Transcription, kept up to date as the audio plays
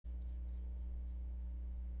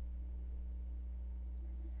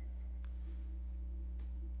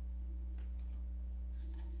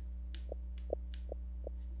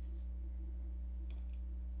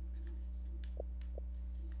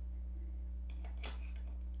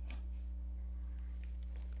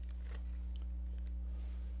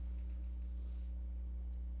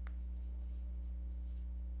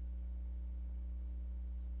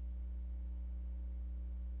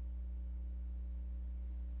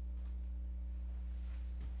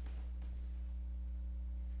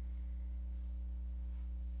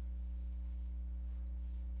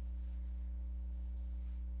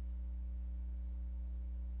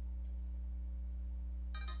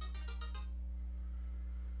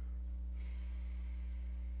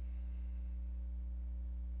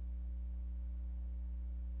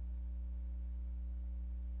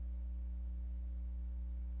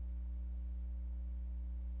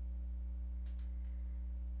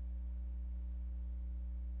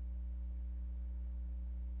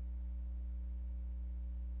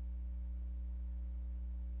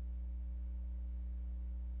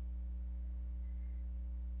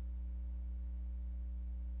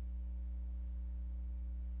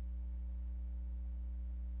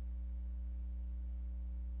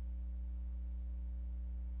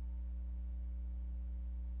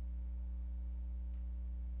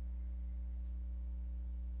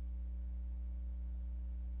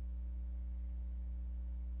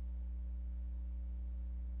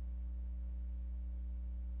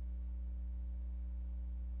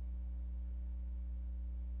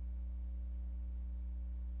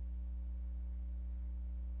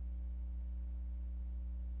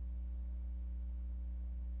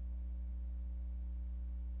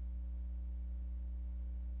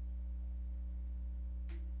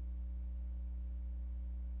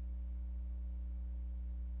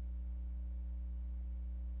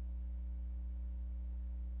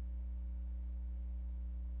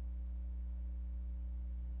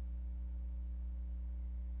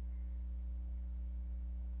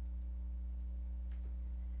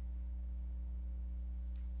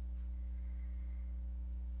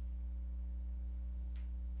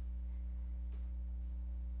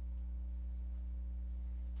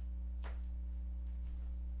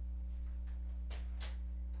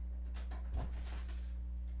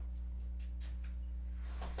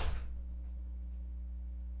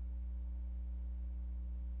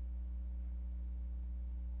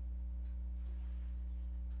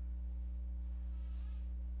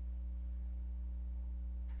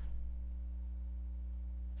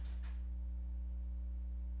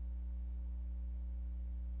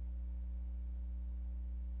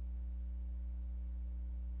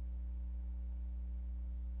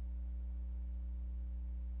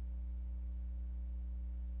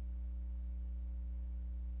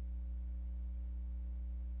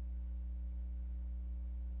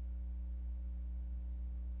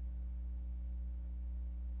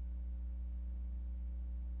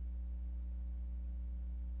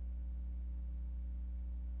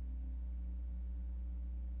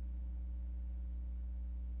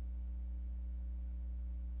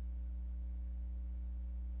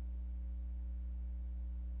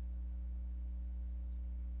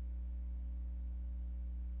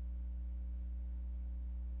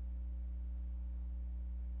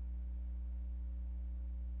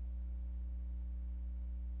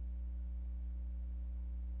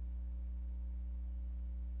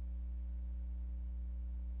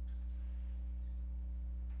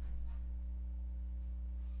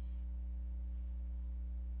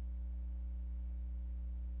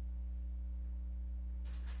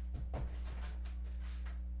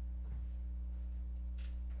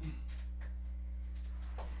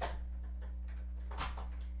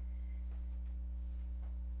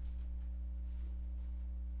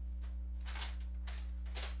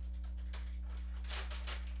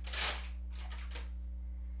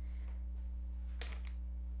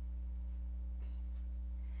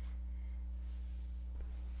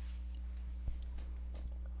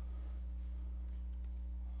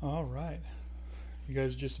All right. You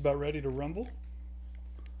guys just about ready to rumble?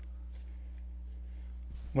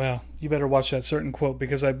 Well, you better watch that certain quote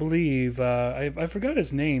because I believe, I forgot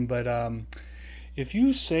his name, but if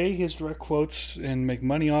you say his direct quotes and make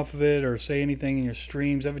money off of it or say anything in your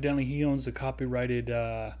streams, evidently he owns the copyrighted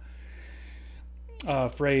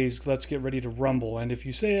phrase, let's get ready to rumble. And if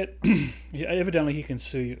you say it, evidently he can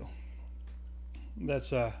sue you.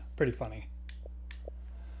 That's pretty funny.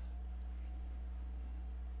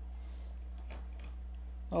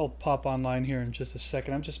 I'll pop online here in just a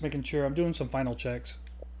second. I'm just making sure. I'm doing some final checks.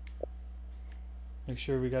 Make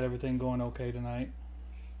sure we got everything going okay tonight.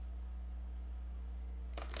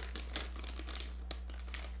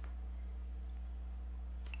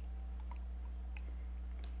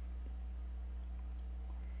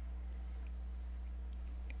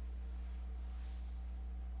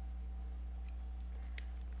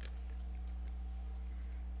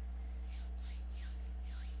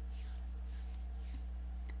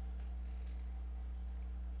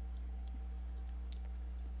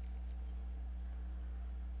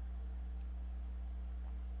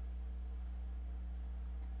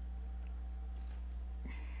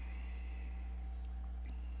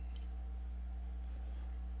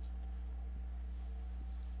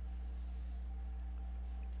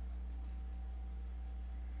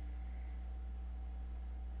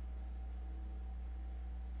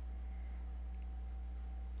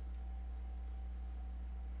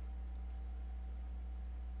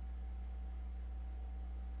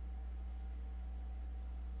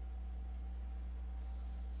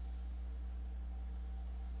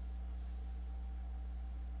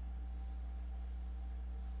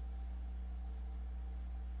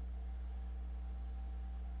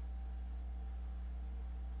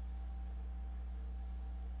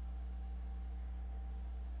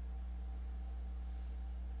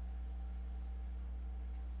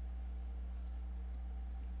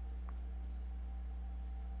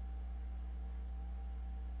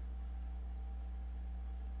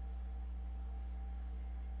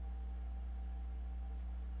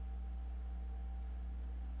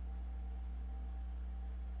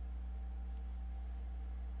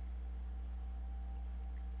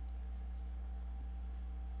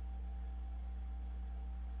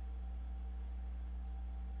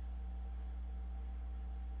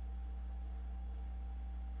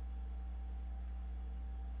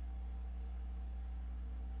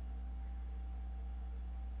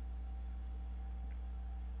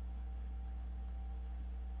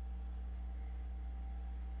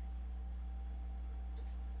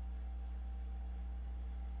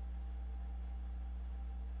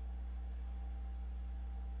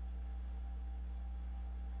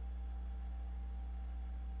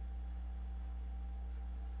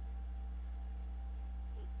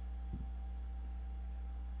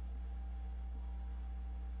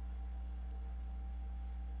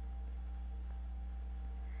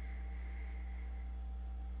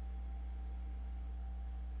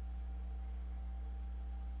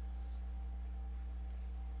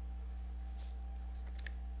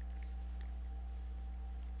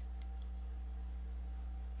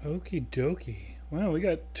 Okie dokie. Wow, we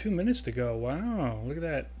got 2 minutes to go. Wow, look at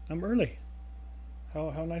that. I'm early.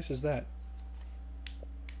 How nice is that?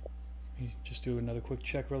 Let me just do another quick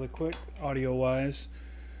check really quick, audio-wise.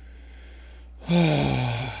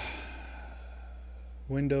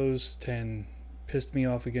 Windows 10 pissed me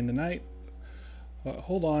off again tonight.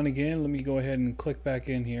 Hold on again. Let me go ahead and click back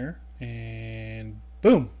in here. And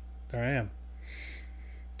boom! There I am.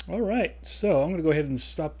 Alright, so I'm going to go ahead and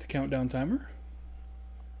stop the countdown timer.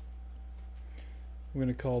 We're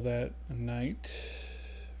going to call that a night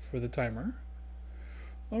for the timer.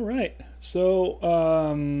 Alright, so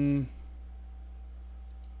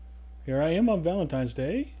here I am on Valentine's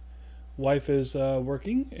Day. Wife is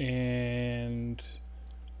working, and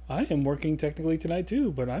I am working technically tonight too,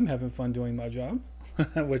 but I'm having fun doing my job,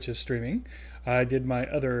 which is streaming. I did my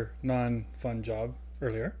other non-fun job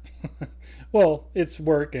earlier. Well, it's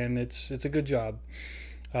work and it's a good job,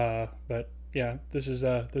 but yeah, this is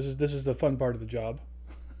the fun part of the job.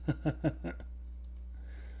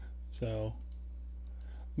 So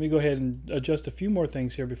let me go ahead and adjust a few more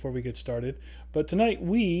things here before we get started. But tonight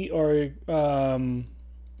we are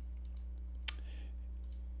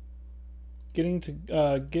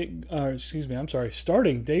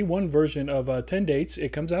starting day 1 version of 10 Dates. It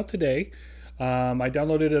comes out today. I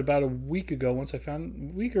downloaded it about a week ago. Once I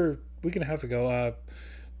found week and a half ago,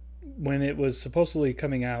 when it was supposedly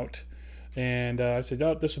coming out, and I said,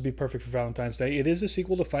 "Oh, this would be perfect for Valentine's Day." It is a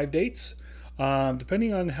sequel to 5 Dates.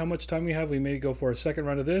 Depending on how much time we have, we may go for a second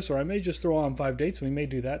run of this, or I may just throw on 5 Dates. We may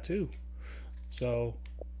do that too. So,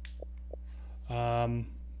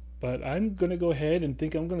 but I'm going to go ahead and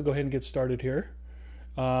get started here.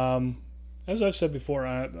 As I've said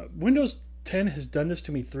before, Windows 10 has done this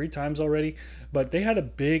to me 3 times already, but they had a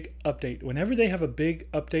big update. Whenever they have a big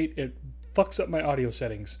update, it fucks up my audio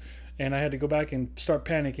settings. And I had to go back and start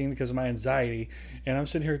panicking because of my anxiety. And I'm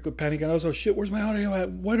sitting here panicking. I was like, oh shit, where's my audio at?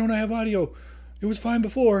 Why don't I have audio? It was fine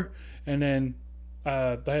before. And then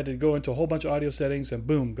I had to go into a whole bunch of audio settings, and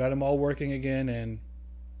boom, got them all working again, and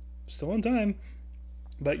still on time.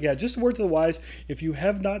 But yeah, just a word to the wise, if you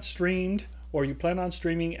have not streamed or you plan on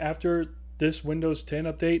streaming after this Windows 10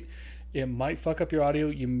 update, it might fuck up your audio.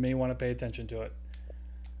 You may want to pay attention to it.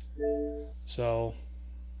 So,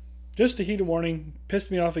 just a heat of warning,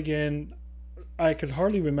 pissed me off again. I could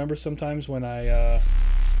hardly remember sometimes when I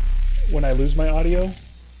lose my audio.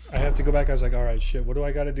 I have to go back. I was like, all right, shit, what do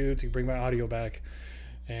I got to do to bring my audio back?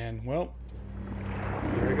 And, well,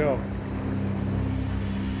 here we go.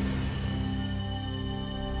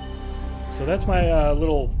 So that's my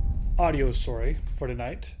little audio story for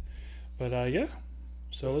tonight. But, yeah.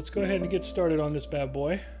 So let's go ahead and get started on this bad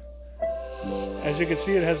boy. As you can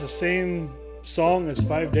see, it has the same song as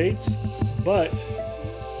 5 Dates, but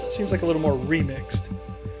it seems like a little more remixed.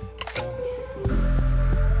 So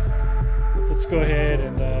let's go ahead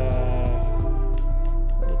and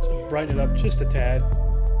let's brighten it up just a tad.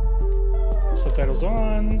 Subtitles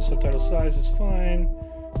on, subtitle size is fine,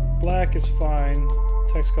 black is fine,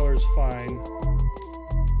 text color is fine.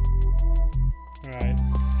 Alright.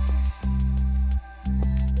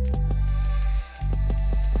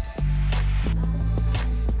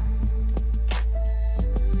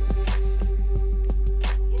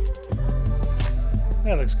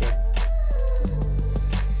 That looks good.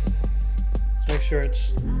 Let's make sure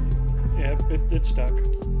it's... yeah, it's stuck.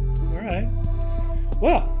 Alright.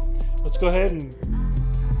 Well, let's go ahead and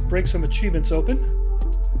break some achievements open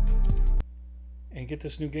and get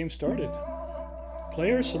this new game started.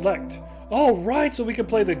 Player select. Oh, right, so we can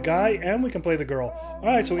play the guy and we can play the girl.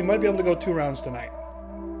 Alright, so we might be able to go 2 rounds tonight.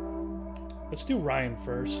 Let's do Ryan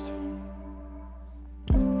first.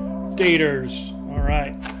 Daters.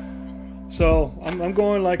 Alright. So, I'm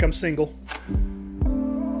going like I'm single.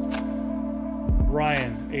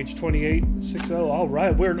 Ryan, age 28, 60.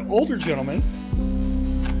 Alright, we're an older gentleman.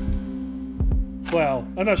 Well,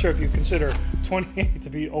 I'm not sure if you consider 28 to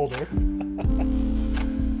be older.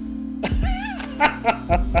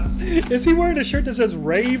 Is he wearing a shirt that says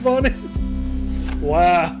rave on it?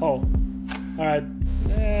 Wow. Alright.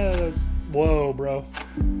 Whoa, bro.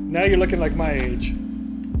 Now you're looking like my age.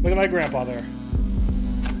 Look at my grandpa there.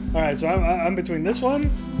 Alright, so I'm between this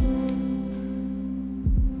one.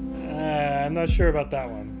 I'm not sure about that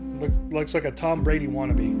one. Looks like a Tom Brady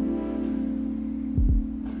wannabe.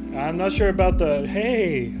 I'm not sure about the,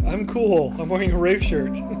 hey, I'm cool, I'm wearing a rave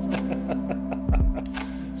shirt.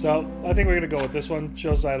 So, I think we're going to go with this one.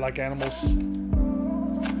 Shows I like animals.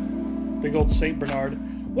 Big old St. Bernard.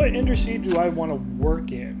 What industry do I want to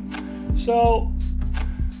work in? So,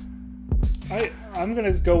 I'm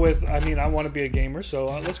going to go with, I want to be a gamer, so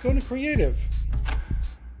let's go into creative.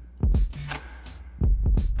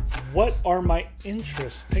 What are my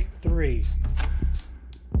interests? Pick 3.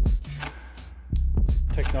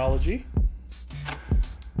 Technology.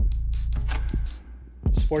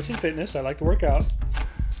 Sports and fitness. I like to work out.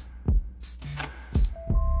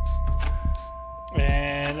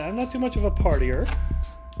 And I'm not too much of a partier.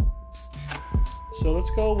 So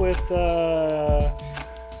let's go with,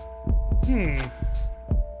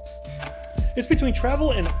 It's between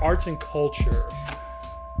travel and arts and culture.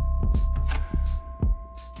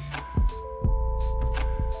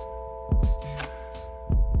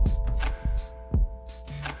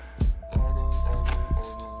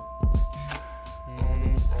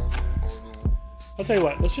 I'll tell you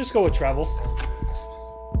what, let's just go with travel.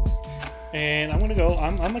 And I'm gonna go,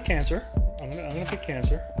 I'm a Cancer. I'm gonna pick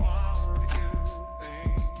Cancer.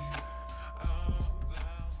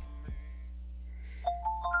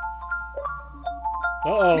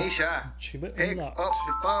 Uh-oh. Misha, pick up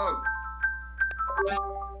the phone.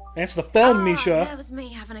 Answer the phone, Misha. That was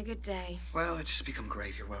me having a good day. Well, it's just become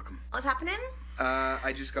great. You're welcome. What's happening?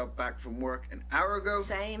 I just got back from work an hour ago.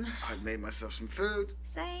 Same. I've made myself some food.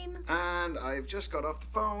 Same. And I've just got off the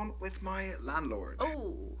phone with my landlord.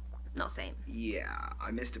 Oh, not same. Yeah, I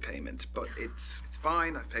missed a payment, but it's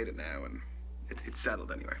fine. I've paid it now, and it's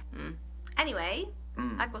settled anyway. Anyway,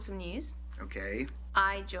 I've got some news. Okay.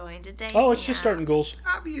 I joined a dating Oh, it's just app. starting goals.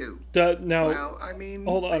 Have you? Now, Well, I mean,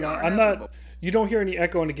 hold on. they are I'm inevitable. not. You don't hear any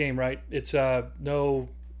echo in the game, right? It's no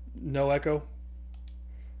echo.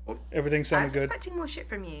 What? Everything I sounded was good. expecting more shit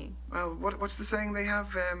from you. Well, what's the saying? They have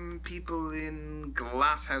people in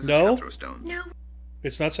glass houses No. can't throw stones. No.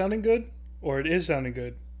 It's not sounding good, or it is sounding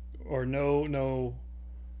good, or no.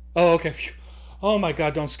 Oh, okay. Phew. Oh my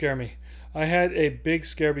God! Don't scare me. I had a big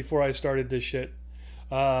scare before I started this shit.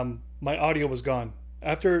 My audio was gone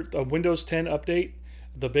after a Windows 10 update.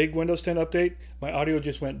 The big Windows 10 update, my audio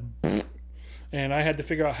just went, and I had to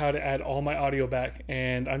figure out how to add all my audio back.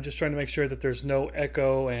 And I'm just trying to make sure that there's no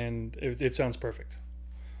echo and it sounds perfect.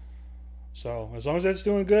 So as long as that's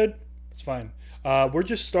doing good, it's fine. We're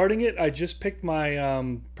just starting it. I just picked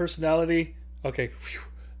my personality. Okay, phew,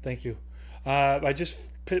 thank you. I just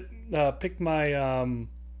picked my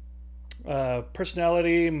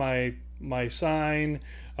personality, my sign,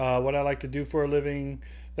 what I like to do for a living,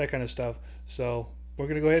 that kind of stuff. So we're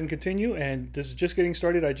gonna go ahead and continue. And this is just getting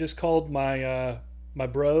started. I just called my my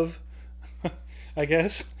bruv, I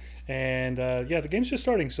guess. And yeah, the game's just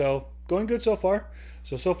starting. So going good so far.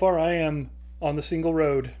 So far I am on the single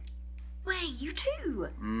road. Wait, you too?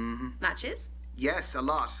 Mm-hmm. Matches? Yes, a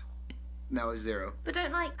lot. Now it's 0. But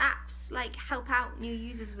don't like apps like help out new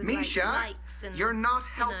users with Misha, like likes and you're not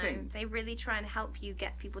you know, helping. they really try and help you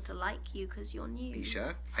get people to like you because you're new.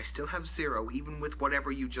 Misha, I still have 0 even with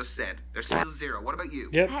whatever you just said. There's still 0. What about you?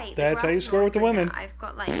 Yep, Hey, the that's how you grass score with the north right women. now, I've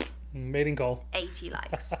got like Mating call. 80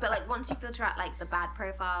 likes. But like once you filter out like the bad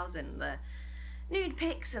profiles and the nude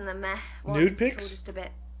pics and the meh ones, Nude it's all pics? just a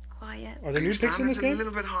bit quiet. Are there nude pics in this A game?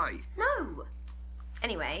 little bit high. No.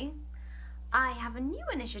 Anyway, I have a new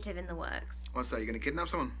initiative in the works. What's that? You gonna kidnap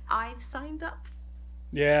someone? I've signed up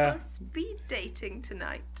Yeah. for speed dating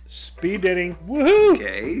tonight. Speed dating. Woohoo!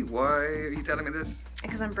 Okay, why are you telling me this?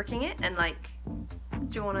 Because I'm bricking it and like,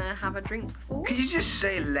 do you want to have a drink before? Could you just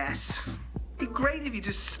say less? It'd be great if you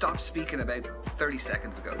just stopped speaking about 30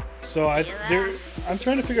 seconds ago. So I'm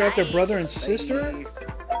trying to figure out if they're brother and sister,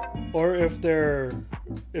 or if they're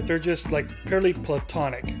just like purely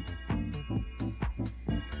platonic.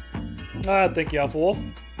 Thank you, Alpha Wolf.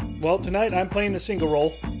 Well, tonight I'm playing the single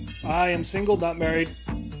role. I am single, not married.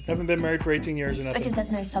 Haven't been married for 18 years or nothing. Because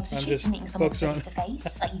there's no substitute just for meeting someone focused on- face to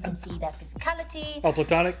face. Like you can see their physicality, Oh,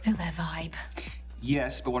 platonic? feel their vibe.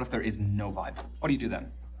 Yes, but what if there is no vibe? What do you do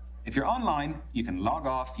then? If you're online, you can log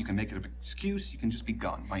off, you can make it an excuse, you can just be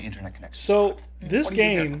gone. My internet connection. So this What do you do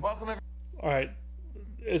here? game, all right.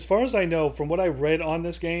 As far as I know, from what I read on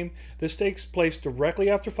this game, this takes place directly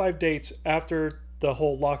after 5 dates after the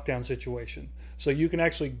whole lockdown situation. So you can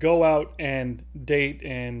actually go out and date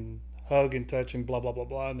and hug and touch and blah blah blah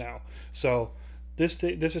blah now. So this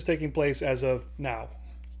is taking place as of now.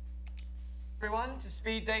 Everyone to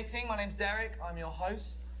Speed Dating. My name's Derek. I'm your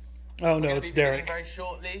host. Oh We're no, gonna it's be beginning Derek. very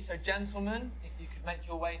shortly. So, gentlemen, if you could make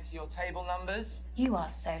your way to your table numbers. You are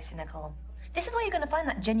so cynical. This is where you're going to find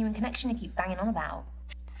that genuine connection you keep banging on about.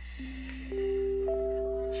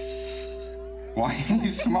 Why are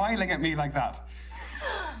you smiling at me like that?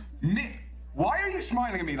 Why are you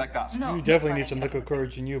smiling at me like that? No, You definitely need not some funny. liquid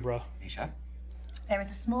courage in you, bro. Misha? There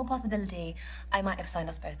is a small possibility I might have signed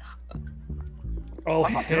us both up. Oh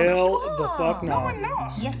not doing hell this. the fuck No, no. I'm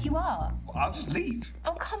not. Yes, you are. I'll just leave.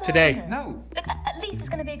 Oh, come Today. on. No. Look, At least it's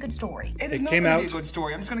going to be a good story. It is It not came going to be out a good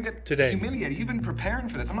story. I'm just going to get today. humiliated. You've been preparing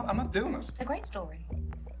for this. I'm not doing it. It's a great story.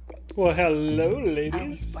 Well, hello, Oh, he's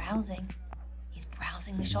ladies. browsing. He's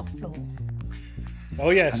browsing the shop floor.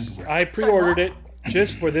 Oh, yes. I pre-ordered it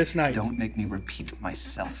just for this night. Don't make me repeat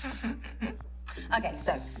myself. Okay,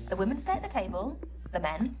 so the women stay at the table. The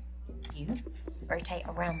men, you, rotate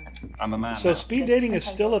around them. I'm a man. So now. speed Go to dating different is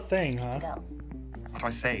still a tables, thing, speak to huh? girls. What do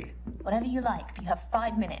I say? Whatever you like, but you have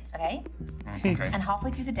 5 minutes, okay? Okay. And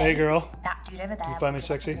halfway through the day, Hey, girl. that dude over there. You find me will give us a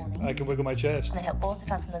sexy? warning, I can wiggle my chest. And then he'll also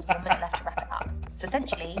tell us when there's 1 minute left to wrap it up. So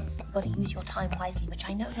essentially, you've got to use your time wisely, which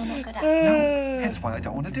I know you're not good at. Hence why I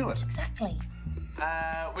don't want to do it. Exactly.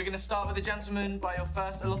 We're going to start with the gentleman by your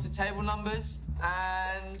first allotted table numbers.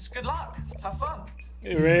 And good luck. Have fun.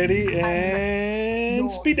 Ready and You're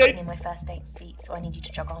speed sitting date. in my first date seat, so I need you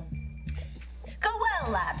to jog on. Go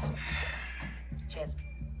well, lad. Cheers.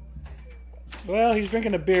 Well, he's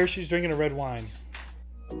drinking a beer. She's drinking a red wine.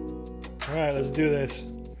 All right, let's do this.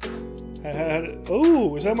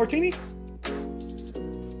 Oh, is that martini?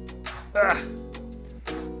 Ah.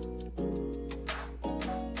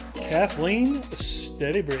 Kathleen, a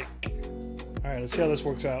steady break. All right, let's see how this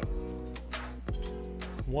works out.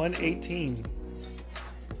 118.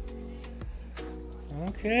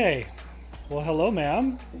 Okay. Well, hello,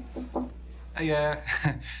 ma'am. Hey,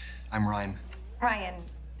 I'm Ryan. Ryan,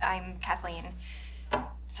 I'm Kathleen.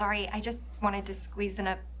 Sorry, I just wanted to squeeze in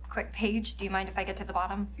a quick page. Do you mind if I get to the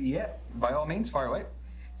bottom? Yeah, by all means, fire away.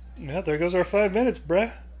 Yeah, there goes our 5 minutes,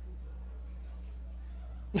 bruh.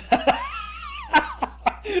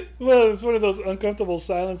 Well, it's one of those uncomfortable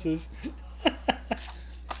silences.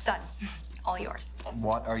 Done. All yours.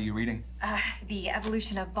 What are you reading? The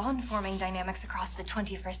Evolution of Bond-Forming Dynamics Across the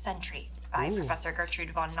 21st Century by Professor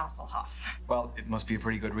Gertrude von Nosselhoff. Well, it must be a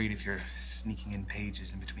pretty good read if you're sneaking in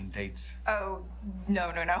pages in between dates. Oh,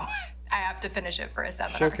 no. I have to finish it for a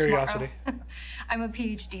seminar Show curiosity. tomorrow. I'm a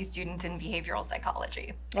PhD student in behavioral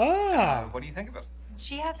psychology. Ah. What do you think of it?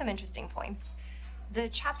 She has some interesting points. The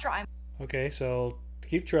chapter I'm Okay, so to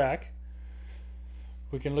keep track,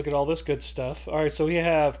 we can look at all this good stuff. All right, so we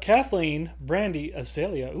have Kathleen, Brandy,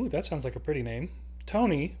 Azalea. Ooh, that sounds like a pretty name.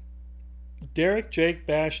 Tony, Derek, Jake,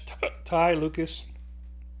 Bash, Ty, Lucas,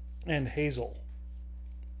 and Hazel.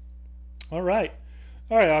 All right.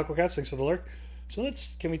 Aquacats, thanks for the lurk. So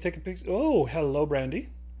can we take a picture? Oh, hello, Brandy.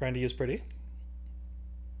 Brandy is pretty.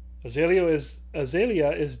 Azalea is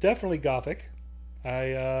definitely gothic.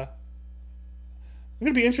 I'm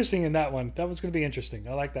gonna be interesting in that one. That one's gonna be interesting.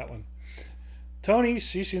 I like that one. Tony,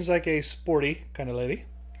 she seems like a sporty kind of lady.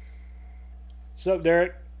 Sup,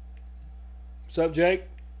 Derek? Sup, Jake?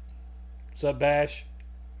 Sup, Bash?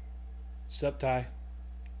 Sup, Ty?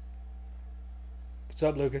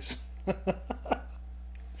 Sup, Lucas?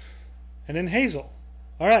 And then Hazel.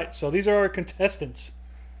 All right, so these are our contestants.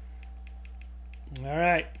 All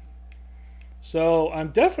right. So I'm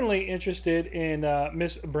definitely interested in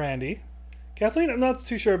Miss Brandy. Kathleen, I'm not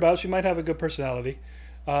too sure about. She might have a good personality.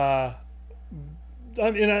 Trust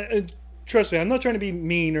me, I'm not trying to be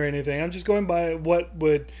mean or anything. I'm just going by what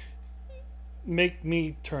would make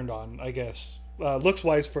me turned on, I guess.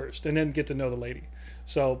 Looks-wise first, and then get to know the lady.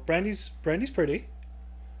 So Brandy's pretty.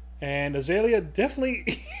 And Azalea definitely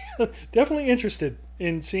interested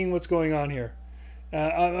in seeing what's going on here.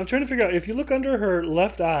 I'm trying to figure out, if you look under her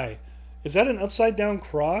left eye, is that an upside-down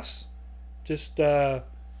cross? Just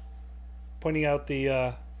pointing out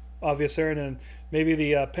the obvious there, and then maybe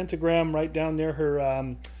the pentagram right down near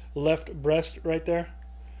her left breast right there.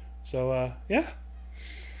 So, yeah.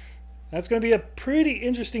 That's going to be a pretty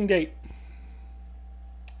interesting date.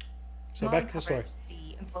 So back to the story. covers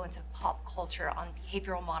the influence of pop culture on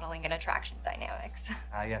behavioral modeling and attraction dynamics.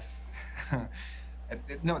 Yes.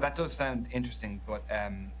 No, that does sound interesting, but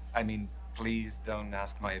I mean, please don't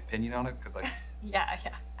ask my opinion on it, because Yeah.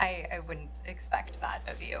 I wouldn't expect that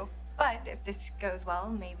of you. But if this goes well,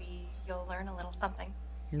 maybe you'll learn a little something.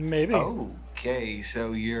 Maybe. Okay,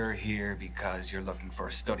 so you're here because you're looking for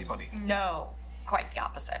a study buddy. No, quite the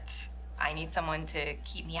opposite. I need someone to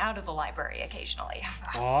keep me out of the library occasionally.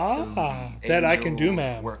 That I can do, age-old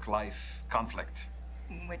ma'am. Work-life conflict.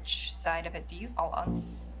 Which side of it do you fall on?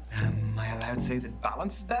 Am I allowed to say that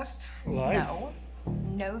balance is best? Life.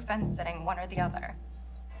 No fence sitting, one or the other.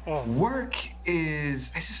 Oh. Work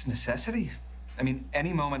it's just a necessity. I mean,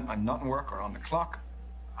 any moment I'm not in work or on the clock,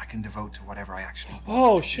 I can devote to whatever I actually want.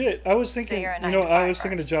 Oh shit! I was thinking. you're a I was 9-to-5-er.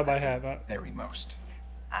 thinking the job I have. Very most.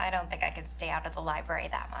 I don't think I could stay out of the library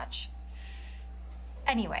that much.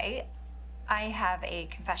 Anyway, I have a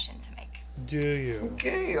confession to make. Do you?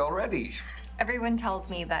 Okay, already. Everyone tells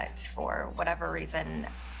me that for whatever reason,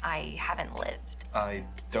 I haven't lived. I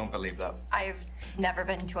don't believe that. I've never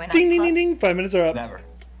been to a nightclub. Ding, ding, ding, ding. 5 minutes are up. Never.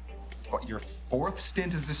 What, your 4th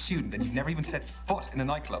stint as a student and you've never even set foot in a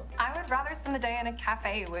nightclub? I would rather spend the day in a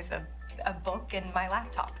cafe with a book and my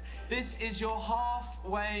laptop. This is your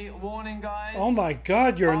halfway warning, guys. Oh my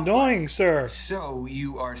god, you're annoying, sir. So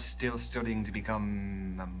you are still studying to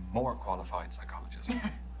become a more qualified psychologist?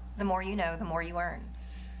 The more you know, the more you earn.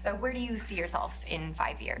 So where do you see yourself in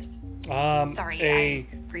 5 years? Sorry, A I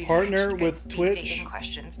partner researched good with speed Twitch. dating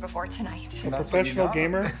questions before tonight. A That's professional what you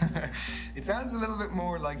got. gamer. It sounds a little bit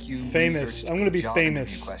more like you Famous. researched I'm going to be job interview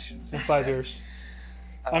famous questions in instead. 5 years.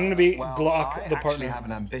 I'm going to be Well, Glock, I the actually partner. have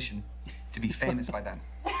an ambition to be famous by then.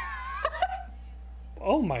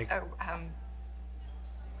 Oh my. Oh,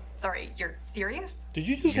 sorry, you're serious? Did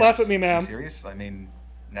you just Yes, laugh at me, I'm ma'am? serious? I mean,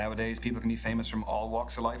 nowadays people can be famous from all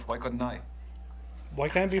walks of life. Why couldn't I? Why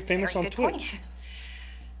can't I be That's a famous very on good Twitch? point.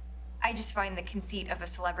 I just find the conceit of a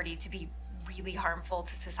celebrity to be really harmful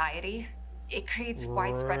to society. It creates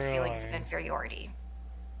widespread feelings of Really? inferiority.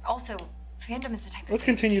 Also, fandom is the type of Let's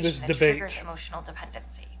continue this communication that debate. triggers emotional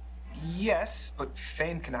dependency. Yes, but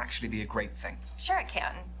fame can actually be a great thing. Sure, it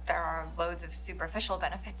can. There are loads of superficial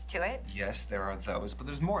benefits to it. Yes, there are those, but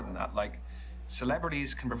there's more than that. Like,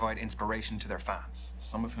 celebrities can provide inspiration to their fans,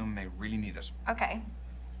 some of whom may really need it. Okay,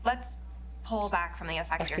 let's pull back from the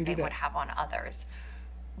effect your can do fame would that. have on others.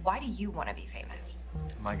 Why do you want to be famous?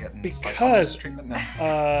 Am I getting Because, psychologist treatment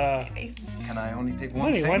now? Maybe. Can I only pick one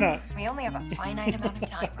Money, thing? why not? We only have a finite amount of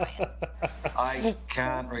time, Ryan. I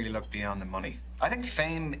can't really look beyond the money. I think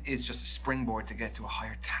fame is just a springboard to get to a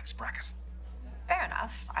higher tax bracket. Fair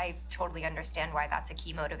enough. I totally understand why that's a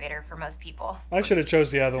key motivator for most people. I should have chose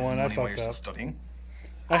the other Isn't one. I money while fucked you're up. still studying.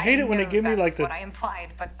 I hate it when they know give me like that's what the. I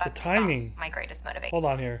implied, but that's timing. not my greatest motivation. Hold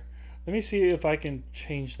on here. Let me see if I can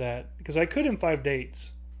change that because I could in 5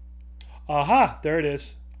 dates. Aha! There it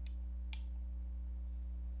is.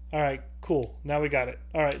 All right, cool. Now we got it.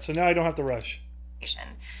 All right, so now I don't have to rush.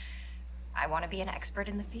 I want to be an expert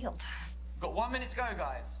in the field. Got 1 minute to go,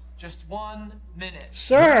 guys. Just 1 minute.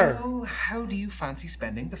 Sir! Oh, how do you fancy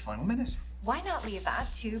spending the final minute? Why not leave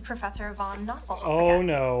that to Professor von Nosselhoff Oh again?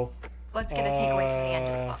 no. Let's get a takeaway from the end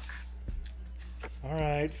of the book. All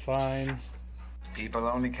right, fine. People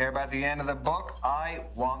only care about the end of the book. I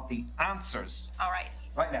want the answers. All right.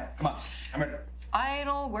 Right now, come on. I'm ready.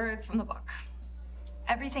 Final words from the book.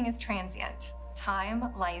 Everything is transient.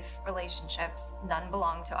 Time, life, relationships, none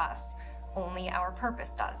belong to us. Only our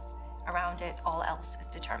purpose does. Around it, all else is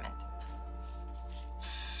determined.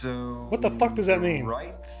 So... What the fuck does that the mean?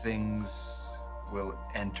 right things will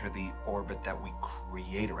enter the orbit that we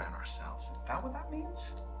create around ourselves. Is that what that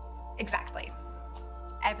means? Exactly.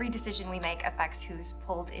 Every decision we make affects who's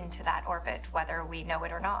pulled into that orbit, whether we know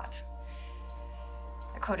it or not.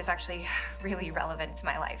 The quote is actually really relevant to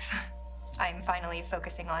my life. I'm finally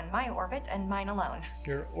focusing on my orbit and mine alone.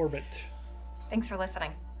 Your orbit. Thanks for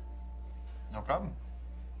listening. No problem.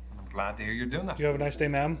 I'm glad to hear you're doing that. You have a nice day,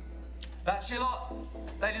 ma'am. That's your lot.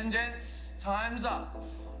 Ladies and gents, time's up.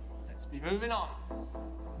 Let's be moving on.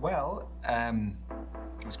 Well,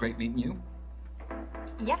 it was great meeting you.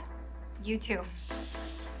 Yeah, you too.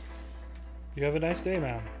 You have a nice day,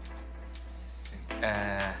 ma'am.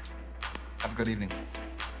 Have a good evening.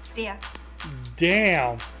 See ya.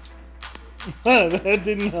 Damn. That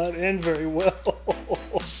did not end very well.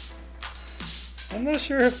 I'm not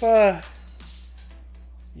sure if,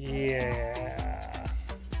 yeah.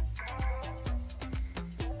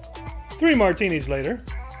 3 martinis later.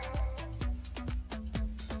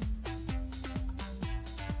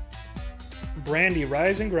 Brandy,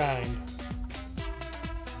 rise and grind.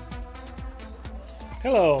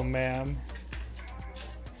 Hello, ma'am.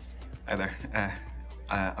 Hi there.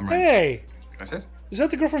 I'm ready. Hey, Can I sit? is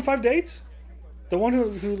that the girl from 5 Dates? The one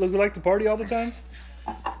who liked to party all the time?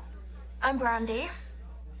 I'm Brandy.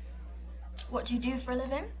 What do you do for a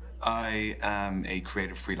living? I am a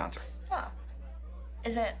creative freelancer. Oh.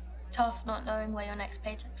 Is it tough not knowing where your next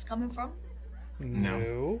paycheck's coming from?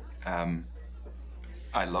 No.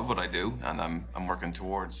 I love what I do, and I'm working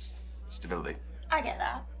towards stability. I get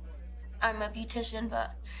that. I'm a beautician,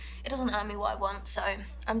 but it doesn't earn me what I want, so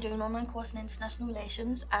I'm doing an online course in international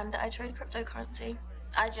relations, and I trade cryptocurrency.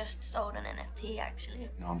 I just sold an NFT, actually.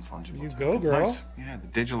 Non-fungible. You go, girl. Nice. Yeah, the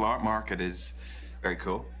digital art market is very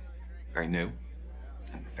cool, very new,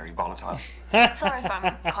 and very volatile. Sorry if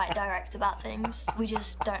I'm quite direct about things. We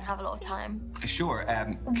just don't have a lot of time. Sure.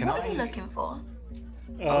 Can What I? are you looking for?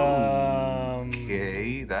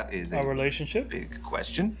 Okay, that is A a relationship? big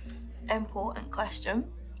question. Important question.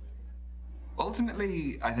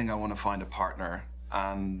 Ultimately, I think I want to find a partner,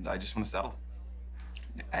 and I just want to settle.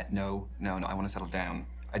 No, I want to settle down.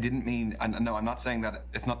 I didn't mean. No, I'm not saying that.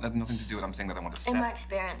 It's not nothing to do with. I'm saying that I want to In my set.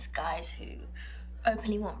 experience, guys who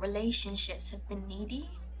openly want relationships have been needy.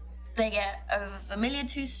 They get over familiar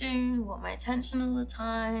too soon, want my attention all the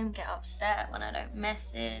time, get upset when I don't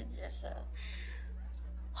message. It's a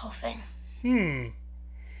whole thing.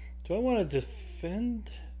 Do I want to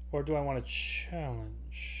defend or do I want to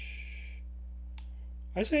challenge?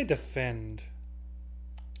 I say defend.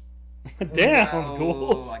 Damn, Well,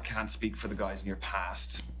 goals. I can't speak for the guys in your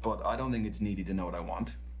past, but I don't think it's needy to know what I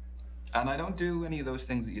want. And I don't do any of those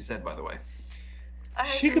things that you said, by the way. I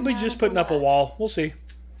hope She could be you're just mad putting for up a that. wall. We'll see.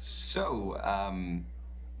 So,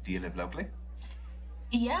 do you live locally?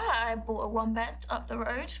 Yeah, I bought a one bed up the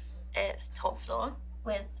road. It's top floor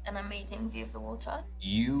with an amazing view of the water.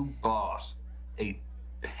 You bought a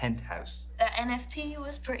penthouse. The NFT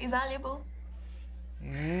was pretty valuable.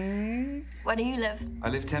 Where do you live? I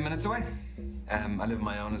live 10 minutes away. I live on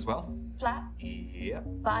my own as well. Flat? Yep.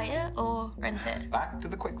 Buy it or rent it? Back to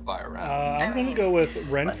the quick fire round. I'm going to go with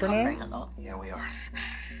rent We're for covering now. a lot. Yeah, we are.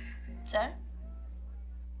 So?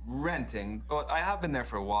 Renting, but I have been there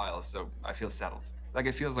for a while, so I feel settled. Like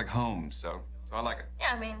it feels like home, so I like it.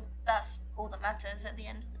 Yeah, I mean, that's all that matters at the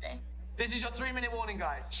end of the day. This is your 3-minute warning,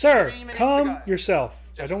 guys. Sir, 3 minutes to calm go. yourself.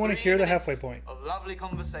 I Just don't want to 3 hear the minutes halfway point. Of lovely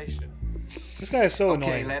conversation. This guy is so Okay,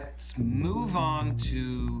 annoying. let's move on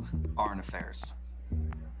to our affairs.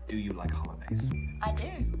 Do you like holidays? I do.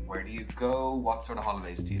 Where do you go? What sort of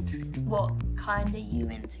holidays do you take? What kind are you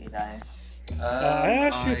into, though? I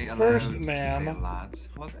asked you allowed first, to say ma'am. a lad's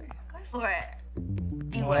holiday. Go for it.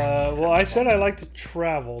 You won't. Well, I said I like to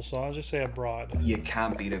travel, so I'll just say abroad. You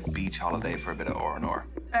can't beat a beach holiday for a bit of R&R.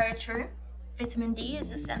 Very true. Vitamin D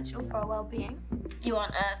is essential for our well-being. You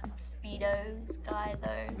aren't a Speedos guy,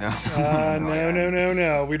 though. No.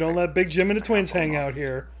 No. We don't let Big Jim and the twins hang out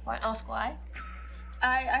here. Won't ask why.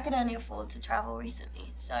 I could only afford to travel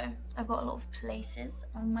recently, so I've got a lot of places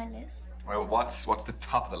on my list. Well, what's the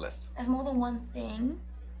top of the list? There's more than one thing.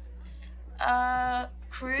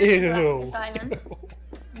 Cruise to Ew. Galapagos Islands.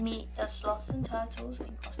 Meet the sloths and turtles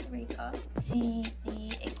in Costa Rica. See the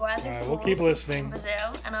Iguazu Alright, we'll Falls keep listening. in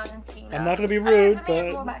Brazil and Argentina. I'm not going to be I mean, rude, for me, it's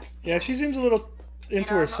more but about yeah, she seems a experience. little into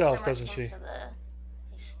I'm not herself, so much doesn't she? into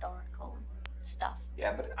the historical stuff.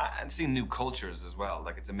 Yeah, but and seeing new cultures as well.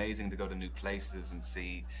 Like it's amazing to go to new places and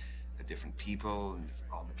see the different people and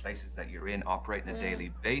all the places that you're in operate on a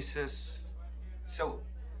daily basis. So,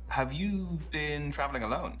 have you been traveling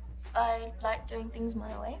alone? I like doing things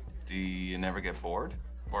my way. Do you never get bored?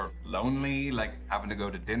 Or lonely, like having to go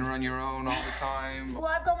to dinner on your own all the time? Well,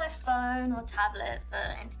 I've got my phone or tablet for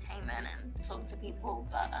entertainment and talking to people,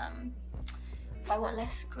 but if I want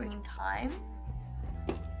less screen time,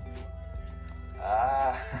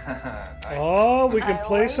 Nice. Oh, we can I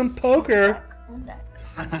play some always poker. on deck.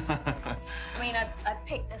 I mean, I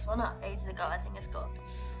picked this one up ages ago. I think it's got,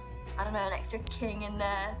 I don't know, an extra king in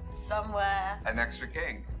there somewhere. An extra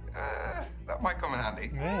king. That might come in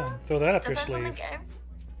handy. Yeah, throw that up your Depends on the sleeve. game.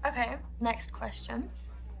 Okay, next question.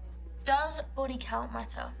 Does body count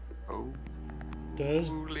matter? Oh, Does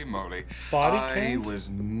holy moly. body I count? was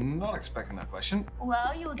not expecting that question.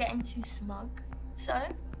 Well, you were getting too smug. So,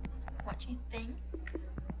 what do you think?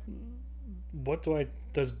 What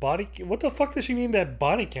does body, what the fuck does she mean by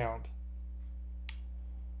body count?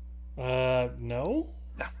 No?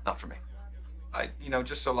 No, not for me.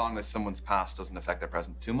 Just so long as someone's past doesn't affect their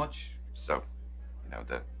present too much. So,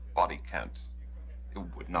 the body count, it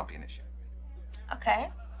would not be an issue. Okay,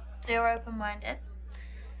 so you're open-minded.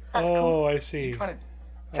 That's Oh, cool. I see. You're trying to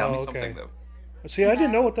tell me Oh, something, okay. though. See, I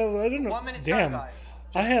didn't know what that was. I didn't know. 1 minute to go, Damn. guys.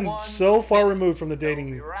 I Just am 1 so far minute. removed from the So we'll be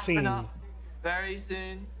dating wrapping scene. up very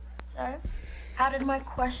soon. So, how did my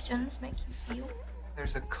questions make you feel?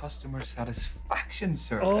 There's a customer satisfaction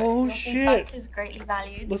survey. Oh, Your shit. feedback is greatly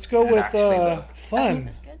valued. Let's go with Actually, though. Only if fun.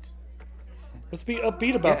 it's good. Let's be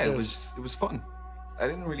upbeat about Yeah, this. it was fun. I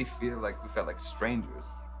didn't really feel like we felt like strangers.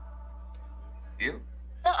 You?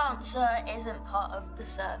 The answer isn't part of the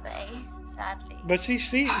survey, sadly. But she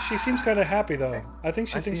seems kind of happy though. I think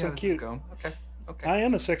she I thinks see how I'm this is cute. going. Okay. I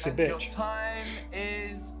am a sexy And your bitch. time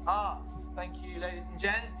is up. Thank you, ladies and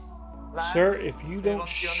gents. Lads, Sir, if you move don't on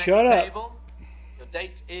to your shut next up. Table. Your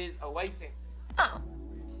date is awaiting. Oh,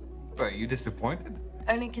 Wait, are you disappointed?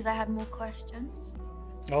 only because I had more questions.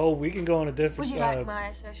 Oh, we can go on a different. Would you like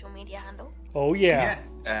my social media handle? Oh yeah.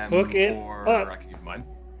 Hook it or up. I can give you mine.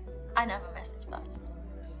 I never message first.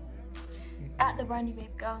 At the Brandy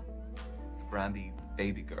Babe Girl. Brandy,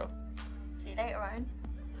 baby girl. See you later, Ryan.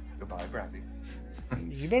 Goodbye, Brandy.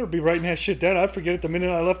 You better be writing that shit down. I forget it the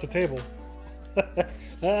minute I left the table.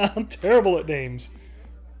 I'm terrible at names.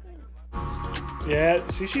 Yeah,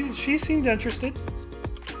 see, she seemed interested.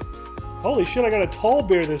 Holy shit, I got a tall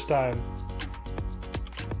beer this time.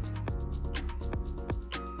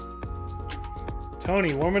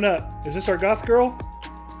 Tony, warming up. Is this our goth girl?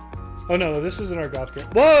 Oh no, this isn't our goth girl.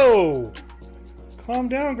 Whoa! Calm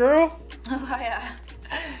down, girl. Oh, hiya.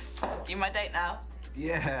 You my date now?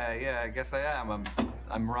 Yeah, I guess I am.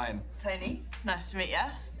 I'm Ryan. Tony, nice to meet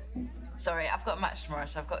you. Sorry, I've got a match tomorrow,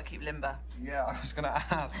 so I've got to keep limber. Yeah, I was gonna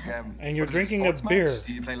ask. And you're what is drinking a sports beer. match?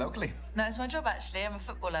 Do you play locally? No, it's my job actually. I'm a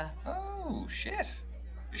footballer. Oh, shit.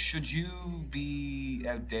 Should you be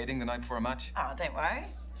out dating the night before a match? Oh, don't worry.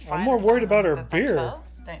 It's I'm fine more as worried long as about I'm her good by beer. 12.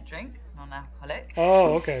 Don't drink, non-alcoholic.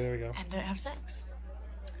 Oh, okay, there we go. And don't have sex.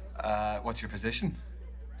 What's your position?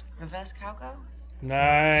 Reverse cowgirl?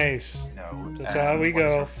 Nice. No. That's how we what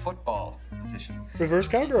is go. your football position? Reverse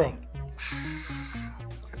cowgirl.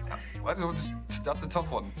 That's a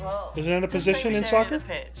tough one. Well, Isn't that a just say position which in area soccer? of the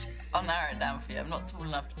pitch. I'll narrow it down for you. I'm not tall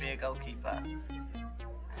enough to be a goalkeeper.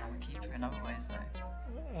 I'm a keeper in other ways,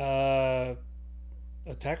 though.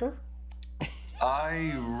 Attacker?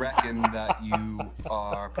 I reckon that you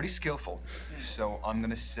are pretty skillful, so I'm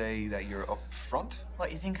gonna say that you're up front.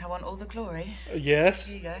 What, you think I want all the glory? Yes.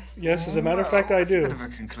 Here you go. Yes, as a matter of fact, I That's a do. bit of a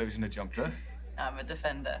conclusion to jump to. I'm a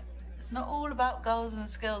defender. It's not all about goals and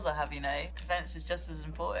skills I have, you know. Defense is just as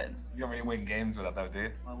important. You don't really win games with that, though, do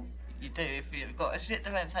you? Well, you do. If you've got a shit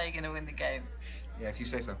defense, how are you going to win the game? Yeah, if you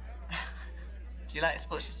say so. Do you like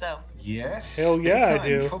sports yourself? Yes. Hell big yeah, I time.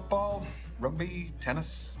 do. Football, rugby,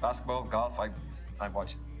 tennis, basketball, golf. I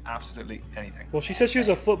watch absolutely anything. Well, she said she was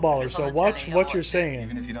a footballer, It's so on the watch telly, what I'll you're watch it. saying.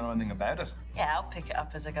 Even if you don't know anything about it. Yeah, I'll pick it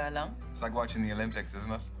up as I go along. It's like watching the Olympics,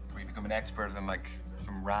 isn't it? Where you become an expert in like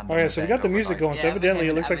some random. Oh yeah, so we got the music going. So Yeah, evidently, it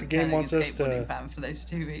became looks an like the game avid wants us skateboarding to fan for those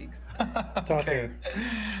 2 weeks. talk Okay. here.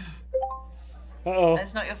 Uh-oh.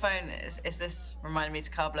 It's not your phone. Is this reminding me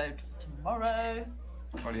to carb load for tomorrow?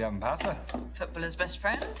 What are you having pasta? Footballer's best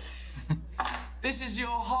friend. This is your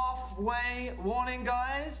halfway warning,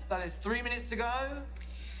 guys. That is 3 minutes to go.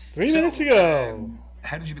 3 minutes to go.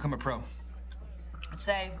 How did you become a pro? I'd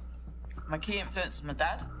say my key influence was my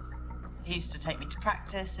dad. He used to take me to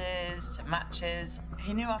practices, to matches.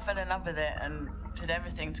 He knew I fell in love with it and did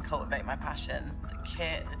everything to cultivate my passion. The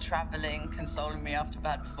kit, the travelling, consoling me after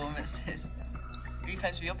bad performances. Are you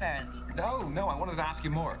close with your parents? No, I wanted to ask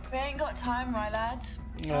you more. We ain't got time, my lad.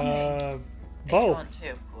 Tell me. If you Both. want to,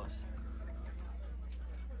 of course.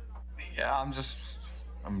 Yeah,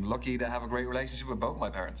 I'm lucky to have a great relationship with both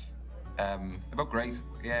my parents. They're both great.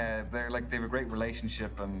 Yeah, they have a great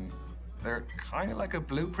relationship, and they're kind of like a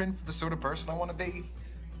blueprint for the sort of person I want to be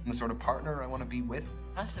and the sort of partner I want to be with.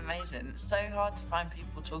 That's amazing. It's so hard to find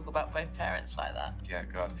people talk about both parents like that. Yeah,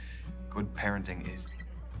 God, good parenting is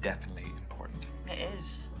definitely important. It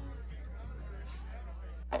is.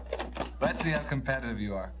 Let's see how competitive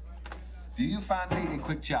you are. Do you fancy a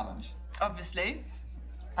quick challenge? Obviously.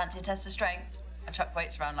 Fancy a test of strength. I chuck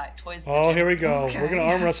weights around like toys. in the Oh, gym. here we go. We're gonna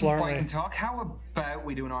arm wrestle, some aren't fight we? and talk. How about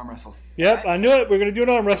we do an arm wrestle? Yep, Right? I knew it. We're gonna do an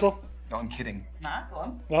arm wrestle. No, I'm kidding. Nah, go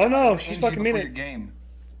on. Oh no, Aim she's you fucking mean before your it. game.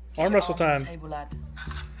 Arm wrestle Arm on the time. Table, lad.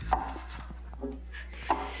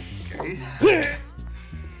 Okay.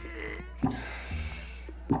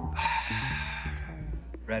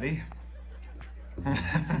 Ready?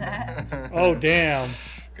 Oh damn,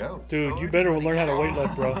 Go. dude, you better learn how to weight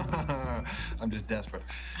lift, bro. I'm just desperate.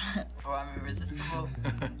 Or I'm irresistible.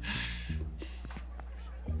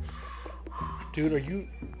 Dude, are you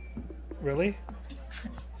really?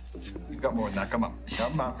 You've got more than that. Come on.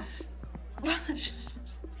 Come on.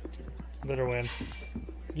 Let her win.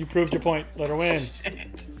 You proved your point. Let her win.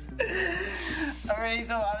 I really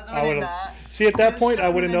thought I was I winning would that. have. See, at that You're point, I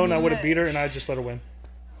would have stronger known. than I you would have look. beat her, and I just let her win.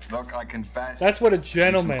 Look, I confess. That's what a I do some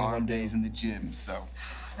gentleman arm would do. days in the gym, so.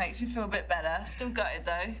 Makes me feel a bit better. Still gutted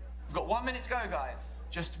though. We've got 1 minute to go, guys.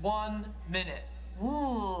 Just 1 minute.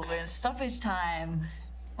 Ooh, we're in stoppage time.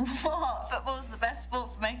 What? Football's the best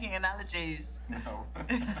sport for making analogies. No.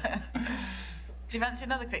 Do you fancy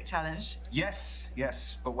another quick challenge? Yes.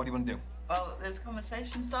 But what do you want to do? Well, there's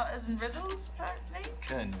conversation starters and riddles, apparently.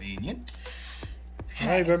 Convenient. All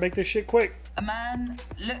right, better make this shit quick. A man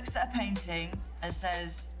looks at a painting and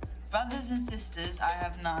says, "Brothers and sisters, I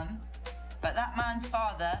have none, but that man's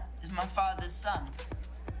father is my father's son."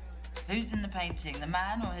 Who's in the painting, the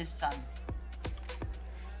man or his son?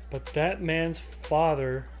 But that man's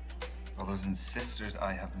father. Brothers and sisters,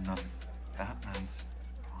 I have none. That man's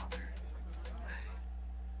father.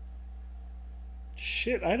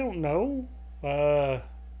 Shit, I don't know.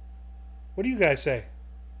 What do you guys say?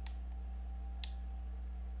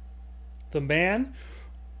 The man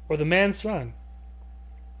or the man's son?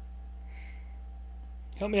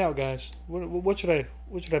 Help me out, guys. What should I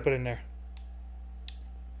put in there?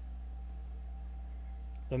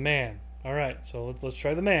 The man. All right, so let's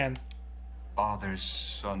try the man. Father's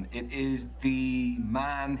son. It is the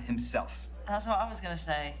man himself. That's what I was going to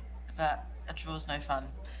say, but a draw's no fun.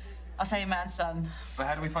 I'll say man's son. But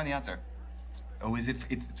how do we find the answer? Oh, is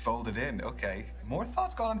it's folded in? Okay. More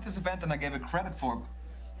thoughts gone into this event than I gave it credit for.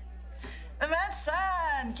 The man's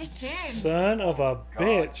son! Get in! Son of a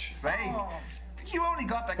bitch. Sake. You only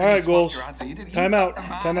got that All right, because you swapped Ghouls. your answer. You didn't. Time you out. got the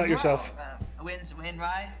man Time out as yourself. A win's a win,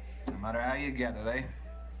 right? well. No matter how you get it, eh?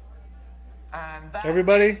 And that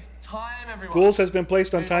Everybody, is time, everyone. Ghouls has been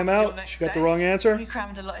placed on Move on to your timeout. next She got the day. wrong answer. We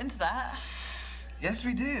crammed a lot into that. Yes,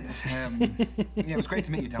 we did. Yeah, it was great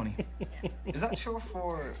to meet you, Tony. Is that short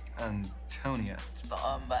for Antonia? Spot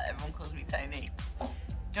on, but everyone calls me Tony. Do you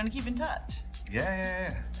want to keep in touch?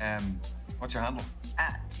 Yeah. What's your handle?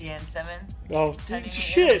 At TN7. Oh, Tony,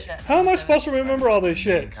 shit. yeah, How am I supposed to remember all this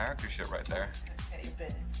Main shit? character shit right there. Get your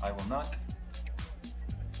bit. I will not.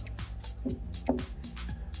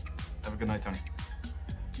 Have a good night, Tony.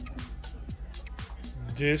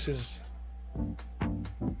 This is...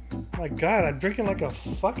 My God, I'm drinking like a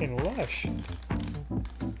fucking lush.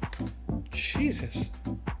 Jesus.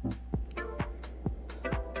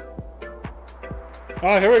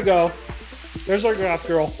 Oh, here we go. There's our graph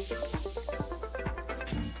girl.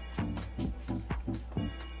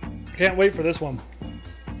 Can't wait for this one.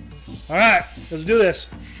 All right, let's do this.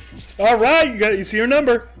 All right, you see your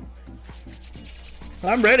number.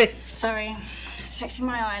 I'm ready. Sorry, just fixing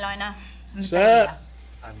my eyeliner. Set.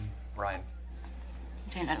 I'm Ryan.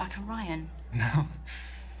 You don't look like a Ryan. No.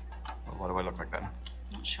 Well, what do I look like then?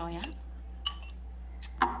 Not sure yet.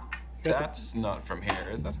 That's not from here,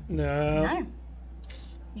 is it? No. No.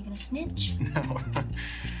 You gonna snitch? No.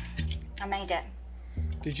 I made it.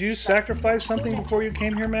 Did you sacrifice something before you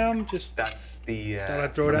came here, ma'am? Just That's the thought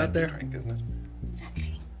I'd throw it out there. drink, isn't it?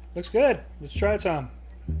 Exactly. looks good. Let's try some.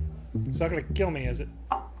 It's not gonna kill me, is it?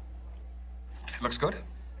 It looks good.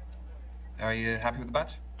 Are you happy with the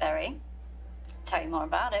batch? Very. Tell you more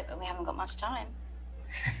about it, but we haven't got much time.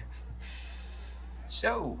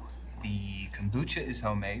 So, the kombucha is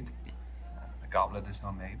homemade. The goblet is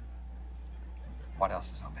homemade. What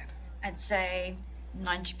else is homemade? I'd say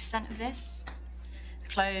 90% of this. The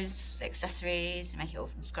clothes, the accessories, make it all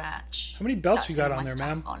from scratch. How many belts Started you got selling on my there, stuff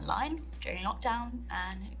ma'am? Online during lockdown,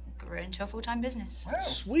 and it grew into a full-time business. Wow,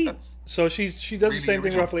 Sweet. that's So she does the really same thing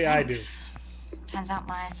original. roughly I do. Thanks. Turns out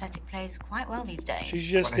my aesthetic plays quite well these days. She's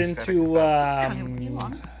just What aesthetic is into that? Call it what you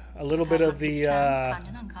want. a little bit of the Kind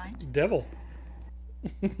and unkind. devil.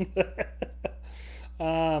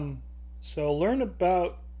 So learn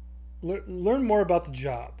more about the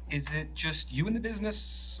job. Is it just you in the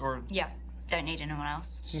business, or Yeah, don't need anyone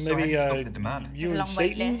else. so Maybe how do you go with the demand? you There's a and long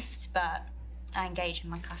wait Satan. list, but I engage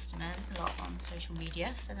with my customers a lot on social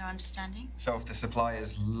media, so they're understanding. So if the supply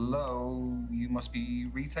is low, you must be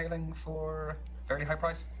retailing for a fairly high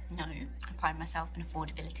price? No, I pride myself in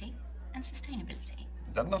affordability and sustainability.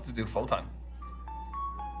 Is that enough to do full time?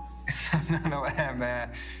 No,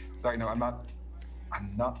 sorry, no, I'm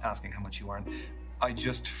not asking how much you earn. I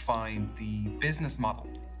just find the business model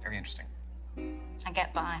very interesting. I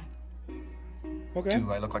get by. Okay.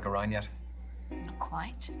 Do I look like a Ryan yet? Not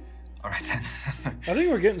quite. All right then. I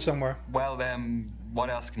think we're getting somewhere. Well, what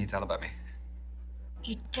else can you tell about me?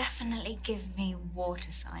 You definitely give me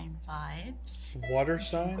water sign vibes. Water You seem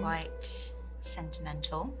sign? quite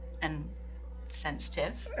sentimental and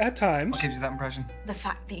sensitive. At times. What gives you that impression? The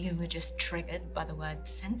fact that you were just triggered by the word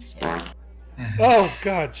sensitive. Oh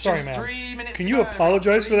God, sorry, Just man. 3 minutes Can to you go,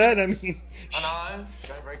 apologize for that? I please. mean, I know.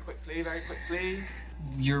 Go very quickly, very quickly.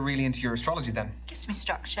 You're really into your astrology then? Gives me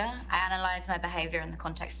structure. I analyze my behavior in the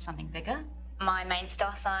context of something bigger. My main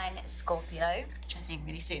star sign is Scorpio, which I think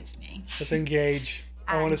really suits me. let's engage.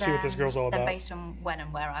 I want to see what this girl's all Then about. based on when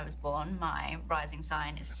and where I was born, my rising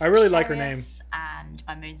sign is I really like her name. Sagittarius, and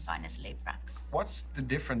my moon sign is Libra. What's the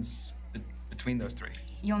difference between those three?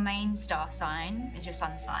 Your main star sign is your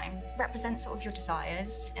sun sign, represents sort of your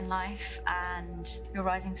desires in life, and your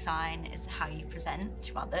rising sign is how you present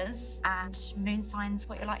to others, and moon sign's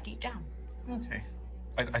what you're like deep down. Okay.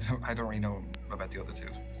 I don't really know about the other two.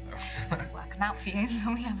 So. Work them out for you.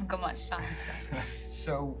 We haven't got much time. So.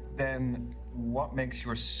 So then, what makes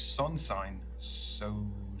your sun sign so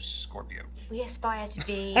Scorpio? We aspire to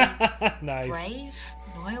be Nice. brave,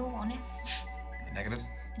 loyal, honest, The negatives?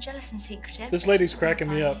 jealous and secretive. This lady's cracking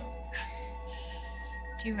me up.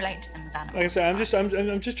 Do you relate to them as animals? Like I said,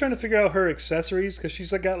 I'm just trying to figure out her accessories because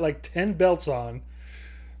she's like got like 10 belts on.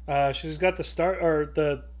 She's got the star or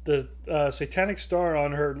the satanic star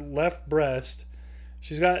on her left breast.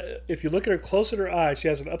 She's got, if you look at her close at her eye, she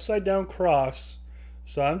has an upside down cross.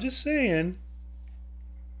 So I'm just saying.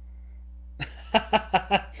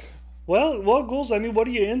 Well, Ghouls, I mean, what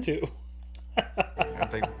are you into? Are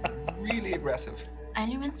they really aggressive?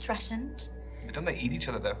 Only when threatened. Don't they eat each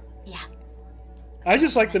other, though? Yeah. I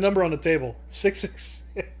just like the number on the table.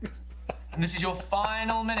 666. And this is your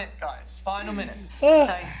final minute, guys. Final minute. So,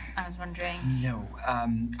 I was wondering. No,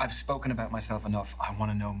 I've spoken about myself enough. I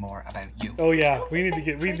want to know more about you. Oh yeah, we need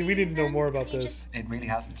to know more about this. It really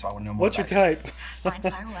hasn't, so I want to know more What's your about you. type? Fine,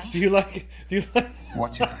 fire away. Do you like?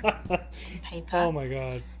 What's your type? Paper. Oh my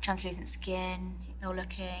god. Translucent skin, ill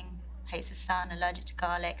looking, hates the sun, allergic to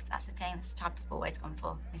garlic. That's the thing. That's the type I've always gone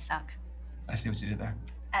for. They suck. I see what you did there.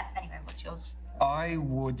 Anyway, what's yours? I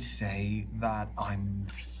would say that I'm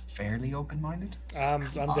fairly open-minded. I'm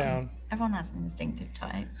down. Everyone has an instinctive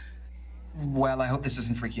type. Well, I hope this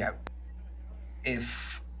doesn't freak you out.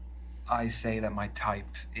 If I say that my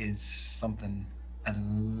type is something a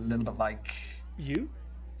little bit like You?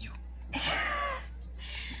 you.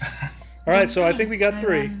 All right, so I think we got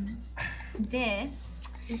 3. This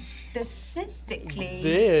is specifically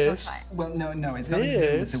This. your type. Well, no, it's nothing to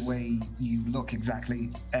do with This- the way you look exactly.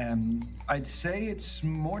 I'd say it's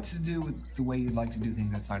more to do with the way you like to do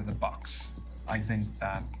things outside of the box. I think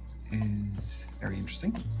that is very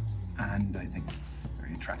interesting, and I think it's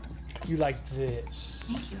very attractive. You like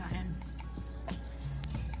this? Thank you, Ryan.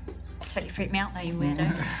 Totally freaked me out though, you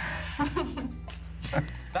weirdo.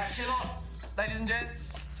 That's your lot. Ladies and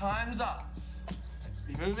gents, time's up. Let's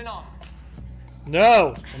be moving on.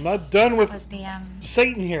 No, I'm not done That was with the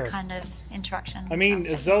Satan here. kind of interaction. I mean,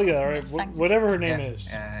 sounds Azalea, like. or Yes, thanks. whatever her name is.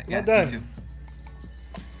 I'm not done. Me too.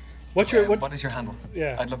 What's your What is your handle?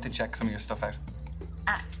 Yeah. I'd love to check some of your stuff out.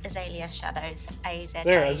 At Azalea Shadows. A-Z-A.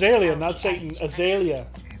 There, Azalea, not Satan. Azalea.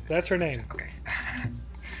 That's her name. Okay.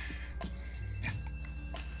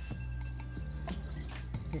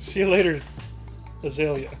 See you later,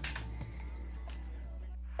 Azalea.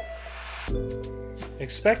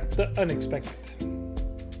 Expect the unexpected.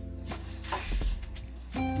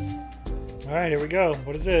 All right, here we go.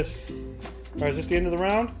 What is this? Or is this the end of the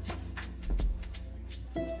round?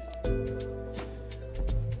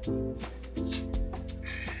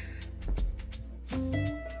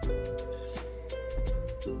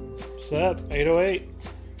 What's up? 808.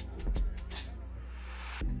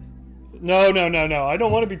 No. I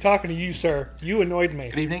don't want to be talking to you, sir. You annoyed me.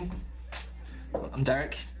 Good evening. I'm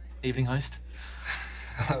Derek, evening host.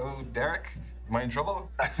 Hello, Derek. Am I in trouble?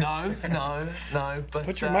 No. But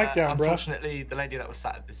Put your mic down, bro. Unfortunately, the lady that was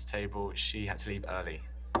sat at this table, she had to leave early.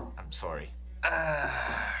 I'm sorry.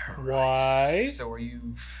 Why? So are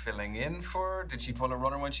you filling in for her? Did she pull a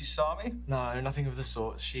runner when she saw me? No, nothing of the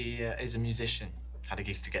sort. She is a musician. Had a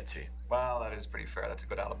gig to get to. Well, that is pretty fair. That's a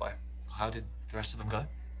good alibi. How did the rest of them go?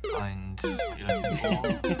 And you looking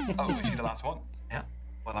for? Oh, is she the last one? Yeah.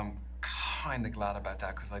 Well, I'm kind of glad about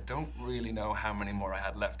that because I don't really know how many more I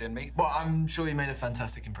had left in me. Well, I'm sure you made a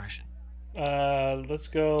fantastic impression. Let's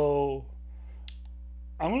go.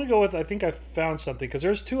 I'm gonna go with I think I found something because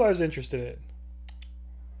there's 2 I was interested in.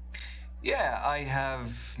 Yeah, I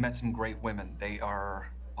have met some great women. They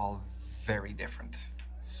are all very different.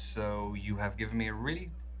 So you have given me a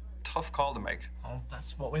really tough call to make. Oh,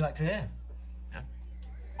 that's what we like to hear. Yeah.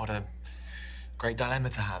 What a great dilemma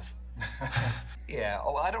to have. Yeah,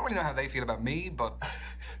 oh, I don't really know how they feel about me, but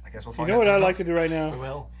I guess we'll You find know out what soon I'd enough. like to do right We now?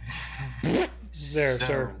 will. There,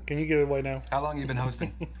 sir. Can you get it away now? How long have you been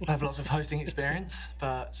hosting? I have lots of hosting experience,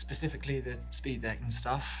 but specifically the speed deck and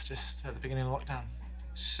stuff, just at the beginning of lockdown.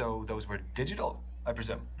 So those were digital, I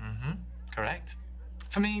presume? Mm-hmm. Correct.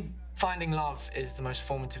 For me, finding love is the most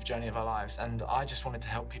formative journey of our lives, and I just wanted to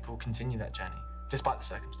help people continue that journey, despite the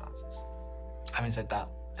circumstances. Having said that,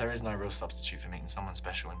 there is no real substitute for meeting someone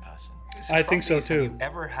special in person. I think so, Have too. you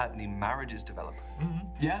ever had any marriages develop?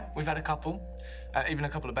 Yeah, we've had a couple. Even a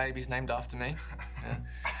couple of babies named after me. Yeah.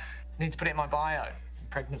 Need to put it in my bio.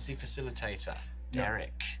 Pregnancy facilitator.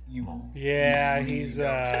 Derek. Yeah, he's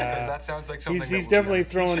Because that sounds like something he's that would be definitely on a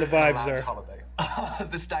throwing the t-shirt on a vibes lad's there. holiday.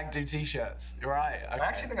 The stag do t-shirts. You're right. Okay. I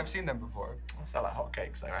actually think I've seen them before. I'll sell like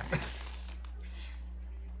hotcakes, I reckon.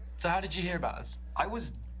 So how did you hear about us? I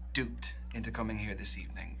was duped into coming here this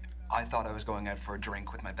evening. I thought I was going out for a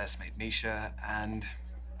drink with my best mate, Misha, and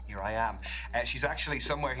here I am. She's actually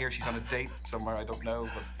somewhere here. She's on a date somewhere, I don't know,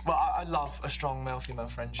 but... Well, I love a strong male-female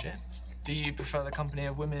friendship. Do you prefer the company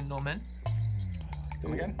of women or men?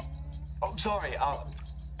 Come again? Oh, sorry. I'll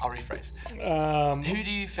rephrase. Who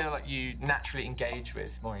do you feel like you naturally engage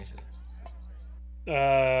with more easily?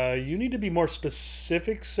 You need to be more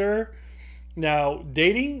specific, sir. Now,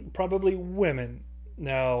 dating, probably women.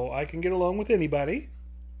 Now, I can get along with anybody.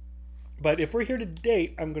 But if we're here to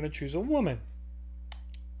date, I'm going to choose a woman.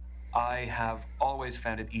 I have always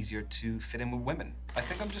found it easier to fit in with women. I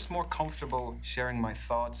think I'm just more comfortable sharing my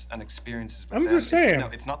thoughts and experiences with I'm them. just saying. No,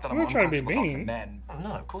 it's not that I'm I'm not trying to be uncomfortable talking mean. to men. Oh,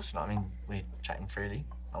 no, of course not. I mean, we're chatting freely,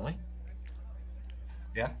 aren't we?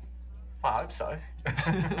 Yeah? I hope so.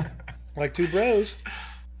 Like two bros.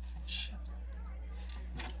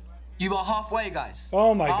 You are halfway, guys.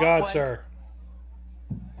 Oh my God, Halfway. sir.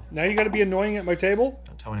 Now you got to be annoying at my table?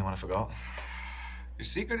 Don't tell anyone I forgot. Your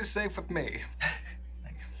secret is safe with me.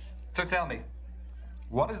 Thanks. So tell me,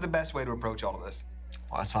 what is the best way to approach all of this?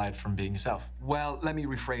 Well, aside from being yourself. Well, let me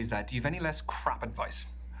rephrase that. Do you have any less crap advice?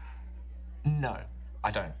 No,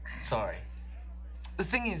 I don't. Sorry. The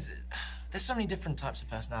thing is, there's so many different types of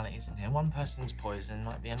personalities in here. One person's poison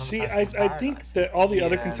might be another See, person's I think paradise. that all the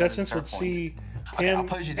other Yeah, that is a contestants fair would point. see Okay, I'll him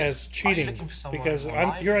pose you as this. Are you cheating looking for someone because more here I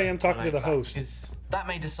lively am talking or to the laid back? host. Because that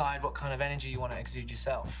may decide what kind of energy you want to exude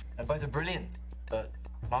yourself. And both are brilliant, but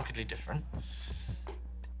markedly different.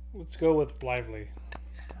 Let's go with lively.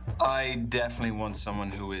 I definitely want someone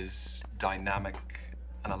who is dynamic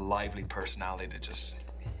and a lively personality to just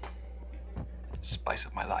spice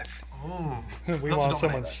up my life. We Not to want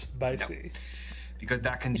someone dominate that. spicy. Because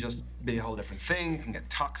that can just be a whole different thing. It can get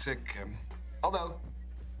toxic. Although,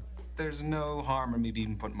 there's no harm in me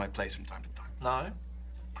being put in my place from time to time. No?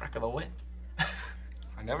 Crack of the whip.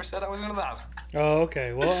 I never said I was into that. Oh,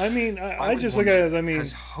 okay. Well, I mean, I was just look at it wondering,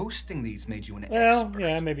 as, has hosting these made you an well, expert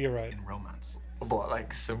yeah, maybe you're right. in romance? What,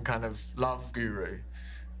 like some kind of love guru?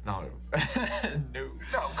 No. No.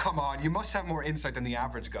 No, come on. You must have more insight than the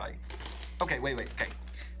average guy. Okay, wait. Okay.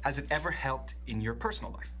 Has it ever helped in your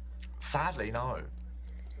personal life? Sadly, no.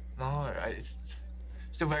 No, it's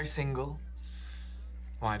still very single.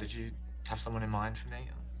 Why, did you have someone in mind for me?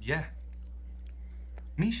 Yeah.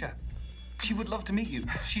 Misha. She would love to meet you.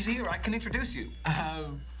 She's here. I can introduce you.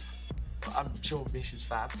 I'm sure Misha's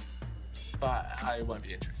fab, but I won't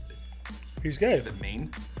be interested. He's It's a gay. bit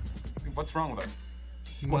mean. What's wrong with her?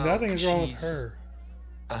 Well, Nothing is wrong with she's- her.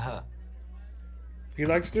 Her. He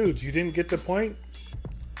likes dudes. You didn't get the point?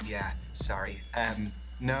 Yeah, sorry.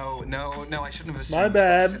 No, I shouldn't have assumed. My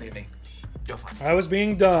bad. Silly of me. You're fine. I was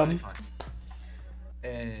being Totally dumb. fine.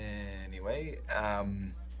 Anyway, it's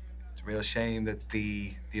a real shame that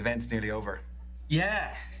the event's nearly over.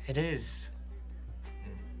 Yeah, it is.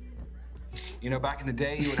 You know, back in the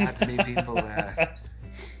day, you would have had to meet people,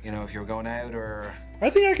 you know, if you were going out or... I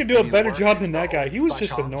think I could do a Maybe better work. job than that guy. He was By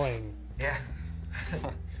just chance. annoying. Yeah.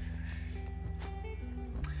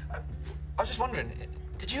 I was just wondering,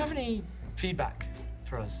 did you have any feedback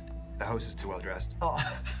for us? The host is too well dressed. Oh.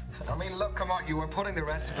 I mean, look, come on, you were putting the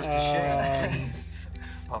rest of us to shame, please.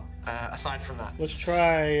 Well, aside from that, Let's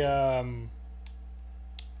try,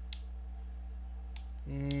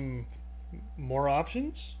 more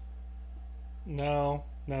options? No.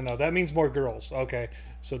 That means more girls. Okay.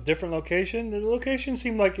 So different location. The location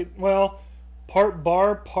seemed like it, well, part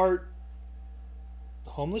bar, part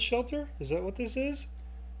homeless shelter? Is that what this is?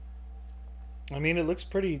 I mean, it looks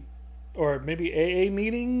pretty, or maybe AA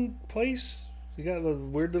meeting place? You got the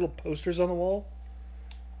weird little posters on the wall?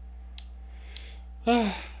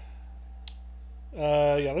 Yeah,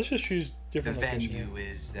 let's just choose The different location. venue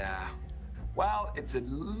is, well, it's a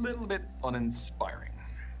little bit uninspiring.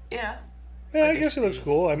 yeah. Yeah, I I guess guess it looks the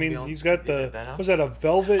cool. I mean, ambiance he's could got be a the, bit better. was that a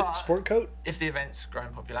velvet But- sport coat? If the event's grow in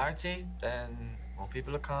popularity, then more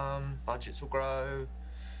people will come, budgets will grow,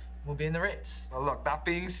 we'll be in the Ritz. Well, look, that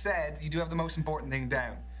being said, you do have the most important thing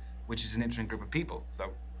down, which is an interesting group of people,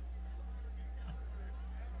 so...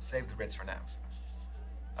 Save the Ritz for now.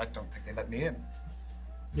 I don't think they let me in.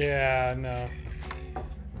 Yeah, no.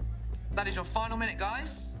 That is your final minute,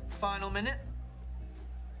 guys. Final minute.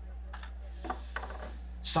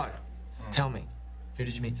 So, tell me, who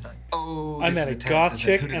did you meet today? Oh, I this met is a test. goth It's like,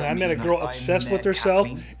 chick, who did and I I meet met a tonight? girl I obsessed with met herself,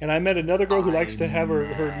 Kathleen. and I met another girl who likes to have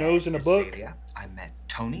her nose in a book. Azalea, I met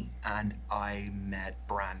Tony, and I met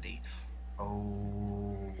Brandy.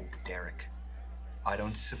 Oh, Derek. I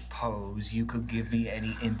don't suppose you could give me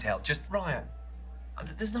any intel. Just Ryan,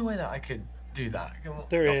 there's no way that I could do that. Come on.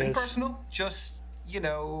 There nothing is. personal. Just, you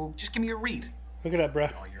know, just give me a read. Look at that,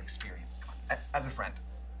 bruh. All your experience. Come on. As a friend.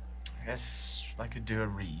 I guess I could do a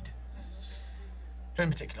read. Who in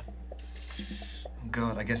particular?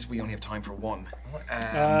 Good. I guess we only have time for one.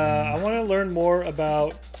 I want to learn more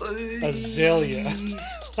about Azalea.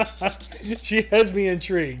 She has me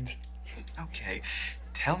intrigued. Okay.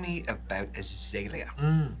 Tell me about Azalea.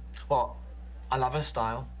 Well, I love her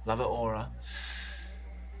style, love her aura.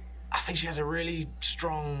 I think she has a really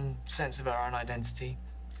strong sense of her own identity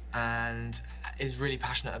and is really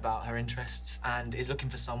passionate about her interests and is looking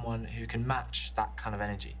for someone who can match that kind of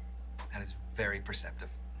energy. That is very perceptive.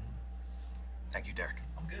 Thank you, Derek.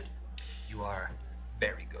 I'm good. You are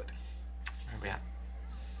very good. Where are we at?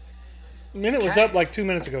 Minute was up like 2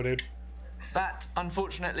 minutes ago, dude. That,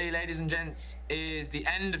 unfortunately, ladies and gents, is the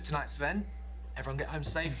end of tonight's event. Everyone get home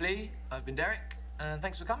safely. I've been Derek, and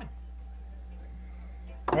thanks for coming.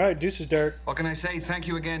 All right, deuces, Derek. What can I say? Thank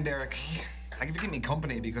you again, Derek. Thank you for keeping me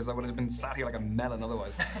company because I would have been sat here like a melon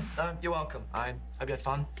otherwise. No, you're welcome. I hope you had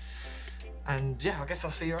fun. And yeah, I guess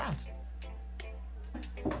I'll see you around.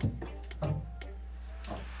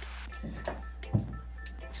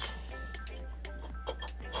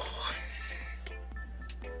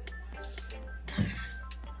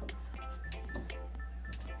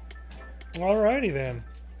 Alrighty then.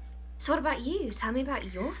 So what about you? Tell me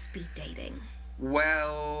about your speed dating.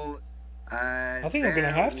 Well, I think I'm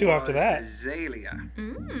gonna have to after that. Azalea.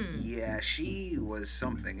 Yeah, she was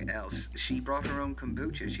something else. She brought her own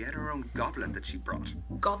kombucha. She had her own goblet that she brought.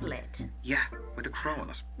 Goblet. Yeah, with a crow on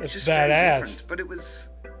it. That's Just very badass. different, but it was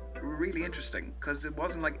really interesting because it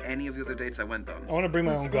wasn't like any of the other dates I went on. I want to bring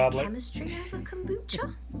my Was own there goblet. chemistry over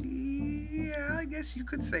kombucha? Yeah, I guess you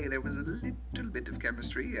could say there was a little bit of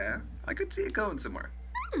chemistry, yeah. I could see it going somewhere.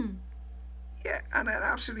 Yeah, and an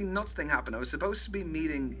absolutely nuts thing happened. I was supposed to be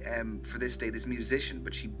meeting for this day this musician,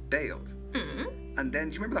 but she bailed. And then,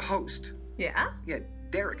 do you remember the host? Yeah. Yeah,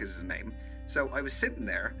 Derek is his name. So I was sitting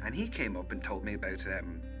there, and he came up and told me about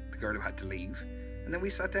the girl who had to leave. And then we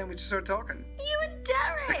sat down, we just started talking. You and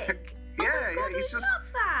Derek. Yeah, Oh my God, yeah, he's I just... love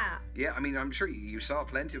that. Yeah, I mean, I'm sure you saw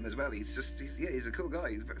plenty of him as well. He's a cool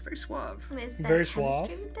guy. He's very, very suave. Is there Very chemistry suave.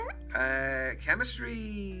 with Derek?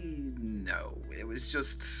 Chemistry, no. It was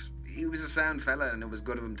just, he was a sound fella and it was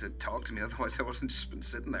good of him to talk to me. Otherwise I wasn't just been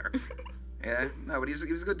sitting there. Yeah, no, but he was a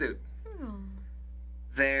good dude.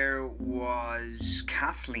 There was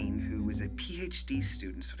Kathleen, who was a PhD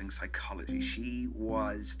student studying psychology. She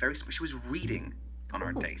was she was reading on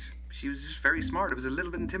our date. She was just very smart. It was a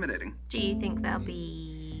little bit intimidating. Do you think there'll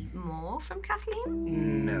be more from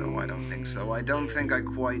Kathleen? No, I don't think so. I don't think I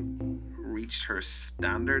quite reached her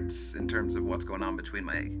standards in terms of what's going on between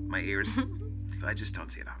my ears. I just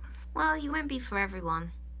don't see it happening. Well, you won't be for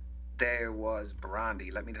everyone. There was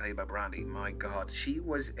Brandy. Let me tell you about Brandy. My God, she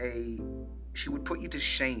would put you to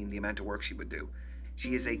shame the amount of work she would do.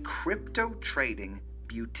 She is a crypto trading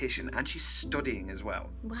beautician and she's studying as well.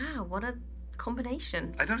 Wow, what a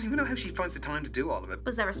combination. I don't even know how she finds the time to do all of it.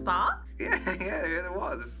 Was there a spark? Yeah, there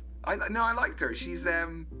was. I liked her. She's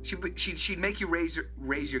she'd make you raise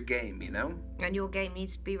your game, you know. And your game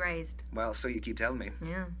needs to be raised. Well, so you keep telling me.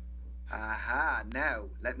 Yeah. Aha, now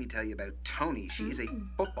let me tell you about Tony. She's a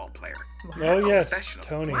football player. Oh yes, Professional.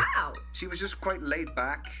 Tony. Wow. She was just quite laid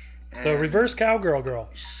back. The reverse cowgirl girl.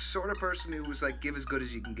 Sort of person who was like, give as good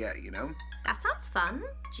as you can get, you know? That sounds fun.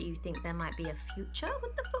 Do you think there might be a future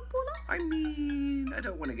with the footballer? I mean, I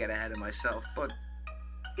don't want to get ahead of myself, but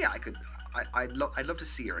yeah, I'd love to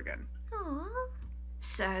see her again. Aww.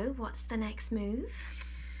 So, what's the next move?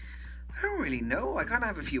 I don't really know. I kind of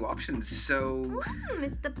have a few options, so...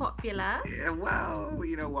 Mr. Popular. Yeah, well,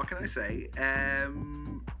 you know, what can I say? I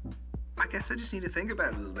guess I just need to think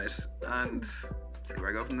about it a little bit and see where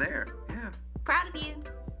I go from there. Yeah. Proud of you.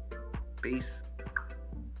 Peace.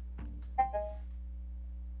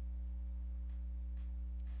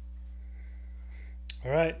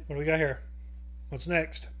 All right, what do we got here? What's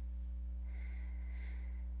next?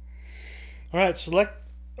 All right, select.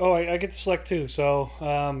 Oh, I get to select two. So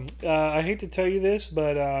I hate to tell you this,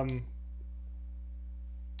 but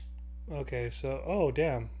okay. So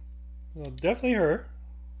damn, well, definitely her.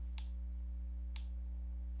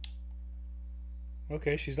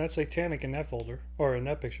 Okay, she's not satanic in that folder or in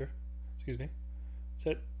that picture. Excuse me. Is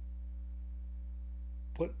that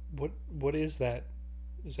what is that?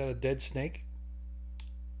 Is that a dead snake?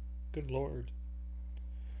 Good Lord.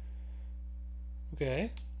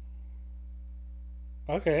 Okay.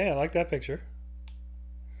 Okay, I like that picture.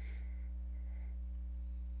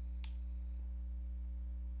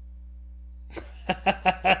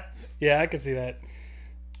 Yeah, I can see that.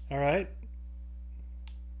 All right.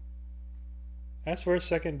 Ask for a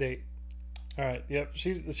second date. All right. Yep.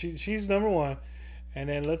 She's number one, and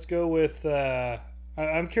then let's go with.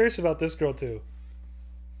 I'm curious about this girl too.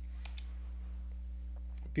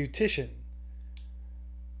 Beautician.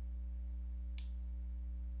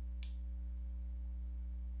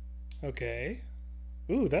 Okay.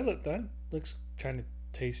 Ooh, that looks kind of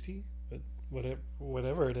tasty, but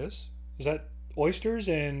whatever it is. Is that oysters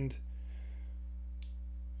and?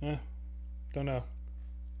 Don't know.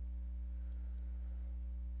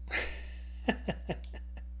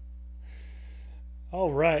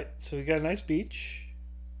 All right, so we got a nice beach.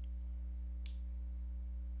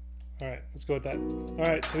 All right, let's go with that. All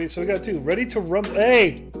right, so we got two. Ready to rumble.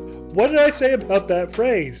 Hey, What did I say about that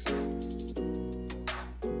phrase?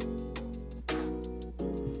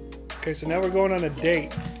 Okay, so now we're going on a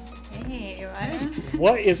date. Hey, right?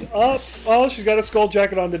 What is up? Oh, she's got a skull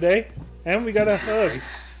jacket on today. And we got a hug.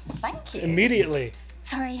 Thank you. Immediately.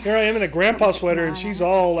 Sorry. Here I am in a grandpa sweater and she's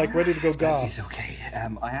all like ready to go goth. It's okay.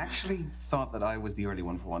 I actually thought that I was the early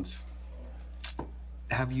one for once.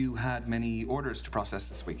 Have you had many orders to process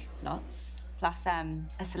this week? Lots. Plus,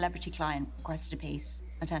 a celebrity client requested a piece.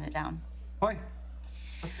 I turned it down. Why?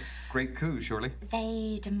 That's a great coup, surely.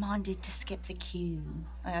 They demanded to skip the queue.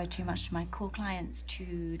 I owe too much to my core clients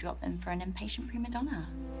to drop them for an impatient prima donna.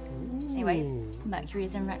 Anyways, Mercury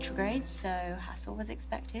is in retrograde, so hassle was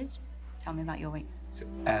expected. Tell me about your week. So,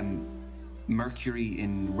 Mercury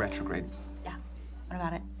in retrograde. Yeah. What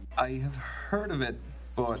about it? I have heard of it,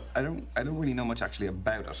 but I don't really know much actually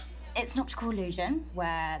about it. It's an optical illusion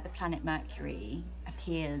where the planet Mercury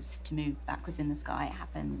appears to move backwards in the sky. It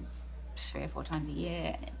happens 3 or 4 times a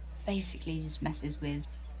year, and it basically just messes with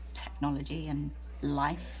technology and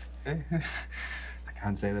life. Okay. I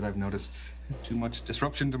can't say that I've noticed too much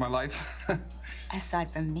disruption to my life. Aside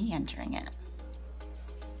from me entering it.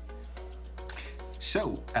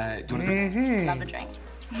 So, do you want to... Love a drink.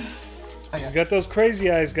 She's got those crazy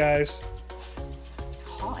eyes, guys.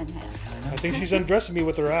 Hot in here. I think she's undressing me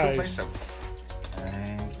with her eyes. So,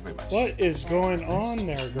 thank you very much. What is going on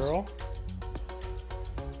there, girl?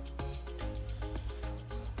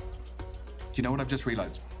 Do you know what I've just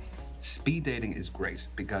realized? Speed dating is great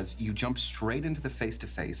because you jump straight into the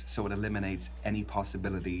face-to-face, so it eliminates any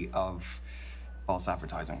possibility of false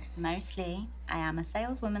advertising. Mostly. I am a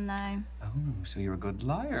saleswoman, though. Oh, so you're a good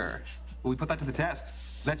liar. Well, we put that to the test.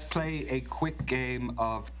 Let's play a quick game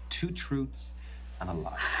of 2 truths and a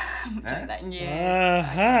lie. Try that in years.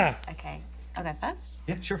 Uh-huh. Okay, I'll go first.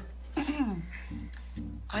 Yeah, sure.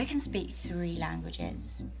 I can speak 3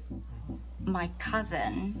 languages. My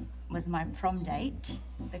cousin was my prom date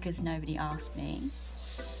because nobody asked me.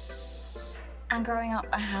 And growing up,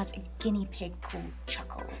 I had a guinea pig called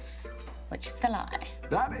Chuckles, which is the lie.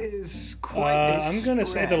 That is quite a I'm gonna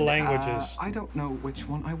say the spread. languages. I don't know which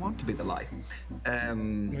one I want to be the lie. Let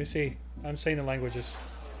me see. I'm saying the languages.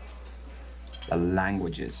 The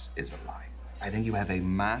languages is a lie. I think you have a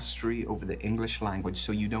mastery over the English language,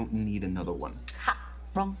 so you don't need another one. Ha!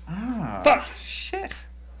 Wrong. Ah, Fuck! Shit!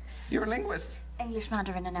 You're a linguist. English,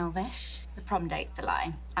 Mandarin, and Elvish. The prom date's the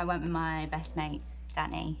lie. I went with my best mate,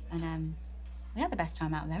 Danny, and we had the best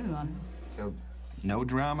time out of everyone. So, no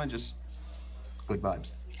drama, just good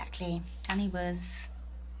vibes. Exactly. Danny was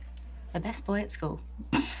the best boy at school.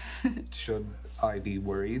 Should I be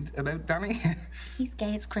worried about Danny? He's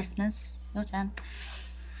gay as Christmas. Your turn.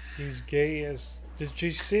 He's gay as... Did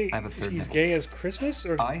you see? I have a third He's nipple. gay as Christmas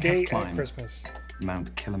or I have gay at climbed Christmas?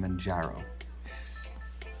 Mount Kilimanjaro.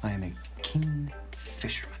 I am a king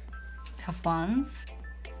fisherman. Tough ones.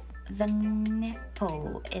 The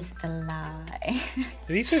nipple is the lie.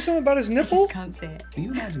 Did he say something about his I nipple? just can't see it. Are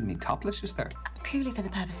you imagining me topless just there? Purely for the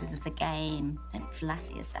purposes of the game. Don't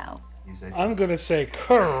flatter yourself. You say so. I'm gonna say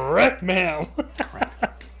correct, ma'am.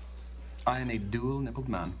 I am a dual-nippled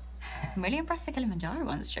man. I'm really impressed the Kilimanjaro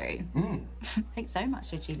one's true. It takes so much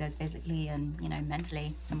to achieve those physically and,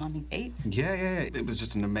 mentally demanding feats. Yeah. It was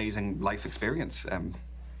just an amazing life experience.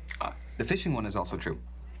 The fishing one is also true.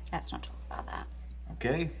 Let's not talk about that.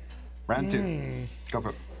 Okay. Round 2. Go for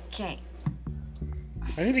it. Okay.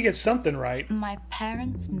 I need to get something right. My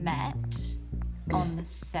parents met on the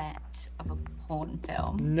set of a porn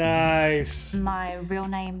film. Nice. My real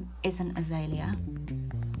name isn't Azalea.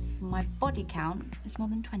 My body count is more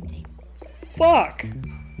than 20. Fuck.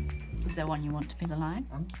 Is there one you want to be the lie?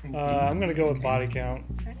 I'm gonna go with body count.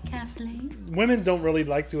 Very carefully. Women don't really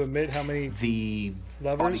like to admit how many The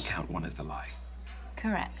lovers. body count one is the lie.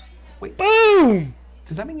 Correct. Wait, Boom!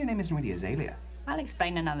 does that mean your name isn't really Azalea? I'll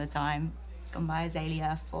explain another time. Gone by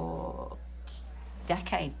Azalea for a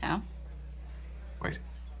decade now.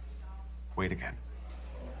 Wait again.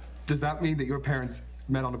 Does that mean that your parents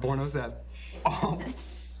met on a porno set? Oh,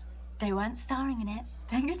 They weren't starring in it.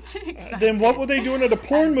 Don't get too excited. Then what were they doing at a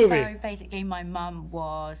porn movie? So basically, my mum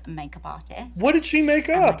was a makeup artist. What did she make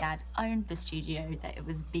And my up? dad owned the studio that it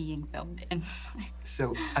was being filmed in.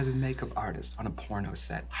 so as a makeup artist on a porno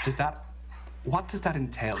set, what does that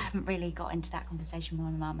entail? I haven't really got into that conversation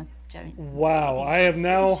with my mum. Wow, I have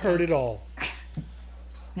now heard it all.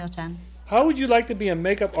 Your turn. How would you like to be a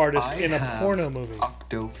makeup artist I in a have porno movie?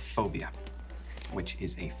 Octophobia, which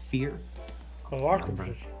is a fear. Oh,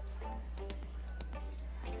 octopus.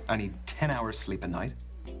 I need 10 hours sleep a night.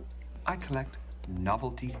 I collect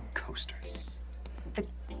novelty coasters. The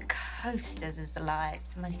coasters is the lie. It's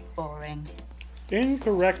the most boring.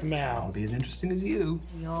 Incorrect, I'll Mal. be as interesting as you.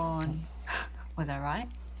 Yawn. Was I right?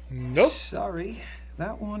 Nope. Sorry,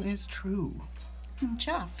 that one is true. I'm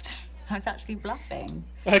chuffed. I was actually bluffing.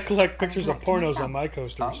 I collect pictures of collecting pornos myself. on my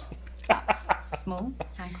coasters. Small,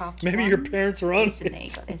 handcrafted Maybe your ones. parents are on Recently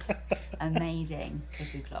it. got this amazing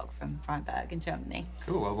cuckoo clock from Freiburg in Germany.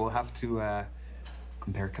 Cool. Well, we'll have to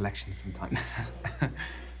compare collections sometime.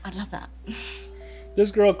 I'd love that.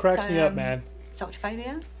 This girl cracks So, me up, man.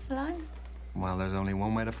 Phobia, hello? Well, there's only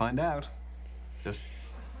one way to find out. Just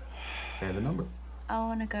say the number. I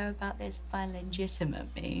want to go about this by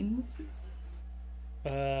legitimate means.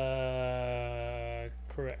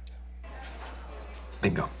 Correct.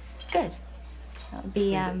 Bingo. Good. That would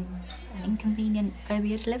be an inconvenient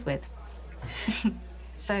phobia to live with.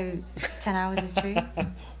 So, 10 hours is true.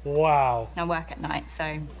 Wow. I work at night, so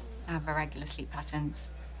I have irregular sleep patterns.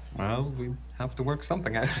 Well, we have to work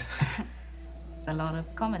something out. It's a lot of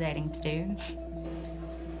accommodating to do.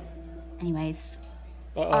 Anyways,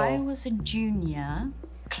 Uh-oh. I was a junior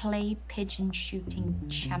clay pigeon shooting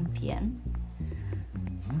champion.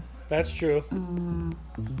 That's true.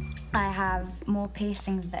 I have more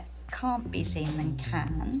piercings that can't be seen than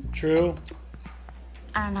can. True.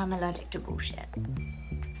 And I'm allergic to bullshit.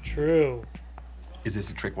 True. Is this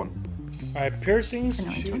a trick one? All right, piercings. I know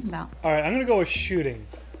what you're talking about. All right, I'm gonna go with shooting.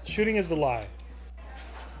 Shooting is the lie.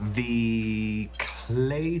 The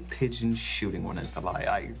clay pigeon shooting one is the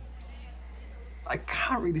lie. I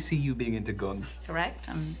can't really see you being into guns. Correct.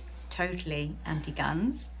 I'm totally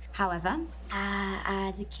anti-guns. However,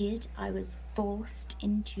 as a kid, I was forced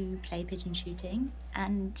into clay pigeon shooting,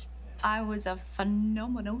 and I was a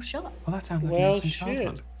phenomenal shot. Well, that sounds like Well, an innocent shit.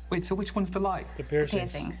 childhood. Wait, so which one's the lie? The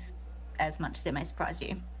piercings. Piercings, as much as it may surprise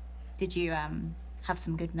you. Did you have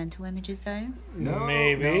some good mental images though? No,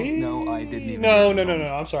 Maybe. No, I didn't even. No.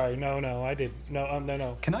 I'm sorry. No. I did.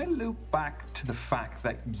 No. Can I loop back to the fact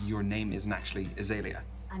that your name isn't actually Azalea?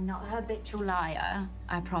 I'm not a habitual liar,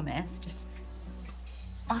 I promise. Just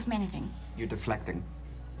ask me anything. You're deflecting.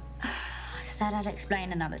 I said I'd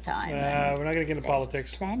explain another time. We're not gonna get into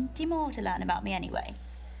politics. Plenty more to learn about me anyway.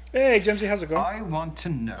 Hey, Jemsy, how's it going? I want to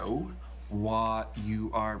know what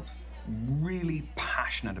you are really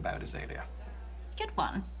passionate about, Azalea. Good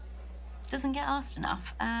one. Doesn't get asked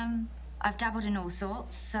enough. I've dabbled in all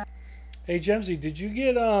sorts, so... Hey, Jemsy, did you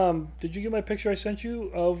get my picture I sent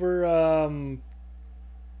you over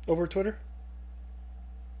Twitter?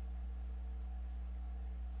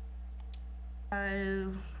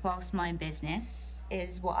 So, whilst my business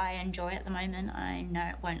is what I enjoy at the moment, I know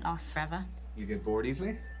it won't last forever. You get bored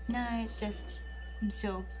easily? No, it's just I'm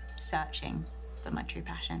still searching for my true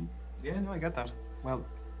passion. Yeah, no, I get that. Well,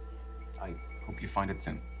 I hope you find it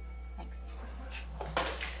soon. Thanks.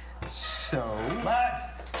 So, Lads,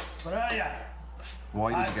 where are you?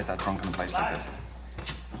 why did you get that drunk in a place like this?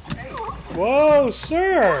 Whoa,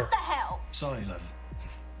 sir! The hell? Sorry, love.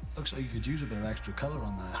 Looks like you could use a bit of extra colour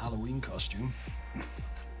on the Halloween costume.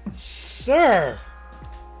 Sir!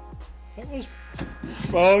 That was...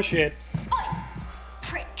 Oh, shit.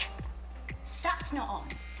 Prick. That's not on.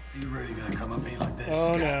 Are you really gonna come at me like this?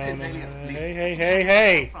 Oh, no.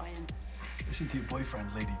 Hey. Listen to your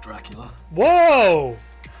boyfriend, Lady Dracula. Whoa!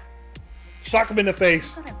 Sock him in the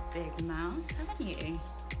face. You've got a big mouth, haven't you?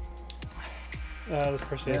 Let's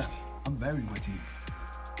persist. I'm very witty.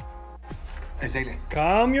 Azalea.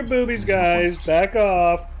 Calm your boobies, guys. Back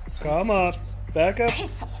off. Come up. Back up.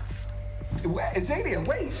 Piss off. Azalea,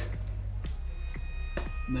 wait!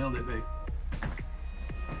 Nailed it, babe.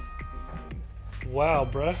 Wow,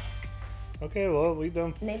 bruh. Okay, well, we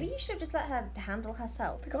done... Maybe you should have just let her handle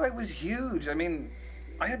herself. The guy was huge. I mean,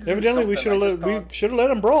 I had to do Evidently, we something. should have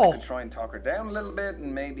let him brawl. I could try and talk her down a little bit,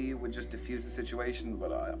 and maybe it would just diffuse the situation.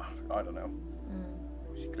 But I don't know.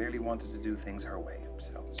 She clearly wanted to do things her way.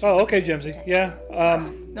 So. Oh, okay, Jemsy. Yeah.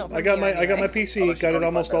 Not from I got you my anyway. PC. Although she's Got it already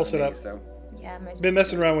almost found all out set me, up. So. Yeah, most Been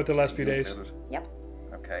messing around with it the last few days. Yep.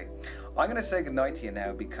 Okay. I'm gonna say goodnight to you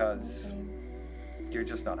now because you're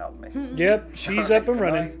just not helping me. Yep, she's Alright, up and good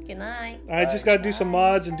running. night. Good night. I just got to do some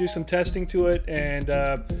mods and do some testing to it, and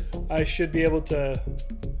I should be able to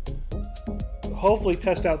hopefully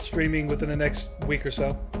test out streaming within the next week or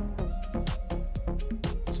so.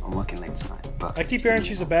 I'm working late tonight, but... I keep hearing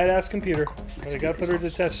she's a badass computer, but I got to put her to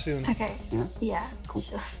test soon. Okay. Yeah? Yeah. Cool.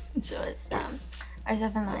 So it's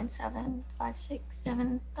 0797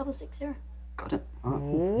 567 660. Got it.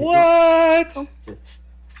 What?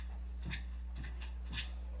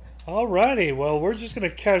 Alrighty, well, we're just gonna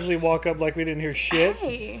casually walk up like we didn't hear shit.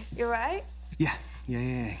 Hey, you're right. Yeah,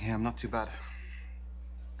 I'm not too bad.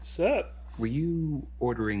 What's up? Were you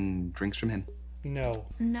ordering drinks from him? No.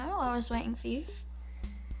 No, I was waiting for you.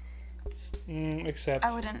 Except.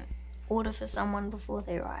 I wouldn't order for someone before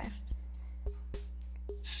they arrived.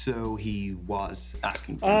 So he was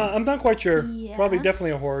asking for I'm not quite sure. Yeah. Probably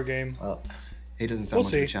definitely a horror game. Well, he doesn't sound We'll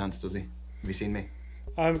much of a see. chance, does he? Have you seen me?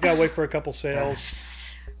 I've got to wait for a couple sales.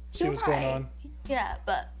 See You're what's going right. on. Yeah,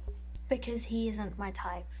 but because he isn't my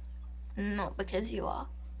type. Not because you are.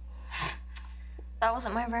 That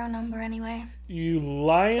wasn't my real number anyway. You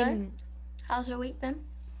lying? So, how's your week been?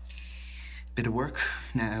 Bit of work,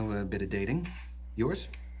 now a bit of dating. Yours?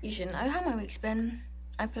 You should know how my week's been.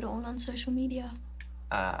 I put it all on social media.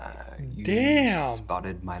 You Damn.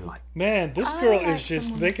 spotted my light. Man, this I girl like is just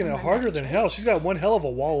someone making with it some harder than hell. She's got one hell of a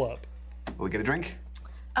wall up. Will we get a drink?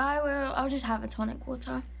 I will. I'll just have a tonic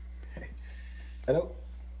water. Hello?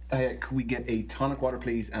 Could we get a tonic water,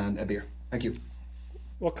 please, and a beer? Thank you.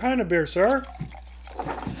 What kind of beer, sir?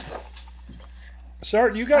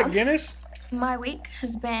 Sir, you got Guinness? My week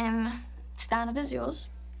has been standard as yours.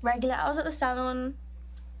 Regular hours at the salon,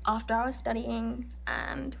 after hours studying,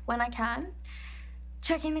 and when I can,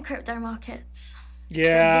 checking the crypto markets.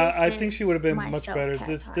 Yeah, So I this think she is would have been my much better. self-care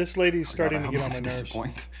This time. this lady's starting to I'm get on about my to nerves.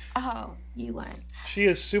 disappoint. Oh, you won't. She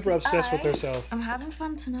is super obsessed with Alright, herself. I'm having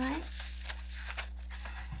fun tonight.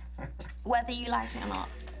 Whether you like it or not.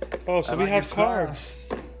 Oh, so I we like have your style. cards.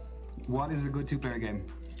 What is a good two-player game?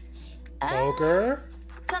 Poker.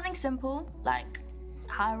 Something simple, like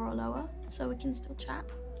higher or lower, so we can still chat.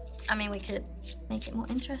 I mean, we could make it more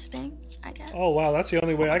interesting, I guess. Oh wow, that's the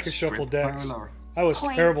only way I could shuffle Strip, higher decks. or lower? I was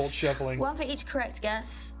Points. terrible at shuffling. One for each correct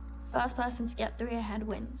guess. First person to get 3 ahead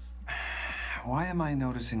wins. Why am I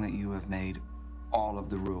noticing that you have made all of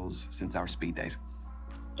the rules since our speed date?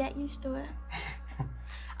 Get used to it.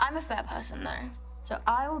 I'm a fair person, though, so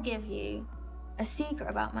I will give you a secret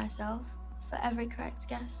about myself for every correct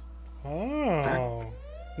guess. Oh.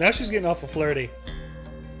 Now she's getting awful flirty.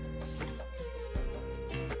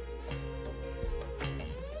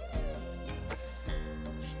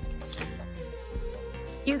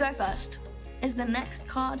 You go first. Is the next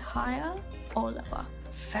card higher or lower?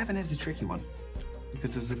 7 is a tricky one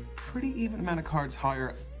because there's a pretty even amount of cards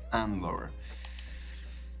higher and lower.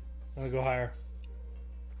 I'm gonna go higher.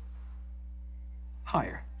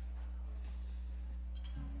 Higher.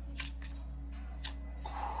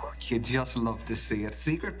 You'd just love to see it.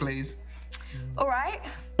 Secret, please. All right.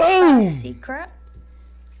 Boom! First secret.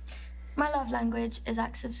 My love language is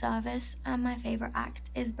acts of service, and my favorite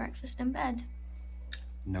act is breakfast in bed.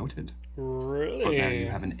 Noted. Really? But now you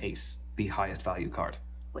have an ace, the highest value card.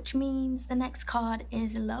 Which means the next card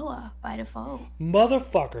is lower by default.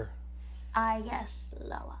 Motherfucker. I guess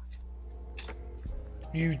lower.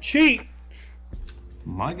 You cheat.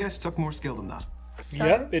 My guess took more skill than that. So,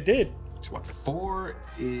 Yep, it did. So what, 4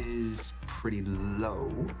 is pretty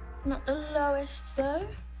low. not the lowest though.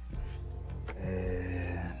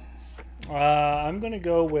 I'm gonna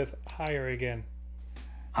go with higher again.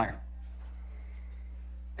 Higher.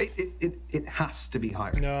 It has to be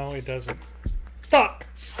higher. No, it doesn't. Fuck!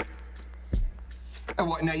 And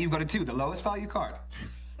what, now you've got a 2, the lowest value card.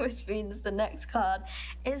 Which means the next card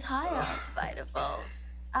is higher by default.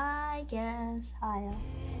 I guess higher.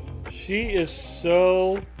 She is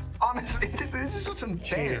so Honestly, this is just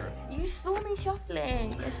unfair. You saw me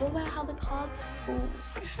shuffling. It's all about how the cards fall.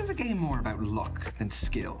 This is a game more about luck than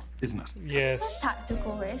skill, isn't it? yes.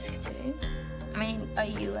 Tactical risk too. I mean, are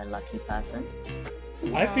you a lucky person?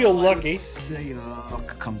 I feel Well, I would lucky. say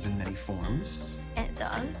luck comes in many forms. It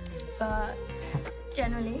does, but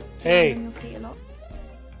generally, Hey. on your feet a lot.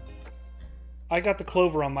 I got the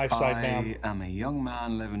clover on my side now. I am a young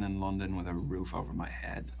man living in London with a roof over my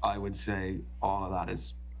head. I would say all of that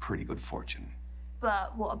is pretty good fortune.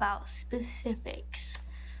 But what about specifics?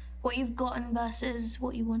 What you've gotten versus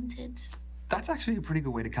what you wanted? That's actually a pretty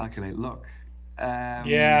good way to calculate luck.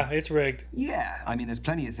 Yeah, it's rigged. Yeah, I mean, there's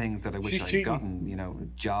plenty of things that I wish She's I'd cheating. gotten, you know, a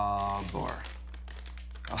job or,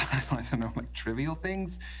 I don't know, like trivial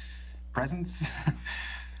things, presents.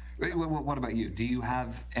 Wait, what about you? Do you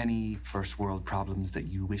have any first world problems that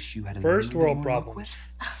you wish you had a First little world more luck problems.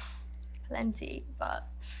 with? Plenty, but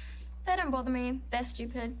they don't bother me. They're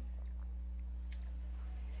stupid.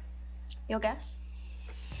 Your guess?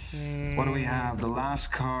 What do we have? The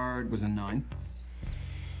last card was a 9.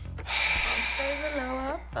 Those are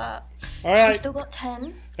lower, but All we've right, still got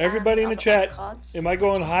 10. everybody in the other chat. cards. Am I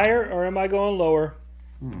going higher or am I going lower?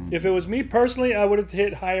 If it was me personally, I would have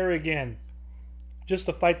hit higher again, just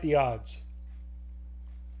to fight the odds.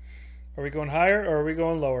 Are we going higher or are we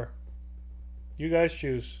going lower? You guys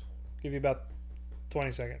choose. Give you about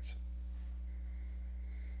 20 seconds.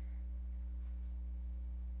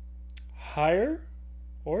 Higher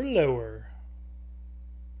or lower?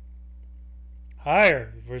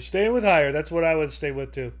 Higher. We're staying with higher. That's what I would stay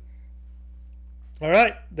with too. All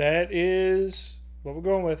right, that is what we're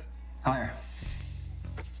going with. Higher.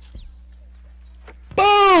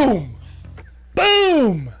 Boom!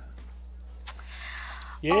 Boom!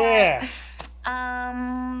 Yeah.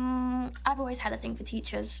 I've always had a thing for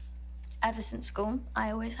teachers. Ever since school,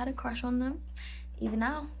 I always had a crush on them. Even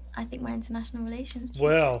now, I think my international relations teacher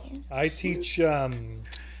Well, is I cute. teach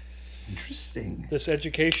Interesting. this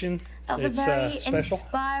education. That was It's a very special.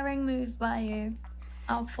 inspiring move by you.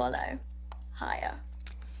 I'll follow. Higher.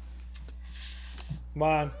 Come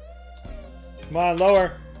on. Come on,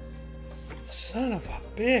 lower. Son of a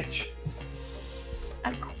bitch.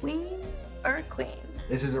 A queen or a queen?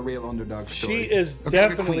 This is a real underdog story. She is Okay,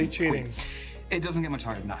 definitely queen, cheating. queen. It doesn't get much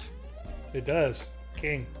higher than that. It does.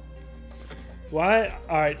 King. Why?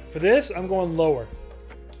 All right, for this, I'm going lower.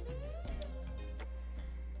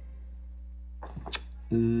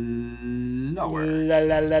 Lower. La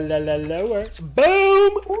la la la la lower.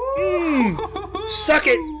 Boom! Suck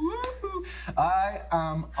it! I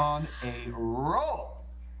am on a roll.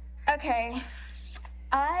 Okay.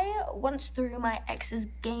 I once threw my ex's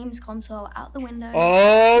games console out the window.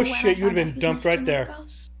 Oh when shit, I you would have found out been he was dumped right messaging there. other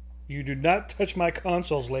girls. You do not touch my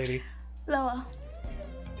consoles, lady. Lower.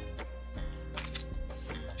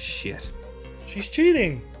 Shit. She's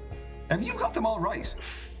cheating. Have you got them all right?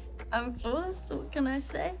 I'm flawless, what can I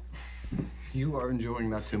say? You are enjoying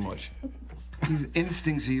that too much. These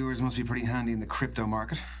instincts of yours must be pretty handy in the crypto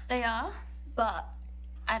market. They are, but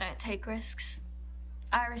I don't take risks.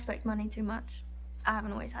 I respect money too much. I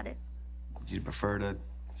haven't always had it. Would you prefer to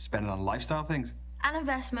spend it on lifestyle things? And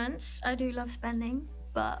investments, I do love spending,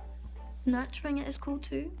 but nurturing it is cool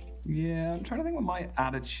too. Yeah, I'm trying to think what my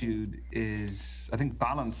attitude is. I think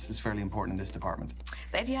balance is fairly important in this department.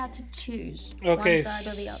 But if you had to choose Okay, one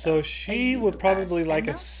side or the other, so she would probably like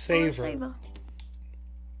a spender or saver.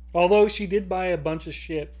 Although she did buy a bunch of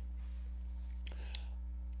shit.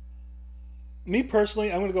 Me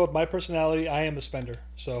personally, I'm going to go with my personality. I am a spender,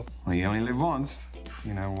 so. Well, you only live once.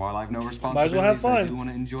 You know, while I've no Might responsibilities, as well have fun. I do want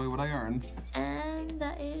to enjoy what I earn. And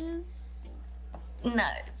that is... No,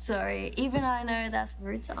 sorry. Even I know that's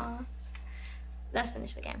rude to ask. Let's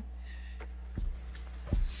finish the game.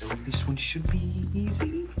 So this one should be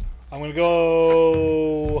easy. I'm going to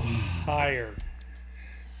go higher.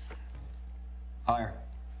 Higher.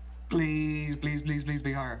 Please, please, please, please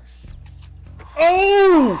be higher.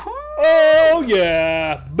 Oh! Oh,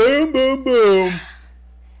 yeah. Boom, boom, boom.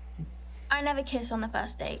 I never kiss on the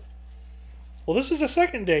first date. Well, this is a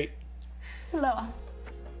second date. Lower.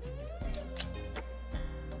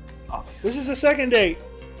 This is a second date.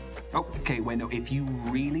 Oh, okay, wait, no. If you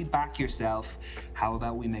really back yourself, how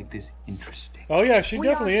about we make this interesting? Oh, yeah, she We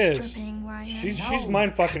definitely are is. stripping, Ryan. She's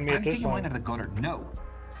mind fucking me I'm at this taking your mind point. out of the gutter. No.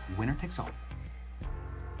 Winner takes all.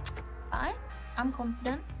 Fine. I'm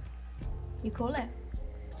confident. You call it.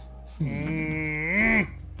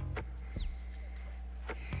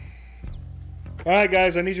 All right,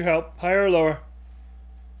 guys, I need your help. Higher or lower?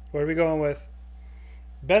 What are we going with?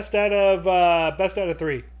 Best out of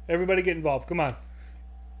 3. Everybody get involved. Come on.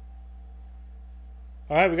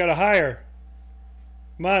 All right, we got a higher.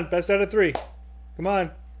 Come on, best out of 3. Come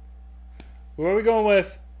on. Who are we going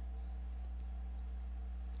with?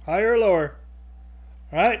 Higher or lower?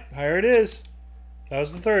 All right, higher it is. That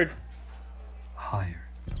was the third. Higher.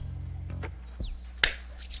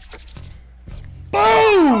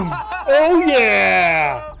 Boom! Oh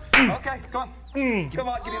yeah! Okay, come on. Come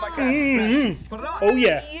on, give me my card. Put it on. Oh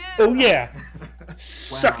yeah! Oh yeah!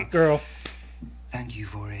 Suck it, girl. Thank you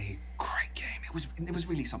for a great game. It was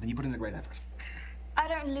really something. You put in a great effort. I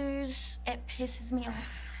don't lose. It pisses me off.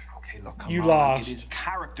 Okay, look, come You on. lost. It is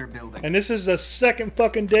character building. And this is the second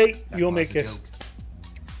fucking date. That You'll was make a this. joke.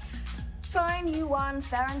 Fine, you won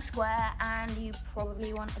fair and square, and you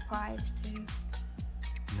probably want the prize too.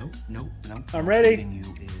 No. I'm ready. Beating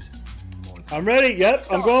you is more than I'm ready. Yep, I'm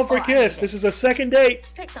Stop. going for a Oh, I kiss. need it. This is a second date.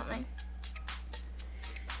 Pick something.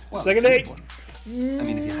 Well, Second if you date. won. I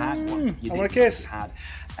mean, if you had one, you I did, want a but kiss. if you had,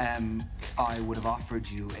 I would have offered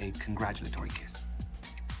you a congratulatory kiss.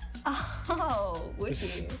 Oh, would This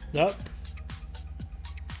is, you? yep.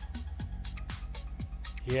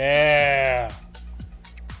 Yeah.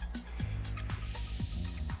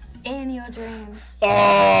 In your dreams.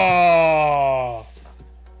 Oh.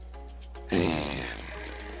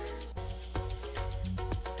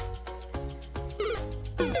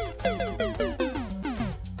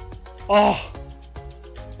 Oh.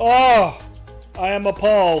 Oh. I am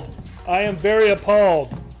appalled. I am very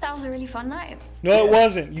appalled. That was a really fun night. No, it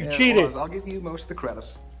wasn't. You Yeah, cheated. it was. I'll give you most of the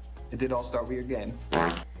credit. It did all start with your game.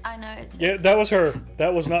 I know. Yeah, that was her.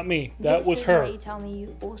 That was not me. That This was is her. where you tell me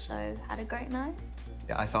you also had a great night.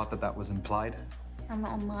 Yeah, I thought that was implied. I'm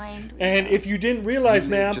not on mind. And if you didn't realize,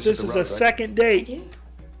 You live ma'am, just this up the is road, a right? second I date. do.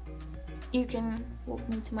 You can walk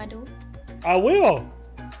me to my door. I will.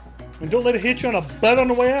 And don't let it hit you on a butt on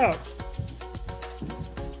the way out.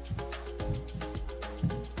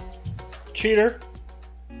 Cheater.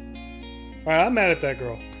 Alright, I'm mad at that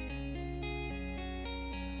girl.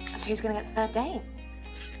 So who's gonna get the third date?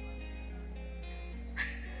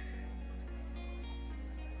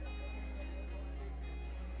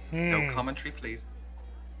 No commentary, please.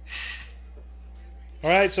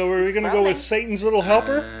 Alright, so are we gonna go with Satan's little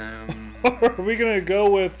helper? Or are we gonna go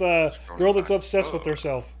with girl that's obsessed with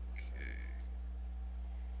herself?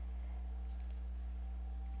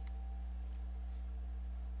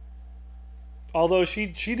 Although she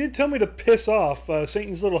did tell me to piss off.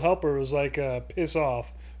 Satan's little helper was like piss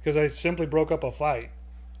off because I simply broke up a fight.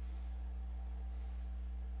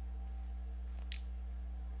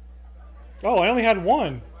 Oh, I only had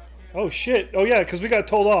one. Oh shit. Oh yeah, because we got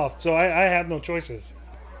told off, so I have no choices.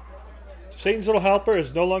 Satan's little helper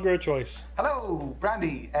is no longer a choice. Hello,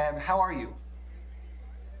 Brandy. How are you?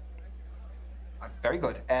 Very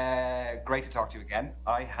good. Great to talk to you again.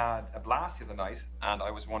 I had a blast the other night, and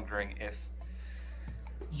I was wondering if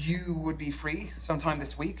you would be free sometime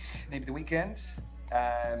this week, maybe the weekend,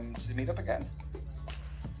 to meet up again.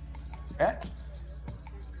 Yeah?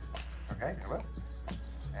 Okay, I will.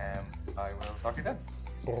 I will talk to you then.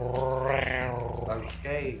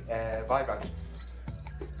 Okay, bye, Brandy.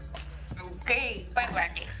 Okay, bye,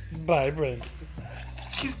 Brandy. Bye, Brent.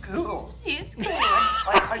 She's cool. She's cool.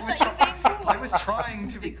 I was trying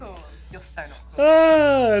to be cool. You're so not.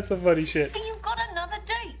 Ah, that's a funny shit. But you've got another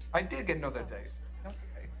date. I did get another date. That's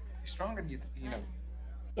okay. You're stronger than you know.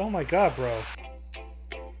 Oh my god, bro.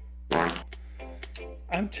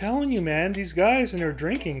 I'm telling you, man, these guys and their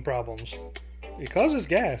drinking problems. It causes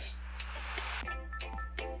gas.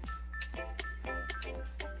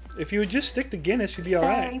 If you would just stick to Guinness, you'd be Very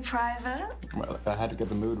alright. private. Well, I had to get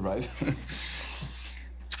the mood right.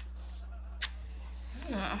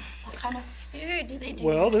 What kind of food do they do?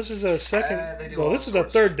 Well, this is a second. They do Well, all this is a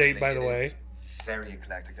sorts. third date, It by the way. is very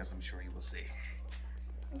eclectic, as I'm sure you will see.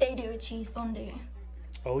 They do a cheese fondue.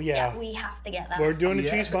 Oh yeah, We have to get that. we're doing a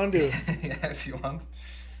cheese fondue. Yeah, if you want.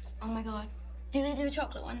 Oh my god. Do they do a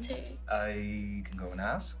chocolate one too? I can go and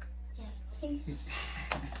ask.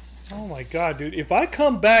 Oh my god, dude! If I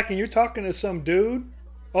come back and you're talking to some dude,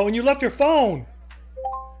 oh, and you left your phone.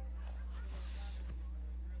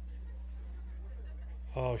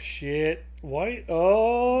 Oh shit! White.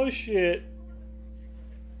 Oh shit!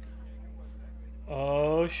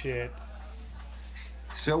 Oh shit!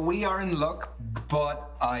 So we are in luck,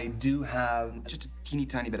 but I do have just a teeny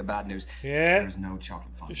tiny bit of bad news. Yeah. There's no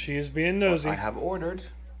chocolate fondue. She is being nosy. I have ordered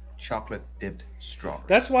chocolate dipped strawberries.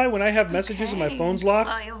 That's why when I have messages and my phone's locked,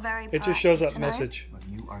 Oh, you're very it just shows proactive up tonight. message. But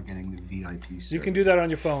you are getting the VIP service. You can do that on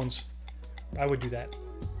your phones. I would do that.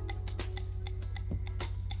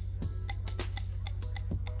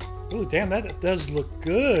 Ooh, damn, that does look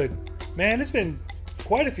good. Man, it's been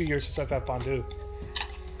quite a few years since I've had fondue.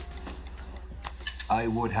 I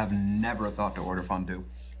would have never thought to order fondue.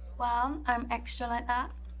 Well, I'm extra like that.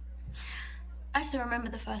 I still remember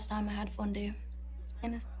the first time I had fondue.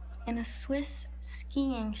 In a Swiss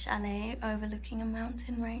skiing chalet overlooking a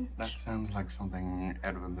mountain range. That sounds like something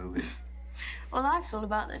out of a movie. Well, life's all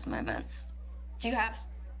about those moments. Do you have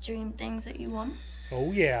dream things that you want?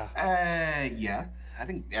 Oh, yeah. Yeah. I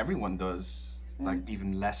think everyone does. Like,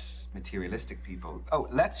 even less materialistic people. Oh,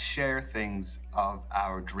 let's share things of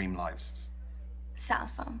our dream lives.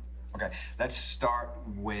 Sounds fun. Okay, let's start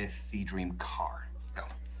with the dream car. Go.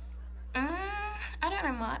 I don't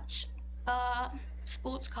know much, but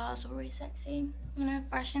sports cars are really sexy. You know,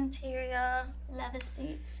 fresh interior, leather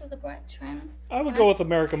seats with a bright trim. I would go with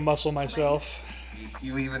American Muscle myself.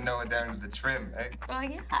 You even know it down to the trim, eh? Oh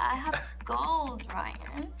yeah, I have goals,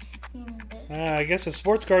 Ryan. You know this. I guess a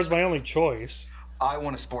sports car is my only choice. I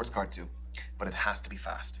want a sports car too, but it has to be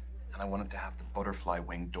fast. And I want it to have the butterfly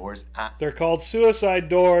wing doors at They're called suicide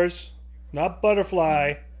doors, not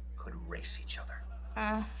butterfly. could race each other.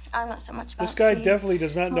 I'm not so much about This guy speed. definitely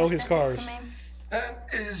does not It's know more his aesthetic cars. for me. That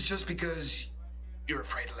is just because you're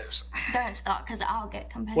afraid to lose. Don't start, because I'll get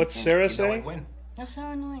competitive. What's Sarah You know saying? I'd win. You're so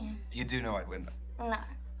annoying. You do know I'd win. No,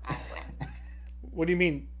 I win. What do you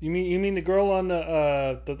mean? You mean the girl on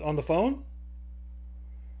the phone?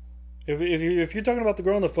 If you're talking about the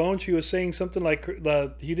girl on the phone, she was saying something like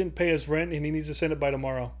he didn't pay his rent and he needs to send it by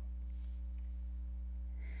tomorrow.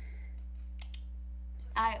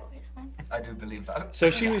 I always it's fine. I do believe that.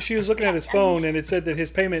 So she was looking at his phone and it said that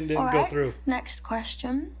his payment didn't All go right, through. next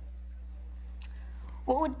question.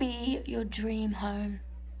 What would be your dream home?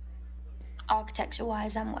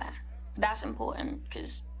 Architecture-wise and where? That's important,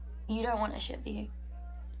 because you don't want a shit view.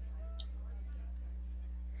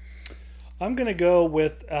 I'm gonna go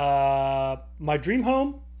with my dream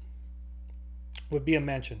home would be a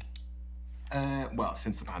mansion. Well,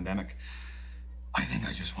 since the pandemic, I think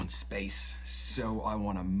I just want space. So I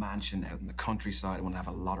want a mansion out in the countryside. I want to have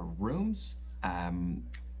a lot of rooms,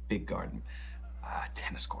 big garden,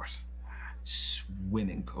 tennis court,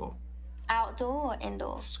 swimming pool. Outdoor or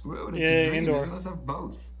indoor? Screw it, Yeah, it's a dream. indoor. Let's have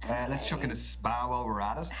both. Let's chuck in a spa while we're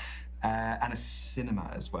at it, and a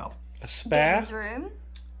cinema as well. A spa? Games room,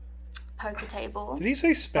 poker table. Did he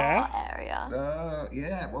say spa? Bar area.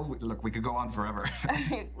 Yeah. Well, look, we could go on forever.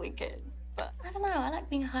 We could, but I don't know. I like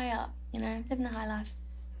being high up. You know, living the high life.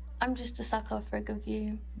 I'm just a sucker for a good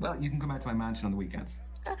view. Well, you can come out to my mansion on the weekends.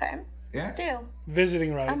 Okay. Yeah. Deal.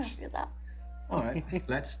 Visiting I'm rights. happy with that. All right.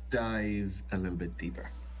 Let's dive a little bit deeper.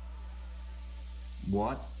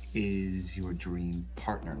 What is your dream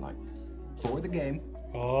partner like for the game?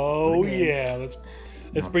 Oh Okay. yeah, let's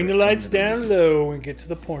Not bring for the lights any other down reason. low and get to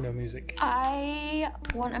the porno music. I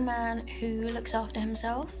want a man who looks after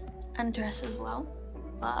himself and dresses well,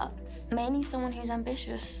 but mainly someone who's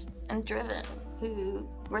ambitious and driven, who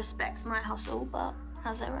respects my hustle but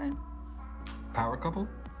has their own. Power couple?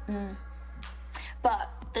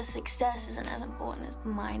 But the success isn't as important as the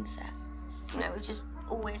mindset. You know, we've just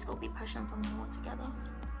always got to be pushing for more together.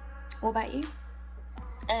 What about you?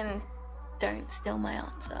 And don't steal my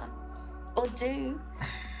answer. Or do.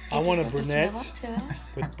 I want a if you brunette live up to it.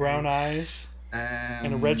 with brown eyes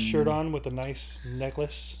and a red shirt on with a nice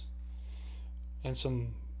necklace and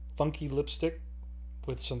some funky lipstick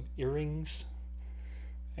with some earrings.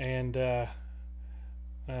 And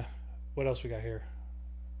what else we got here?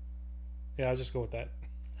 Yeah, I'll just go with that.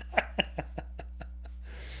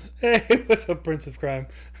 Hey, what's up, Prince of Crime?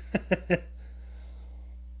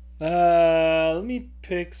 Let me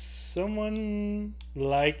pick someone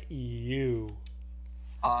like you.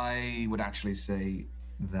 I would actually say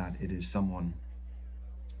that it is someone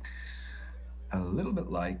a little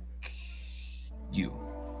bit like you,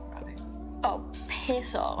 Randy. Oh,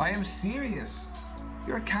 piss off. I am serious.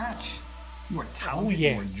 You're a catch. You are talented,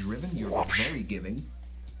 yeah. you are driven, you're very giving.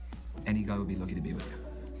 Any guy would be lucky to be with you.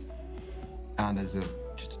 And as a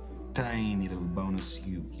just tiny little bonus,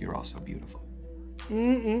 you're also beautiful.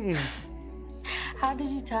 How did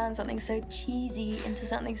you turn something so cheesy into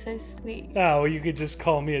something so sweet? Oh, you could just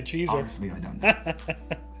call me a cheeser. Honestly, I don't know.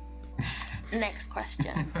 Next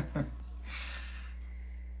question.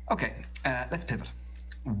 Okay, let's pivot.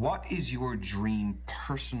 What is your dream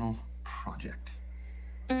personal project?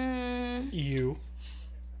 You.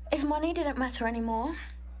 If money didn't matter anymore,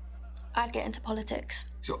 I'd get into politics.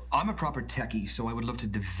 So I'm a proper techie, so I would love to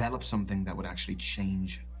develop something that would actually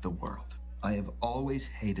change the world. I have always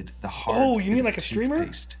hated the hard Oh, you bit mean of like a streamer?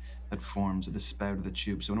 toothpaste that forms at the spout of the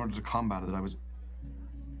tube. So in order to combat it, I was...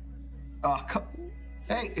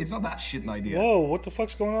 Hey, it's not that shit an idea. Whoa, what the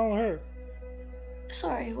fuck's going on with her?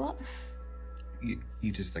 Sorry, what?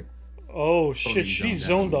 You just like... Oh shit, she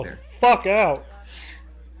zoned the there. fuck out.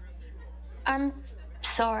 I'm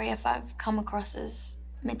sorry if I've come across as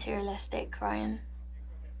materialistic, Ryan.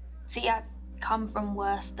 See, I've come from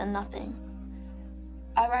worse than nothing.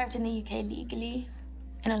 I arrived in the UK legally,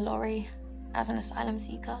 in a lorry, as an asylum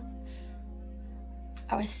seeker.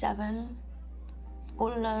 I was 7,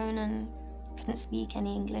 all alone, and couldn't speak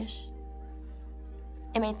any English.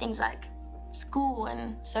 It made things like school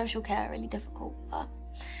and social care really difficult, but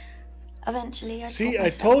eventually I See, taught I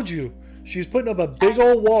myself. told you. She was putting up a big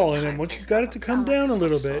old wall, and then once you got it to come down a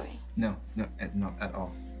little bit. No, not at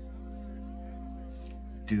all.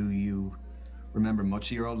 Do you remember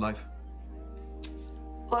much of your old life?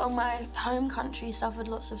 Well, my home country suffered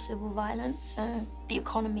lots of civil violence, and the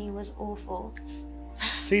economy was awful.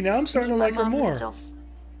 See, now I'm starting to My like her mum more. lived off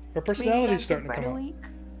Her 3 personality's loaves of starting to bread come a out. week,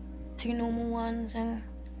 2 normal ones and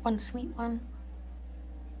 1 sweet one.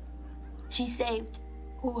 She saved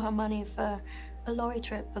all her money for a lorry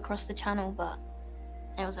trip across the channel, but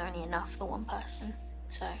it was only enough for 1 person.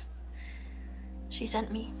 So she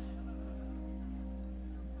sent me.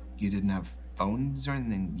 You didn't have phones or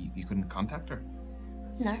anything? You couldn't contact her?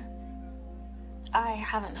 No. I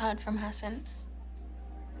haven't heard from her since.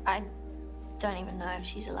 I don't even know if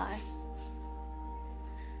she's alive.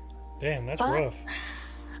 Damn, that's But rough.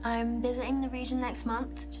 I'm visiting the region next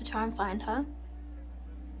month to try and find her.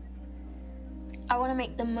 I want to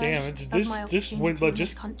make the most Damn, of my this went opportunity in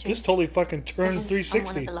just this country. this totally fucking turned because I'm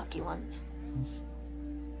one 360. of the lucky ones.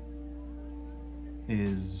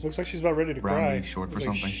 Is Looks like she's about ready to Brandy cry. short It's for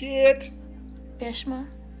like, something? Shit. Bishma.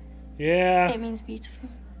 Yeah. It means beautiful.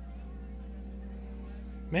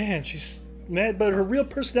 Man, she's mad, but her real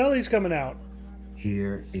personality's coming out.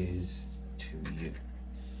 Here is to you.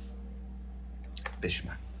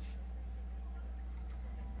 Bishma.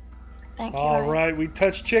 Thank you. All Ryan. right, we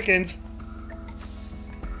touched chickens.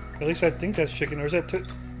 At least I think that's chicken, or is that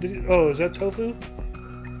is that tofu?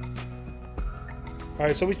 All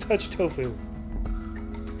right, so we touched tofu.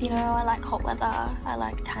 You know, I like hot weather. I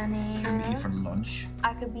like tanning. Can we eat for lunch?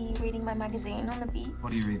 I could be reading my magazine on the beach.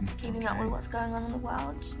 What are you reading? Keeping up with what's going on in the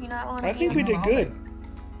world. You know what I think we did good.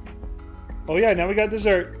 Oh yeah, now we got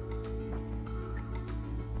dessert.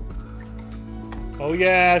 Oh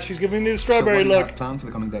yeah, she's giving me the strawberry so what do you look. have planned for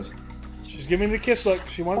the coming days? She's giving me the kiss look.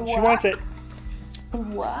 She wants it.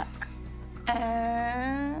 Work.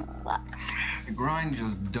 Work. The grind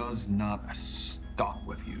just does not stop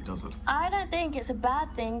with you, does it? I don't think it's a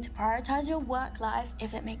bad thing to prioritize your work life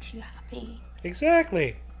if it makes you happy.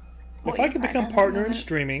 Exactly. What If I you could become prioritize at the partner in moment?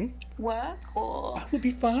 streaming, Work or I would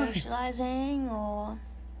be fine. socializing or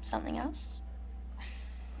something else.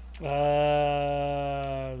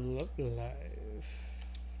 Love life.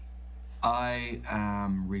 I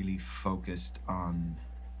am really focused on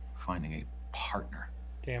finding a partner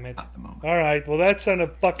Damn it. at the moment. All right, well that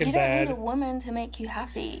sounded fucking You don't bad. need a woman to make you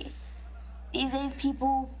happy. These days,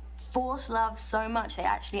 people force love so much they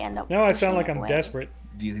actually end up. Now I sound pushing like it I'm away. desperate.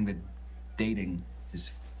 Do you think that dating is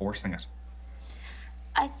forcing it?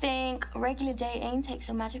 I think regular dating takes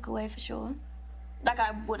the magic away for sure. Like,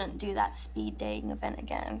 I wouldn't do that speed dating event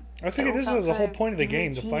again. I figured It all this felt is the whole so point of the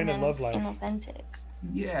game, to routine find a and love life. Inauthentic.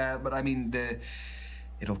 Yeah, but I mean,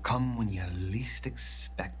 it'll come when you least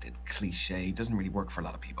expect it. Cliche doesn't really work for a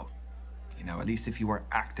lot of people. You know, at least if you are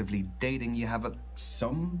actively dating, you have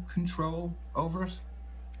some control over it.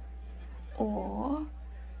 Or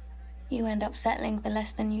you end up settling for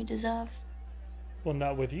less than you deserve. Well,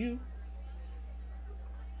 not with you.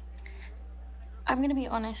 I'm gonna be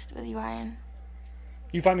honest with you, Ryan.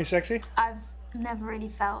 You find me sexy? I've never really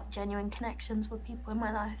felt genuine connections with people in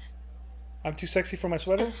my life. I'm too sexy for my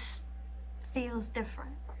sweater? This feels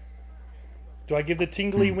different. Do I give the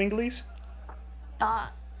tingly winglies? But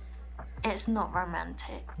it's not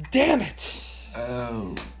romantic. Damn it!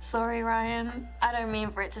 Oh. Sorry, Ryan. I don't mean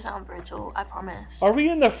for it to sound brutal, I promise. Are we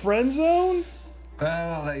in the friend zone?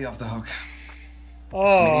 Well, I'll let you off the hook.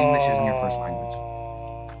 Oh. English isn't your first language.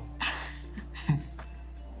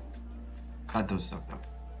 That does suck, though.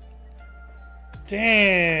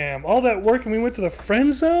 Damn, all that work and we went to the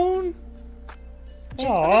friend zone? Just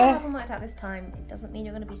because it Aw. hasn't worked out this time, it doesn't mean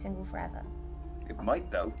you're going to be single forever. It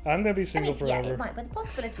might, though. I'm gonna be single Yeah, forever. it might, but the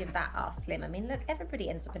possibility of that are slim. I mean, look, everybody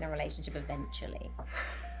ends up in a relationship eventually.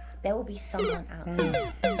 There will be someone out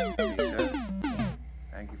there.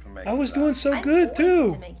 Thank you for making I was me doing laugh. so I'm good always too.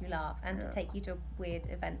 here to make you laugh and to take you to weird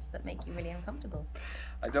events that make you really uncomfortable.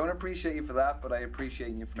 I don't appreciate you for that, but I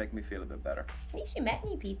appreciate you for making me feel a bit better. At least you met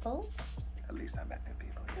new people. At least I met new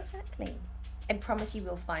people, yes. Exactly. I promise you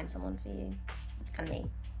we'll find someone for you. And me.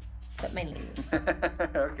 But mainly you.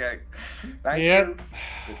 Okay. Thank Yep. you.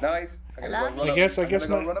 Good night. I'm gonna go run I a- guess I'm gonna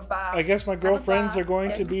go run a bath. my girlfriends are going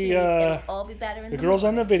Go to to be sleep. It'll all be better in the the girls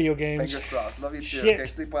on the morning. video games. Fingers crossed. Love you too. Shit. Okay,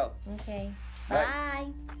 sleep well. Okay. Bye.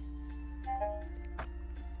 Bye.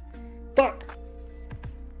 Fuck.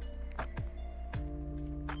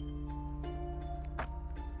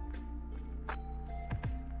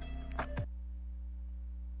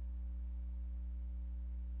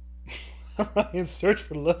 Ryan's search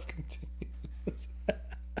for love continues.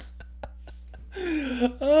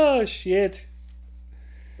 Oh shit.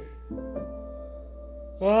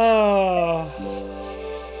 Oh.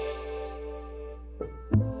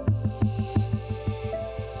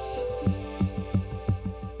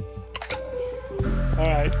 All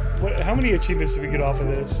right. How many achievements did we get off of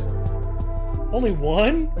this? Only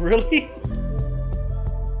one? Really?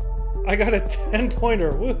 I got a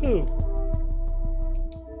 10-pointer. Woohoo.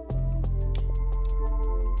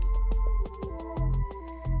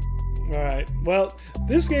 All right. Well,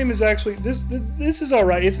 this game is actually this is all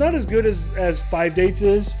right. It's not as good as 5 Dates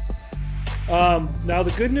is. Now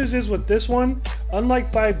the good news is with this one,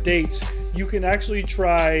 unlike 5 Dates, you can actually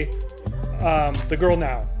try the girl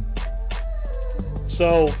now.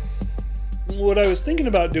 So what I was thinking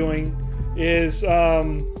about doing is I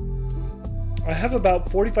have about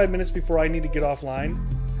 45 minutes before I need to get offline.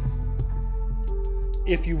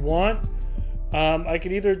 If you want, I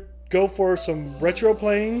could either go for some retro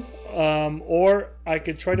playing, or I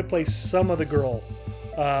could try to play some of the girl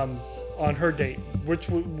on her date. Which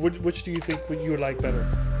do you think you would like better?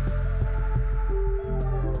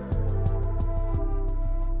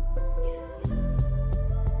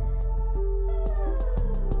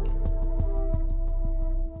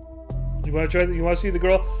 You want to try? You want to see the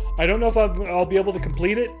girl? I don't know if I'll be able to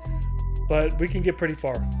complete it, but we can get pretty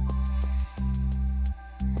far.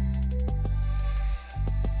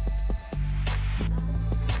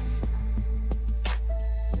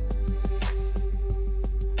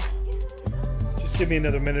 Just give me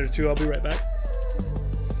another minute or two. I'll be right back.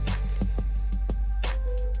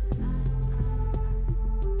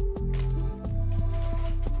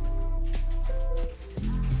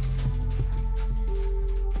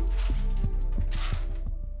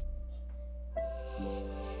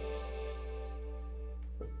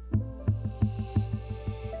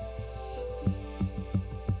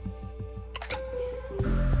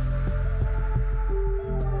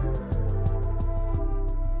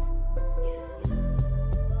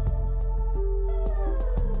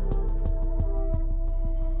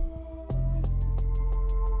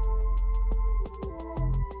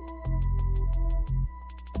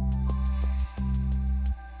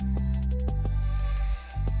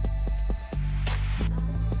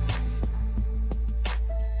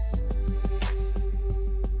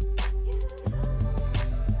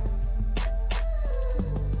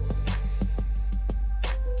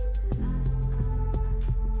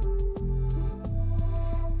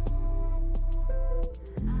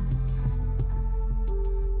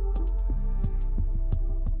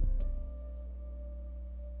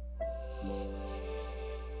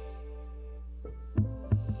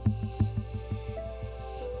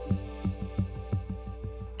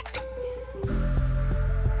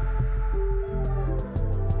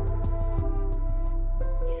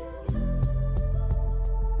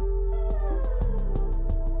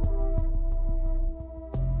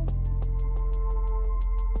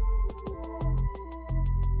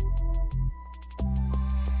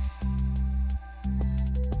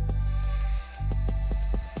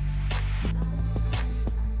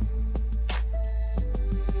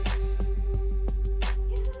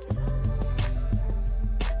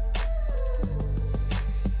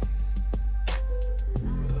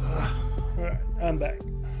 I'm back.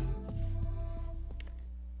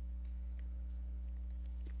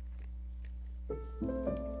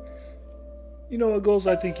 You know what, Goals?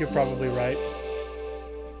 I think you're probably right.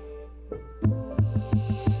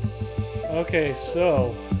 Okay,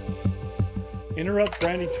 so interrupt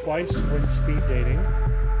Brandy twice when speed dating.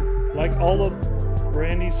 Like all of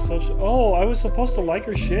Brandy's social. Oh, I was supposed to like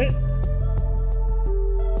her shit?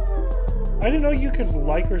 I didn't know you could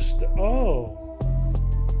like her oh.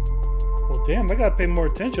 Well, damn, I gotta pay more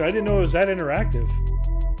attention. I didn't know it was that interactive.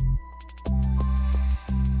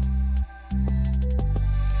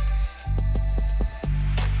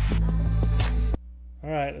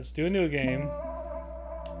 Alright, let's do a new game.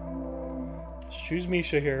 Let's choose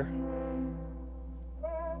Misha here.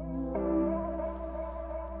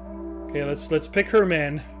 Okay, let's pick her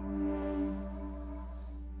man.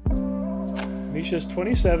 Misha's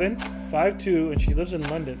 27, 5'2", and she lives in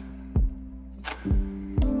London.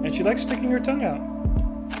 And she likes sticking her tongue out.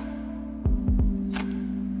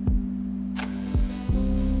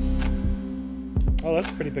 Oh, that's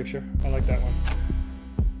a pretty picture. I like that one.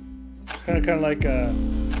 It's kind of like a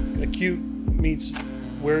cute meets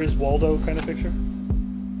Where is Waldo kind of picture.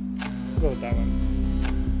 I'll go with that one.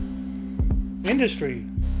 Industry.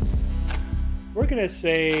 We're gonna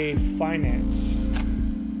say finance.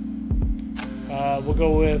 We'll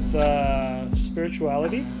go with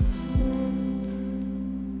spirituality.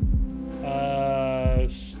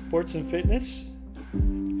 Sports and fitness.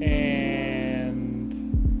 And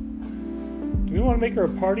do we want to make her a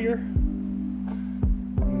partier?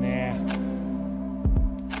 Nah.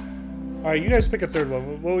 Alright, you guys pick a third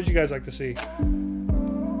one. What would you guys like to see?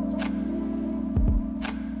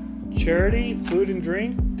 Charity, food and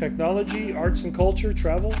drink, technology, arts and culture,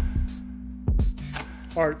 travel?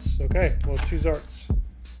 Arts. Okay, we'll choose arts.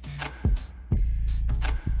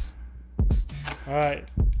 Alright,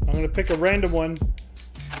 I'm going to pick a random one.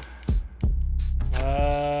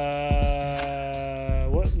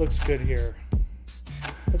 What looks good here?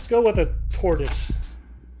 Let's go with a tortoise.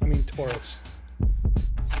 I mean Taurus.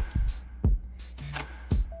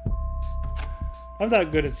 I'm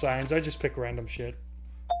not good at signs. I just pick random shit.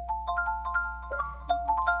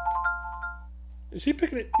 Is he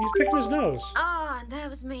picking it? He's picking his nose. Oh, and there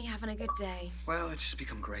was me having a good day. Well, it's just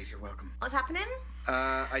become great. You're welcome. What's happening?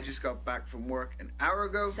 I just got back from work an hour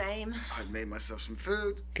ago. Same. I've made myself some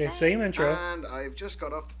food. Okay, same intro. And I've just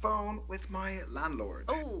got off the phone with my landlord.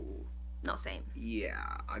 Oh, not same.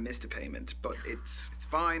 Yeah, I missed a payment, but it's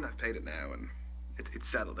fine. I've paid it now, and it's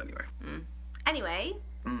settled anyway. Anyway,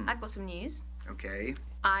 I've got some news. Okay.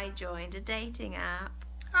 I joined a dating app.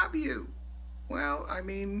 Have you? Well, I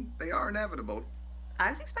mean, they are inevitable. I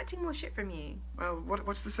was expecting more shit from you. Well,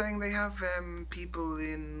 what's the saying they have? People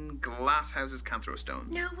in glass houses can't throw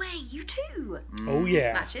stones. No way, you too. Oh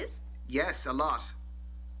yeah. Matches? Yes, a lot.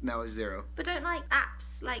 No, 0. But don't like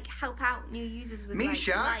apps like help out new users with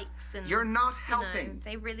Misha, like likes and you're not you know, helping.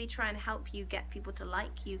 they really try and help you get people to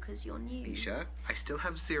like you because you're new. Misha, I still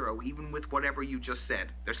have 0 even with whatever you just said.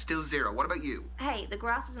 There's still 0. What about you? Hey, the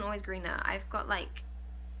grass isn't always greener. I've got like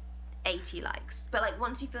 80 likes. But like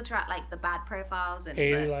once you filter out like the bad profiles and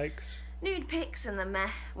 80 the likes. nude pics and the meh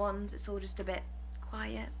ones, it's all just a bit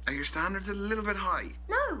quiet. Are your standards a little bit high?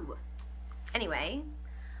 No. Anyway,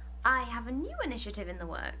 I have a new initiative in the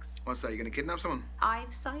works. What's that? You gonna kidnap someone?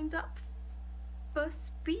 I've signed up for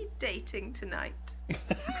speed dating tonight.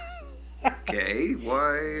 Okay, why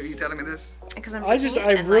are you telling me this? Because I'm I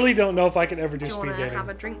really don't know if I could ever do do you speed want to dating. have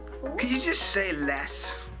a drink before? Could you just say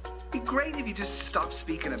less? It'd be great if you just stopped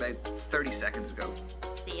speaking about 30 seconds ago.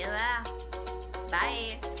 See you there.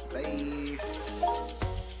 Bye. Bye.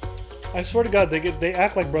 I swear to God, they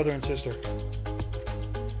act like brother and sister.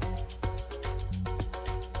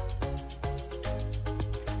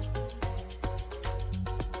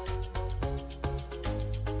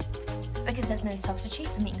 Because there's no substitute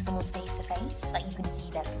for meeting someone face to face. Like you can see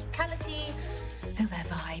their physicality, feel their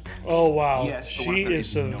vibe. Oh wow, Yes, but what she if there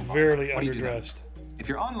is is no severely vibe? What do you do then? underdressed. If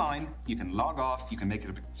you're online, you can log off, you can make it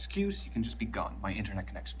an excuse, you can just be gone. My internet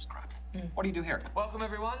connection's crap. What do you do here? Welcome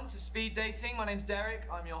everyone to Speed Dating. My name's Derek,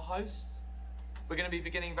 I'm your host. We're going to be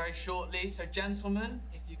beginning very shortly, so gentlemen,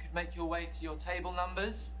 if you could make your way to your table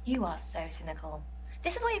numbers. You are so cynical.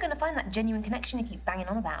 This is where you're going to find that genuine connection you keep banging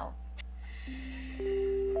on about.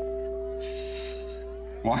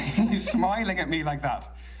 Why are you smiling at me like that?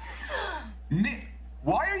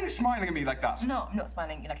 Why are you smiling at me like that? No, I'm not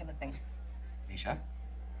smiling at you like anything. Misha?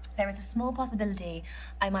 There is a small possibility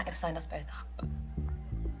I might have signed us both up.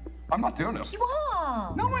 I'm not doing it. You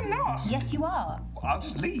are! No, I'm not. Yes, you are. I'll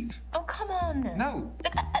just leave. Oh, come on. No.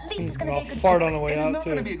 Look, at least it's going to I'll be a good fart story. on the way It is out not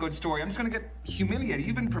going to too. be a good story. I'm just going to get humiliated.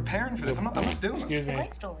 You've been preparing for this. I'm not doing Excuse it. me.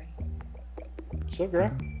 Great story. What's up,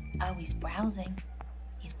 girl? Oh, he's browsing.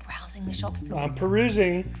 He's browsing the shop floor. I'm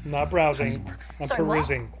perusing, not browsing. I'm Sorry, what?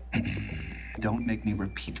 perusing. Don't make me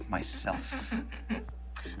repeat myself.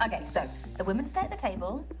 Okay, so the women stay at the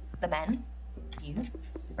table, the men, you,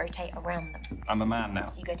 rotate around them. I'm a man now.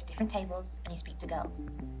 So you go to different tables and you speak to girls.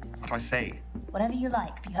 What do I say? Whatever you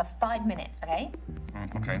like, but you have 5 minutes, okay?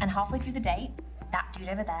 Okay. And halfway through the date, that dude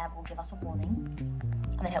over there will give us a warning.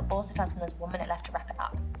 And then he'll also tell us when there's 1 minute left to wrap it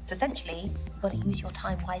up. So essentially, you've got to use your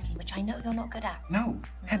time wisely, which I know you're not good at. No.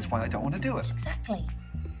 Hence why I don't want to do it. Exactly.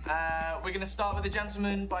 We're going to start with the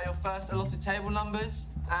gentlemen by your first allotted table numbers.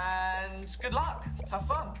 And good luck. Have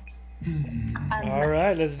fun. All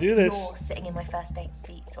right, let's do this. You're sitting in my first date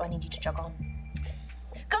seat, so I need you to jog on.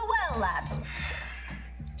 Go well, lad.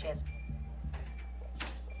 Cheers.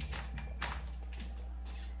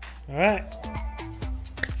 All right.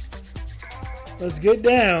 Let's get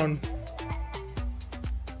down.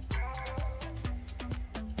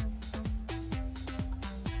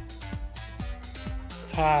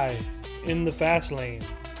 Ty in the fast lane.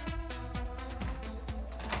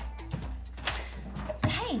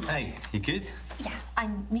 Hey. Hey, you good? Yeah,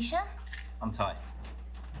 I'm Misha. I'm Ty.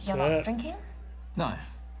 You're not drinking? No,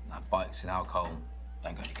 bikes and alcohol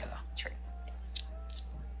don't go together. True.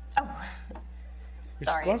 Oh.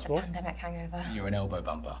 Sorry, it's a Responsible. pandemic hangover. You're an elbow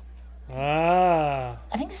bumper. Ah.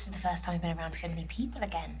 I think this is the first time I've been around so many people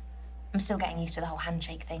again. I'm still getting used to the whole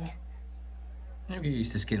handshake thing. You'll get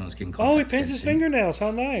used to skin-on-skin contact. Oh, he paints his again soon. fingernails.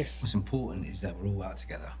 How nice. What's important is that we're all out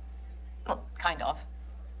together. Well, kind of.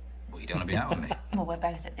 Well, you don't want to be out on me. Well, we're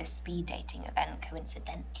both at this speed dating event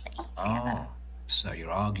coincidentally together. Oh, so you're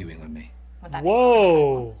arguing with me? Would that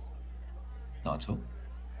Whoa. Not at all.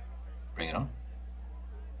 Bring it on.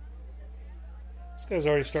 This guy's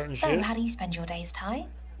already starting So, shit. how do you spend your days, Ty?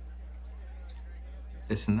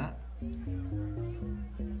 This and that.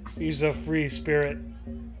 He's a free spirit.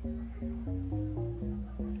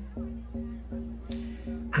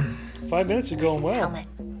 Five minutes are going well. Helmet.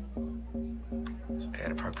 It's a bit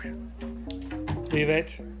inappropriate. Leave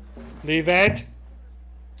it. Leave it.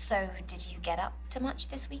 So, did you get up to much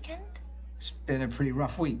this weekend? It's been a pretty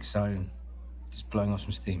rough week, so just blowing off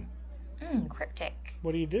some steam. Cryptic.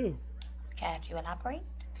 What do you do? Care to elaborate?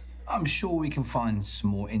 I'm sure we can find some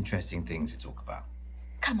more interesting things to talk about.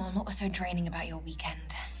 Come on, what was so draining about your weekend?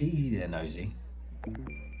 Easy there, Nosy.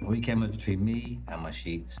 The weekend was between me and my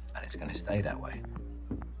sheets, and it's going to stay that way.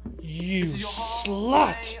 You This is your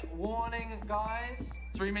slut. halfway warning, guys.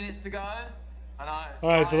 3 minutes to go. And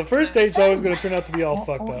Alright, so the first date's always going to turn out to be all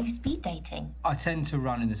fucked What up. are you speed dating? I tend to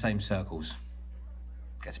run in the same circles.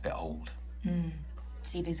 Gets a bit old.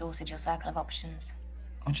 So you've exhausted your circle of options.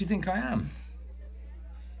 What do you think I am?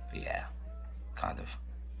 But yeah, kind of.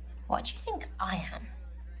 What do you think I am?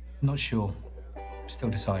 Not sure. Still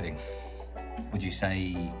deciding. Would you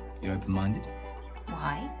say you're open-minded?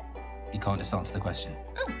 Why? You can't just answer the question.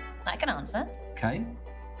 I can answer. Okay.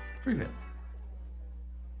 Prove it.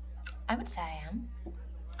 I would say I am.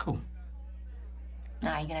 Cool.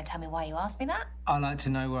 Now, are you going to tell me why you asked me that? I like to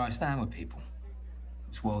know where I stand with people.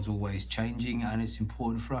 This world's always changing, and it's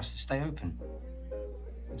important for us to stay open.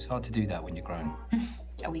 It's hard to do that when you're grown.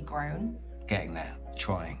 Are we grown? Getting there,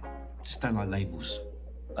 trying. Just don't like labels.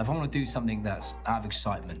 If I want to do something that's out of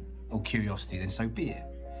excitement or curiosity, then so be it.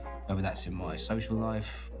 Whether that's in my social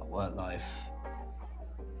life, my work life,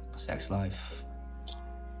 my sex life.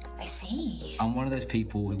 I see. I'm one of those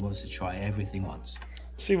people who wants to try everything once.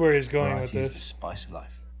 See where he's going with Variety is this. the spice of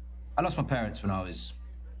life. I lost my parents when I was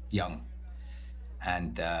young.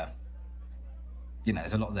 And, you know,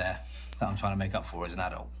 there's a lot there that I'm trying to make up for as an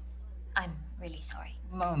adult. I'm really sorry.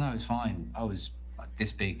 No, it's fine. I was like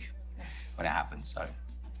this big when it happened, so.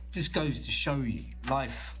 Just goes to show you,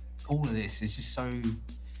 life, all of this is just so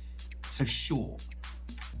short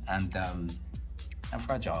and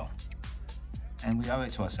fragile. And we owe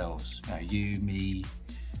it to ourselves, you know, you, me,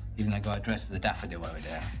 even that guy dressed as a daffodil over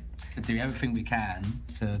there, to do everything we can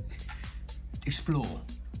to explore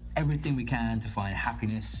everything we can to find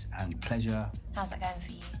happiness and pleasure. How's that going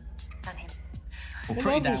for you and him? Well,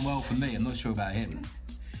 pretty damn well for me. I'm not sure about him.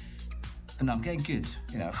 But no, I'm getting good,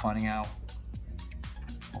 you know, finding out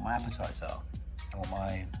what my appetites are and what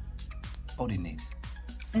my body needs.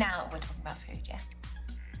 Now we're talking about food, yeah?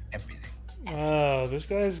 Everything. Oh, this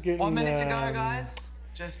guy's getting. 1 minute to go, guys.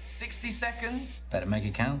 Just 60 seconds. Better make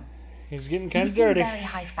it count. He's getting kind You of seem dirty. very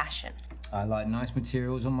high fashion. I like nice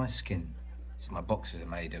materials on my skin. So my boxers are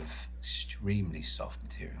made of extremely soft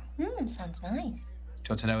material. Sounds nice. Do you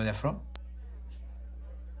want to know where they're from?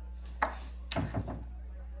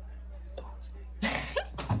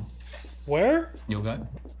 Where? You'll go.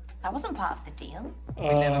 That wasn't part of the deal. We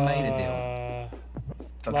never made a deal.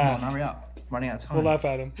 But laugh. come on, hurry up. Running out of time. We'll laugh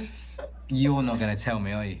at him. You're not going to tell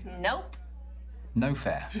me, are you? Nope. No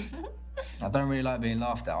fair. I don't really like being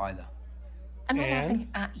laughed at either. I'm not laughing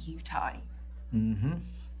at you, Ty. Mm-hmm.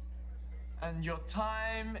 And your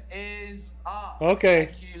time is up. Okay.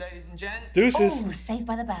 Thank you, ladies and gents. Deuces. Oh, Saved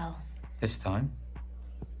by the Bell. This time,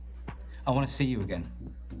 I want to see you again.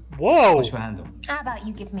 Whoa. What's your handle? How about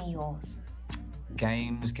you give me yours?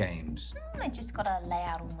 Games. I just gotta lay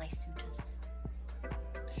out all my suitors.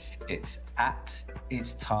 It's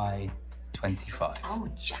Ty25. Oh,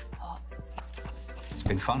 jackpot. It's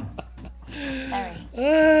been fun.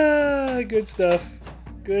 Very. Good stuff.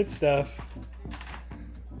 Good stuff.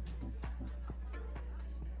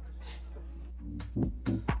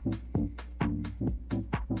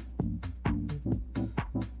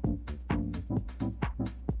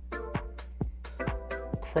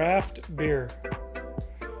 Craft beer.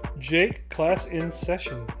 Jake, class in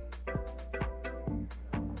session.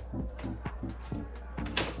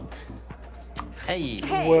 Hey.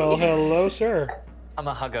 Well, hello, sir. I'm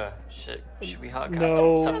a hugger. Should we hug?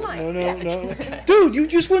 No, I've got some- no. Dude, you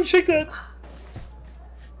just wouldn't shake that.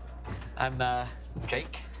 I'm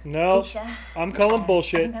Jake. No, Keisha, I'm calling I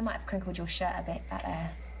bullshit. think I might have crinkled your shirt a bit back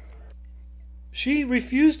there. She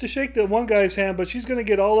refused to shake the one guy's hand, but she's gonna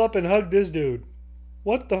get all up and hug this dude.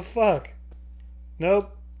 What the fuck?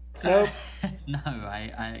 Nope. No,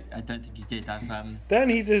 I don't think you did. I've Then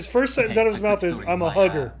his first sentence out of his so quick mouth is, story. "I'm a My,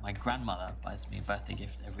 hugger." My grandmother buys me a birthday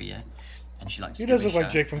gift every year, and she likes. He to give does me look a like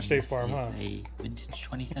shirt, Jake from and State this Farm, is huh? a vintage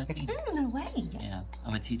 2013. No way. Yeah,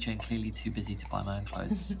 I'm a teacher and clearly too busy to buy my own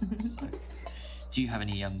clothes. So, do you have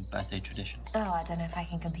any birthday traditions? Oh, I don't know if I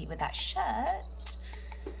can compete with that shirt.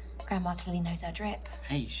 Grandma clearly knows her drip.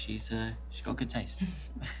 Hey, she's got good taste.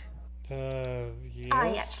 Yes.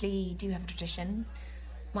 I actually do have a tradition.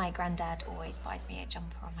 My granddad always buys me a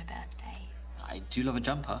jumper on my birthday. I do love a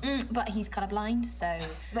jumper. But he's colourblind, so...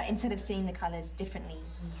 But instead of seeing the colours differently,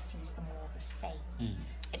 he sees them all the same.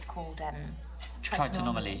 It's called,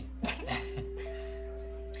 Tritonomaly.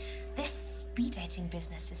 This speed dating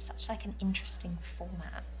business is such like an interesting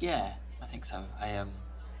format. Yeah, I think so. I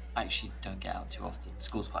actually don't get out too often.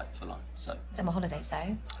 School's quite full on, so. Summer holidays,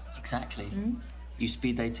 though. Exactly. You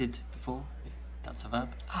speed dated before, if that's a verb?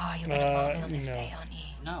 Oh, you're gonna mark me on this no. day, aren't you?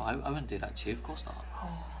 No, I wouldn't do that to you, of course not.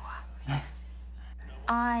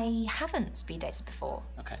 I haven't speed dated before.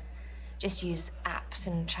 Okay. Just use apps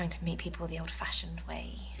and trying to meet people the old-fashioned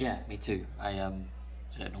way. Yeah, me too. I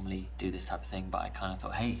don't normally do this type of thing, but I kind of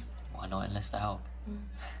thought, hey, why not enlist the help?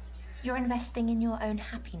 You're investing in your own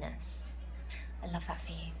happiness. I love that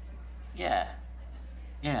for you. Yeah.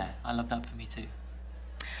 Yeah, I love that for me too.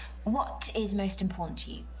 What is most important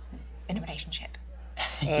to you in a relationship?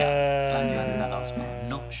 Yeah, glad you added that last one. I'm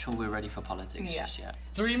not sure we're ready for politics just yet.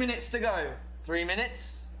 3 minutes to go. 3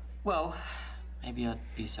 minutes? Well, maybe I'd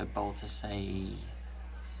be so bold to say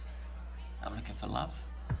I'm looking for love.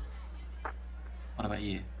 What about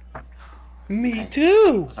you? Me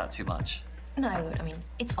too! Was that too much? No, I mean,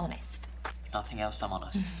 it's honest. Nothing else, I'm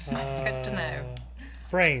honest. Good to know.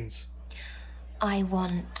 Brains. I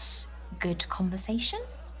want good conversation.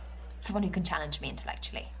 Someone who can challenge me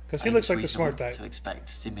intellectually. Because I he think looks it's like the smart reasonable type. to expect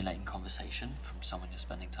stimulating conversation from someone you're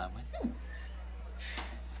spending time with.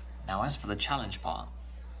 Now, as for the challenge part,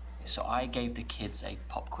 so I gave the kids a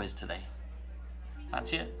pop quiz today.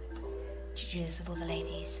 That's it. Did you do this with all the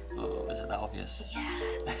ladies? Oh, is it that obvious?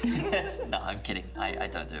 Yeah. No, I'm kidding. I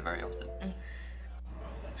don't do it very often.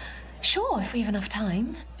 Sure, if we have enough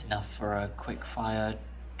time. Enough for a quick fire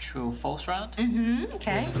true or false round? Mm-hmm,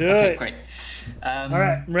 okay. Let's do Okay, it. great. All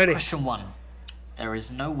right, I'm ready. Question 1. There is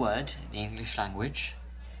no word in the English language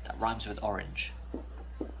that rhymes with orange.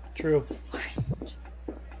 True.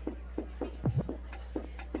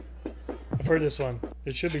 I've heard this one.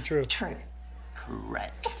 It should be true. True.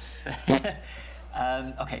 Correct.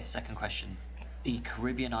 Okay, second question. The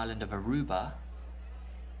Caribbean island of Aruba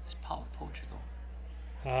is part of Portugal.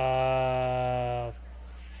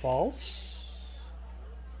 False?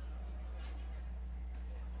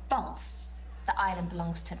 False. The island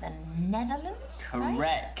belongs to the Netherlands, right?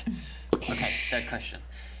 Correct. Okay, third question.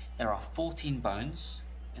 There are 14 bones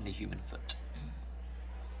in the human foot.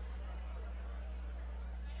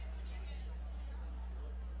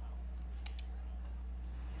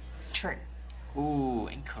 True. Ooh,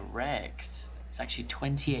 incorrect. It's actually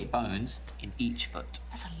 28 bones in each foot.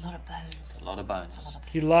 That's a lot of bones. A lot of bones.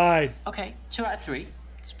 He lied. Okay, 2 out of 3.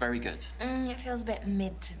 It's very good. It feels a bit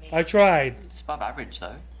mid to me. I tried. It's above average,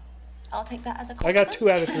 though. I'll take that as a I compliment. got 2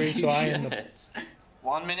 out of 3, so I am the... Shit.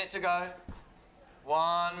 1 minute to go.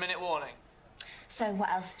 1 minute warning. So what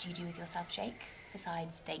else do you do with yourself, Jake,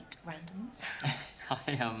 besides date randoms?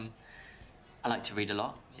 I like to read a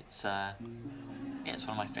lot. It's it's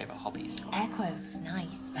one of my favourite hobbies. Air quotes,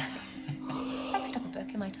 nice. I picked up a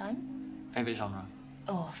book in my time. Favourite genre?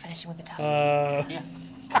 Oh, finishing with a toughie. Yeah.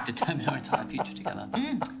 Could determine our entire future together.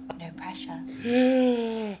 No pressure.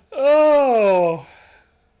 Oh!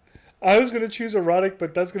 I was going to choose erotic,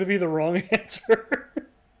 but that's going to be the wrong answer.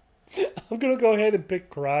 I'm going to go ahead and pick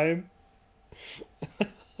crime.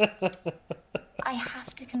 I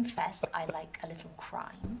have to confess, I like a little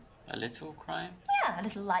crime. A little crime? Yeah, a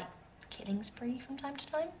little, like, killing spree from time to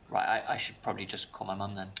time. Right, I should probably just call my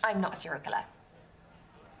mum then. I'm not a serial killer.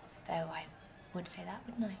 Though I would say that,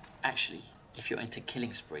 wouldn't I? Actually, if you're into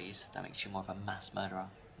killing sprees, that makes you more of a mass murderer,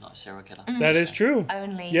 not a serial killer. That is true.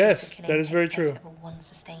 Only if Yes, the killing that is very takes place true. over one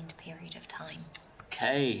sustained period of time.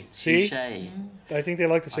 Okay, See? touche. I think they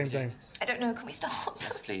like the same thing. I don't know, can we stop?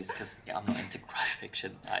 Yes, please, because I'm not into crime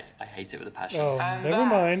fiction. I hate it with a passion. Oh, And never that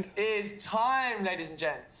mind. is time, ladies and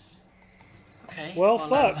gents. Okay. Well,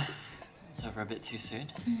 fuck. It's over a bit too soon.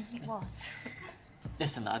 It was.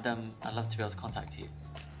 Listen, I'd love to be able to contact you.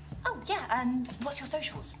 Oh, yeah, what's your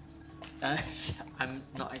socials? I'm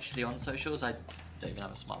not actually on socials. I don't even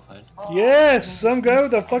have a smartphone. Yes, some guy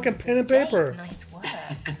with a fucking pen and paper. Nice work.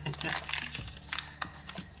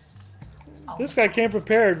 This guy came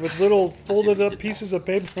prepared with little folded up pieces of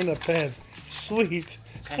paper and a pen. Sweet.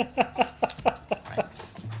 Okay.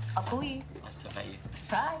 I'll call you. Nice to meet you.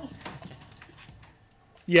 Bye.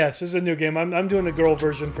 Yes, this is a new game. I'm doing the girl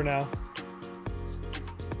version for now.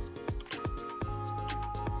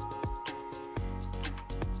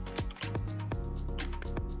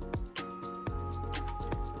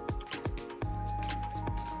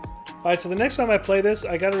 All right, so the next time I play this,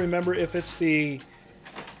 I got to remember if it's the...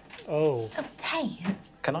 Oh. Hey.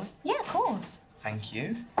 Can I? Yeah, of course. Thank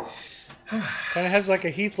you. Kind of has like a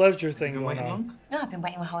Heath Ledger thing going waiting on. long? No, I've been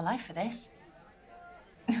waiting my whole life for this.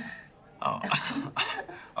 Oh,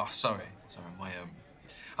 oh, sorry.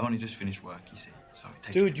 I've only just finished work, you see. So it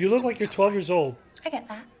takes Dude, you look like you're 12 years old. I get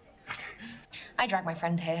that. I dragged my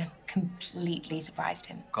friend here. Completely surprised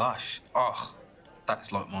him. Gosh,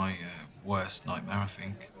 that's like my worst nightmare, I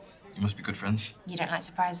think. You must be good friends. You don't like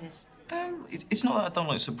surprises? It's not that I don't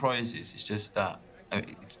like surprises. It's just that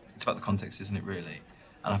it's about the context, isn't it, really?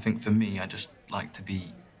 And I think for me, I just like to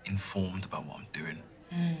be informed about what I'm doing.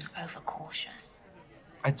 Overcautious.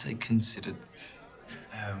 I'd say considered.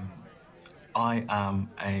 I am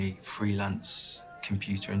a freelance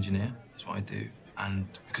computer engineer. That's what I do. And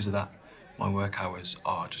because of that, my work hours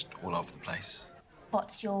are just all over the place.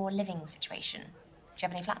 What's your living situation? Do you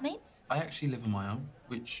have any flatmates? I actually live on my own,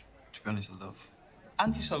 which, to be honest, I love.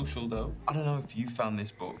 Antisocial though. I don't know if you found this,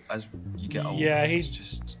 but as you get older, Yeah, he it's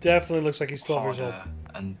just definitely looks like he's 12 years old. harder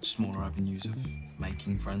and smaller avenues of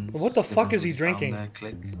making friends. What the They've fuck not is he really found drinking? their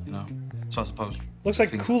clique, you know. So I suppose Looks like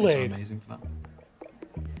things would be Kool-Aid. So amazing for that.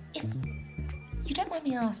 If you don't mind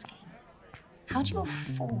me asking, how do you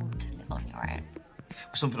afford to live on your own?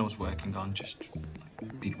 Something I was working on, just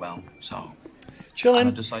like, did well. So Chillin'. and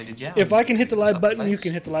I decided, yeah. If I can hit the it's live that button, you place,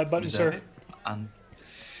 can hit the live button, deserve sir. it, and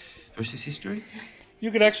the rest is history. You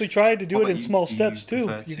could actually try to do What it in about you? small Do you steps too.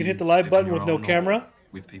 prefer You to can hit the live live on button your with no own or camera,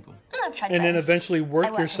 with people. I've tried and then both. eventually I work worked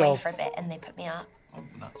away yourself. for a bit and they put me up. Oh,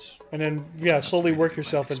 that's And then, yeah, slowly really work good way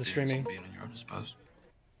yourself of into experiencing streaming. being on your own, I suppose.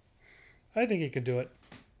 I think you could do it.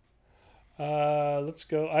 Let's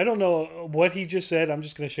go. I don't know what he just said. I'm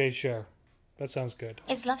just going to say share. That sounds good.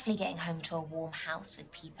 It's lovely getting home to a warm house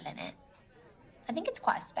with people in it. I think it's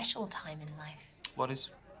quite a special time in life. What is?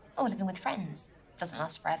 Oh, living with friends doesn't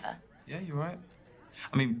last forever. Yeah, you're right.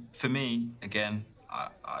 I mean, for me, again, I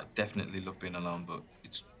definitely love being alone, but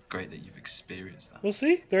it's great that you've experienced that. Well,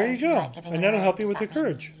 see, there So you if you go. like living And on that'll your help own, you with does your that mean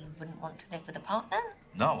courage. You wouldn't want to live with a partner?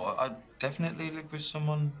 No, I definitely live with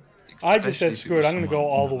someone. I just said especially if it screw it. was I'm going to go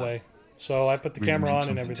someone, all you the know, way. So I put the really camera meant on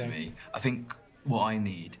and something to everything. me. I think what I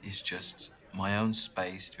need is just my own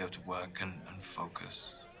space to be able to work and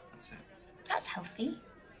focus. That's it. That's healthy.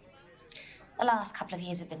 The last couple of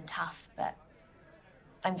years have been tough, but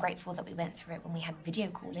I'm grateful that we went through it when we had video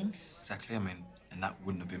calling. Exactly. I mean, and that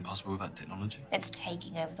wouldn't have been possible without technology. It's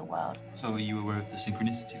taking over the world. So are you aware of the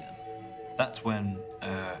synchronicity then? That's when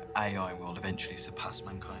AI will eventually surpass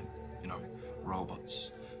mankind. You know,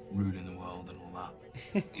 robots ruling the world and all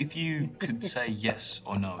that. If you could say yes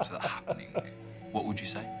or no to that happening, what would you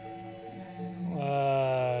say?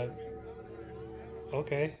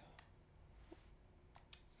 Okay.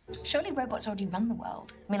 Surely robots already run the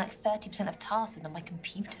world. I mean, like 30% of tasks are done by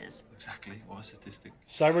computers. Exactly. What a statistic.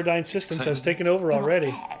 Cyberdyne Systems So- has taken over You're not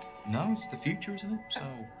already. scared? No, it's the future, isn't it? So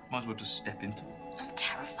might as well just step into it. I'm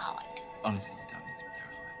terrified. Honestly, you don't need to be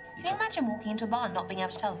terrified. Can you imagine walking into a bar and not being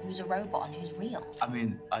able to tell who's a robot and who's real? I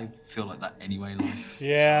mean, I feel like that anyway in life.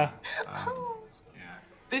 Yeah.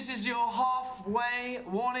 This is your halfway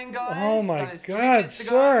warning, guys. Oh my That is 3 God, minutes to go.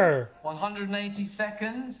 sir. 180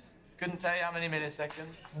 seconds. Couldn't tell you how many milliseconds.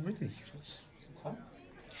 Oh, really?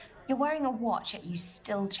 You're wearing a watch, yet you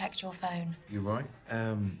still checked your phone. You're right.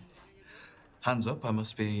 Hands up, I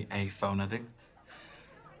must be a phone addict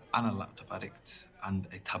and a laptop addict and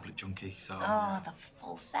a tablet junkie, so... Oh, the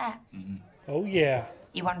full set. Oh, yeah.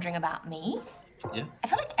 You wondering about me? Yeah. I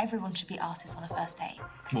feel like everyone should be asked this on a first date.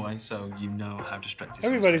 Why? So you know how distracted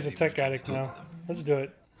Everybody's a someone's gonna tech be when addict you try to now. talk to them. Let's do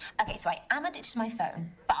it. Okay, so I am addicted to my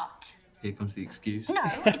phone, but Here comes the excuse. no,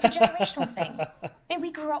 it's a generational thing. I mean,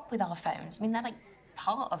 we grew up with our phones. I mean, they're like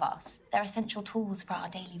part of us. They're essential tools for our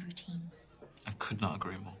daily routines. I could not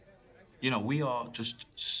agree more. You know, we are just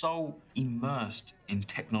so immersed in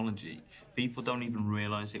technology, people don't even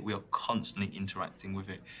realize it. We are constantly interacting with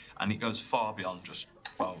it, and it goes far beyond just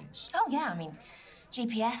phones. Oh, yeah, I mean,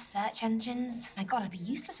 GPS, search engines. My God, I'd be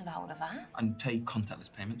useless without all of that. And take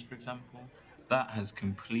contactless payments, for example. That has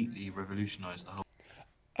completely revolutionized the whole...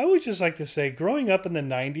 I would just like to say, growing up in the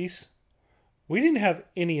 90s, we didn't have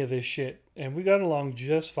any of this shit, and we got along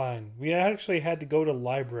just fine. We actually had to go to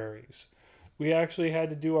libraries. We actually had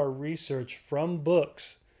to do our research from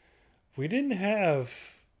books. We didn't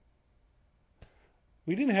have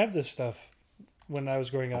this stuff when I was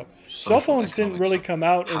growing up. Cell phones didn't really come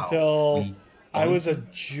out until I was a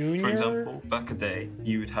junior. For example, back a day,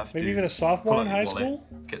 you would have maybe to even a sophomore pull in out high your wallet,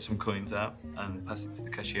 school. get some coins out, and pass it to the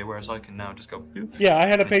cashier. Whereas I can now just go. Boop, Yeah, I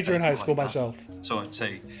had a and it's pager in paid high like school that. myself. So I'd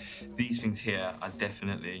say these things here are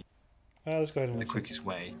definitely Let's go ahead and the listen. quickest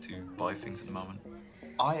way to buy things at the moment.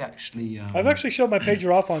 I actually. I've actually showed my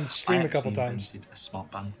pager off on stream I a couple actually times. invented a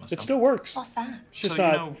smart band myself. It still works. What's that? It's just So,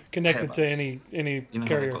 you not know, connected to Care any You know how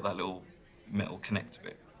carrier. they've got that little metal connector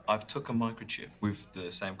bit? I've took a microchip with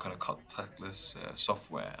the same kind of contactless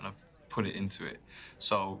software and I've put it into it.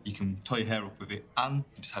 So you can tie your hair up with it and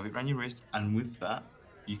you just have it around your wrist, and with that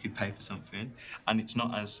you could pay for something, and it's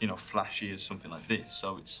not as, you know, flashy as something like this,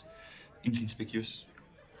 so it's inconspicuous.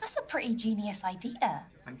 That's a pretty genius idea.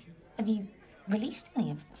 Thank you. Have you released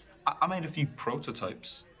any of them? I made a few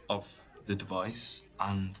prototypes of the device,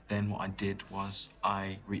 and then what I did was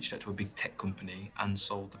I reached out to a big tech company and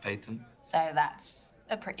sold the patent. So that's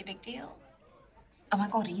a pretty big deal. Oh my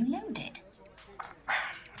God, are you loaded?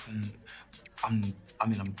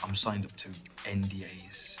 I'm signed up to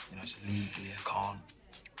NDAs, you know, so legally I can't.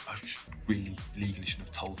 I just really legally shouldn't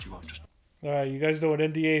have told you. I've just All right, you guys know what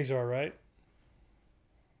NDAs are, right?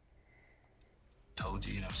 told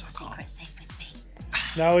you, you know, so I can't. Secret safe with me.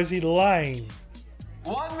 Now is he lying?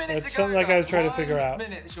 1 minute That's to go. something I gotta guys. try to 1 figure out.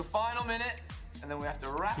 minute. It's your final minute, and then we have to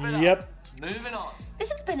wrap it up. Yep. Moving on.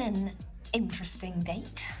 This has been an interesting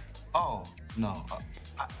date. Oh, no.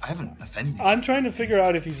 I haven't offended you. I'm trying to figure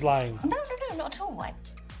out if he's lying. No, not at all.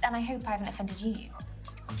 And I hope I haven't offended you.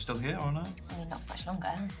 I'm still here, or no? I mean, not for much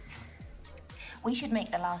longer. We should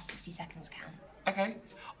make the last 60 seconds count. Okay.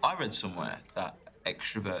 I read somewhere that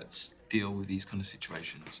extroverts deal with these kind of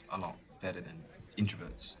situations a lot better than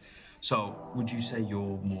introverts. So, would you say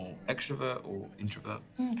you're more extrovert or introvert?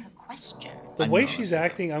 Good question. The way she's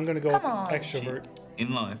acting, I'm going to go Come on. extrovert.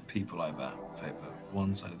 In life, people either favour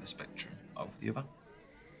one side of the spectrum over the other.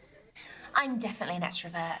 I'm definitely an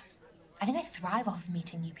extrovert. I think I thrive off of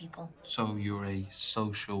meeting new people. So you're a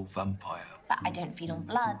social vampire. But I don't feed on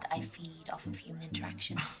blood, I feed off of human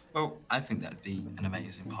interaction. Well, I think that'd be an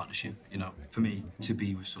amazing partnership, you know, for me to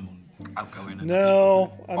be with someone outgoing. And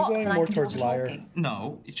No, I'm What, going so I more can do all towards the liar. talking?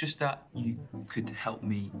 No, it's just that you could help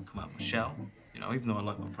me come out of my shell, you know, even though I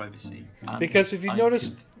like my privacy. And Because if you I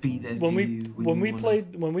noticed, could be there when for we you when you we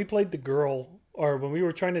wanna- played the girl, or when we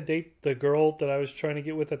were trying to date the girl that I was trying to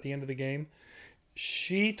get with at the end of the game,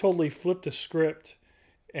 she totally flipped the script,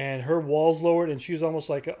 and her walls lowered, and she was almost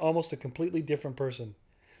a completely different person.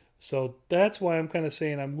 So that's why I'm kind of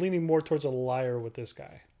saying I'm leaning more towards a liar with this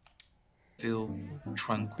guy. Feel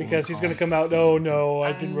tranquil. Because he's going to come out, oh no,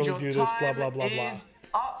 I didn't And really your do this, blah, time blah, blah, blah. is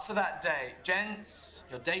up for that day. Gents,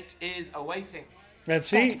 your date is awaiting. And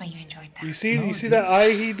see, Glad you enjoyed that. you see, No, you see it that didn't.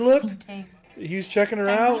 eye he looked? Me too. He's checking her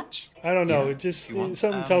Stay in out. touch. I don't know. Yeah, It just if you want.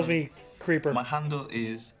 something tells me creeper. My handle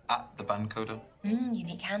is @theBandcoder.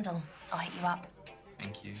 Unique handle. I'll hit you up.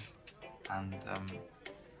 Thank you. And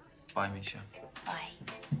bye, Misha. Bye.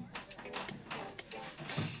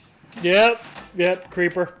 Yep,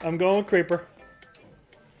 creeper. I'm going creeper.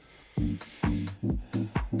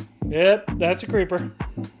 Yep, that's a creeper.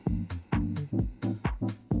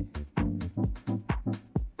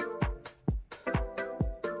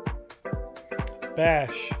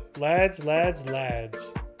 Bash. Lads.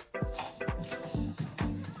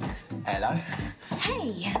 Hello.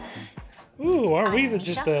 Hey. Ooh, aren't we I'm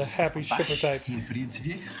just Misha. a happy shipper Bash, type? here for the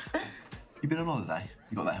interview. You been on holiday?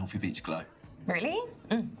 You got that healthy beach glow. Really?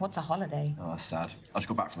 What's a holiday? Oh, that's sad. I just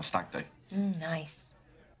got back from a stag do. Nice.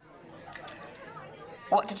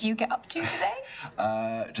 What did you get up to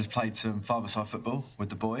today? Just played some five-a-side football with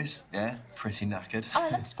the boys. Yeah, pretty knackered. Oh, I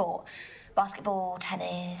love sport. Basketball,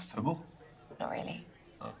 tennis. Football? Not really.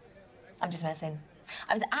 I'm just messing.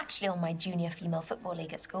 I was actually on my junior female football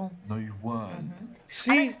league at school. No, you weren't. I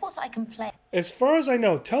See, like sports that I can play. as far as I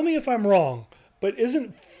know, tell me if I'm wrong, but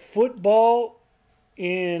isn't football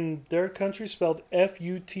in their country spelled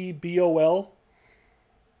F-U-T-B-O-L?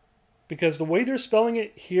 Because the way they're spelling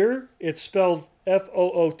it here, it's spelled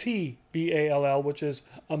F-O-O-T-B-A-L-L, which is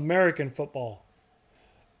American football.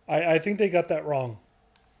 I think they got that wrong.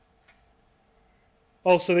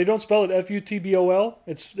 Oh, so they don't spell it F-U-T-B-O-L?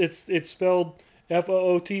 It's spelled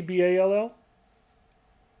F-O-O-T-B-A-L-L?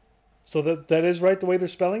 So that is right the way they're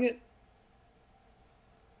spelling it?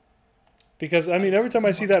 Because, I mean, every time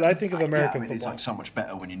I see that, I think of American It's football. like so much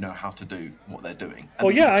better when you know how to do what they're doing. Oh,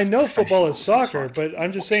 And yeah, it's I know football is professional. It's soccer, like but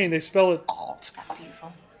I'm just saying they spell it... art. That's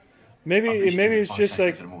beautiful. Maybe it's 5 just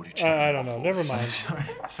like... seconds and I'm already chatting I don't know. Never mind.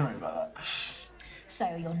 Sorry about that.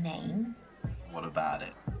 So, your name? What about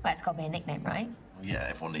it? Well, it's got to be a nickname, right? Yeah,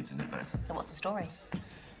 everyone needs a nickname. So, what's the story?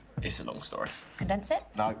 It's a long story. Condense it?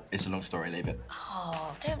 No, it's a long story. Leave it.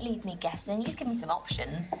 Oh, don't leave me guessing. At least give me some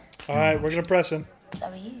options. All right, we're going to press him. So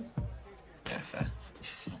are you. Yeah, fair.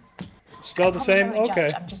 Spelled the same? I'm a judge.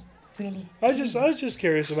 Okay. I'm just really... I was just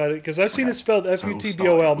curious about it because I've seen it spelled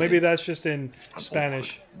F-U-T-B-O-L. Maybe that's just in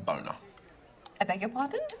Spanish. Boner. I beg your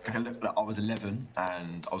pardon? Okay, look, I was 11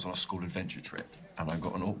 and I was on a school adventure trip and I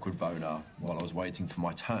got an awkward boner while I was waiting for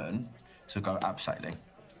my turn to go abseiling.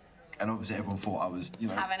 And obviously everyone thought I was, you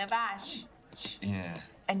know... Having a bash. Yeah.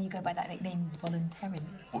 And you go by that nickname voluntarily.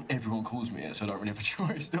 Well, everyone calls me it, so I don't really have a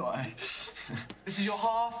choice, do I? This is your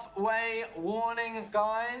halfway warning,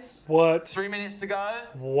 guys. What? 3 minutes to go.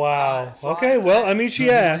 Wow. Okay, well, I mean, she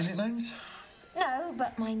asked. No,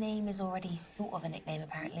 but my name is already sort of a nickname,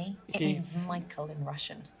 apparently. It He- means Michael in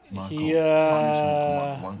Russian. Michael. He, I knew someone called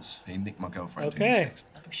Michael once. He nicked my girlfriend. Okay.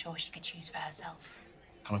 But I'm sure she could choose for herself.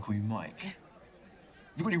 Can I call you Mike?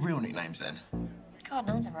 You got any real nicknames then? God,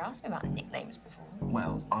 no one's ever asked me about nicknames before.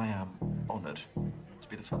 Well, I am honoured to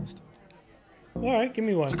be the first. All right, give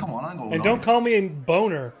me one. So come on, I ain't got all And don't night. call me a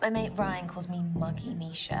boner. My mate Ryan calls me Muggy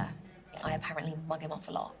Misha. I apparently mug him off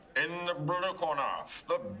a lot. In the blue corner,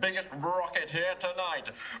 the biggest rocket here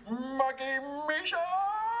tonight, Muggy Misha!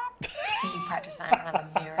 You practiced that in front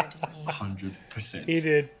of the mirror, didn't you? 100%. He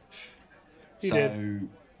did. He so, did.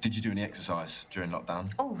 Did you do any exercise during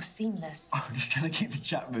lockdown? Oh, seamless. I'm just trying to keep the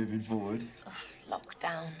chat moving forward.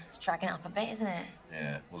 Lockdown. It's dragging up a bit, isn't it?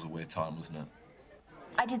 Yeah, it was a weird time, wasn't it?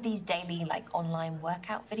 I did these daily, like, online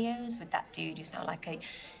workout videos with that dude who's now, like, a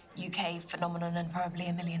UK phenomenon and probably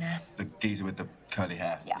a millionaire. The geezer with the curly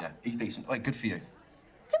hair. Yeah. He's decent. Like, good for you.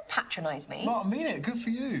 Don't patronise me. No, I mean it. Good for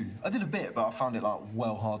you. I did a bit, but I found it, like,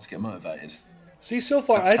 well hard to get motivated. See, so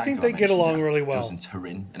far, I think they get along really It was well. in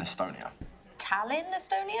Turin, in Estonia. Tallinn,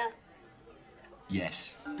 Estonia?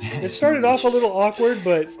 Yes. It started off a little awkward,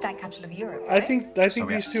 but Stag capital of Europe, I think So we these had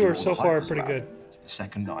to two see are what so the hype far was pretty about. good. The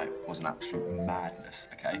second night was an absolute madness,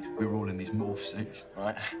 okay? We were all in these morph suits,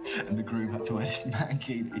 right? And the groom had to wear this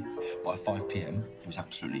mankini. By 5 p.m, he was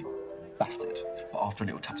absolutely battered. But after a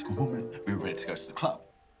little tactical vomit, we were ready to go to the club.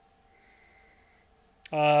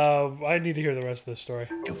 I need to hear the rest of this story.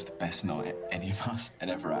 It was the best night any of us had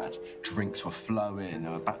ever had. Drinks were flowing,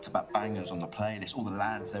 there were back-to-back bangers on the playlist. All the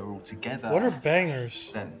lads, they were all together. What are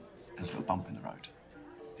bangers? Then there's a little bump in the road.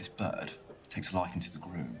 This bird takes a liking to the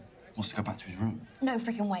groom, wants to go back to his room. No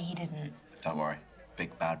freaking way he didn't. Don't worry,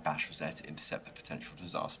 Big Bad Bash was there to intercept the potential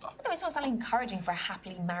disaster. No, it's not exactly encouraging for a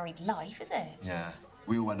happily married life, is it? Yeah,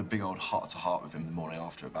 we all had a big old heart-to-heart with him the morning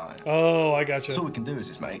after about it. Oh, I gotcha. That's all we can do as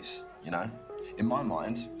his mates, you know? In my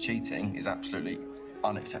mind, cheating is absolutely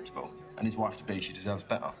unacceptable. And his wife-to-be, she deserves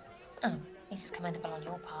better. Oh, at least it's commendable on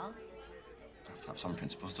your part. I have to have some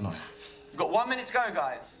principles, don't I? We've got 1 minute to go,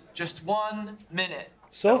 guys. Just 1 minute.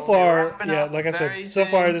 So we'll be far, wrapping yeah, up like I very said, so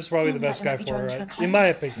far soon. this is probably the Seems best like guy they for her, might be right? drawn to a In my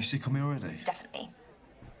close. opinion. You sick of me already? Definitely.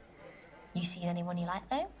 You seen anyone you like,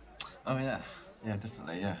 though? Oh, yeah. Yeah,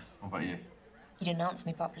 definitely, yeah. What about you? You didn't answer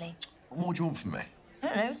me properly. What more do you want from me? I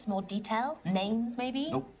don't know, some more detail? Names, maybe?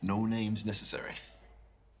 Nope, no names necessary.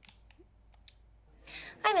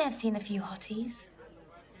 I may have seen a few hotties.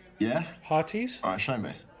 Yeah? Hotties? All right, show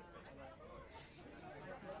me.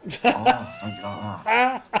 Oh, don't get like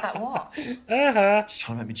that. At what? She's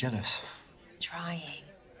trying to make me jealous. Trying.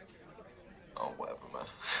 Oh, whatever, man.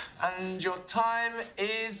 And your time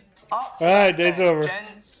is up. All right, date's over.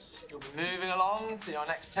 Gents, you'll be moving along to your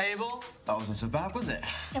next table. That wasn't so bad, was it?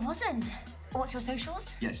 It wasn't. What's your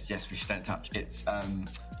socials? Yes, we should stay in touch. It's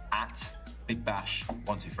at Big Bash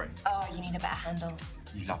 123. Oh, you need a better handle.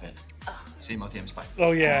 You love it. See you in my DMs, bye.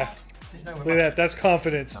 Oh, yeah. Look at that. That's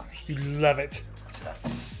confidence. You love it.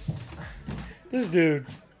 This dude.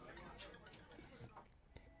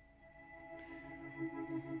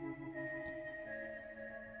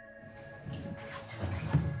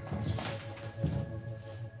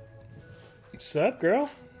 What's up, girl?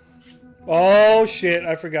 Oh, shit.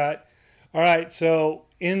 I forgot. All right. So,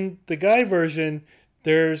 in the guy version,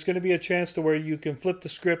 there's going to be a chance to where you can flip the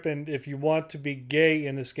script, and if you want to be gay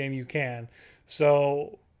in this game, you can.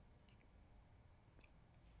 So,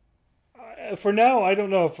 for now, I don't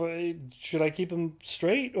know if should I keep him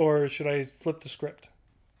straight or should I flip the script.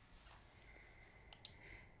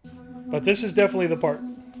 But this is definitely the part.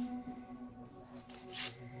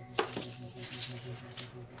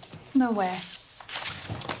 No way.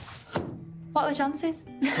 What are the chances?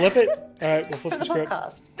 Flip it. All right, we'll flip For the the script.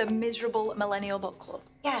 podcast, the miserable millennial book club.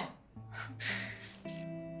 Yeah.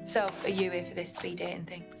 So, are you here for this speed dating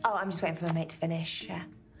thing? Oh, I'm just waiting for my mate to finish. Yeah.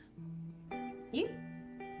 You?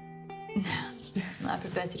 I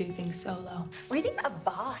prefer to do things solo. Reading at a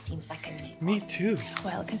bar seems like a new. Me too.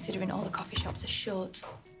 Well, considering all the coffee shops are shut,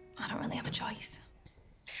 I don't really have a choice.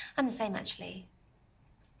 I'm the same, actually.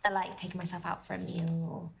 I like taking myself out for a meal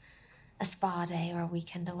or a spa day or a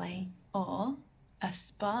weekend away. Or a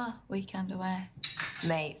spa weekend away.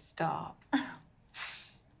 Mate, stop.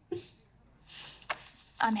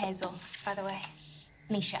 I'm Hazel, by the way.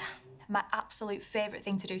 Misha. My absolute favourite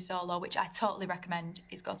thing to do solo, which I totally recommend,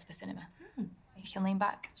 is go to the cinema. You can lean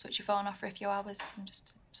back, switch your phone off for a few hours, and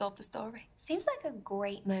just absorb the story. Seems like a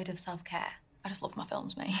great mode of self-care. I just love my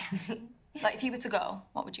films, mate. Like, if you were to go,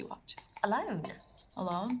 what would you watch? Alone.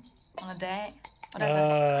 Alone? On a date? Whatever.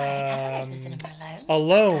 I don't go to the cinema alone.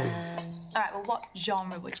 Alone. All right, well, what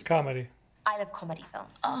genre would you Comedy. I love comedy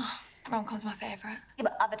films. Oh, rom-com's my favourite. Yeah,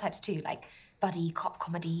 but other types too, like buddy cop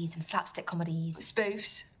comedies and slapstick comedies.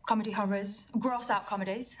 Spoofs, comedy horrors, gross-out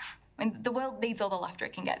comedies. I mean, the world needs all the laughter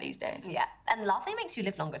it can get these days. Yeah, and laughing makes you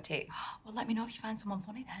live longer too. Well, let me know if you find someone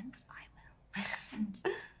funny then. I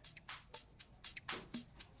will.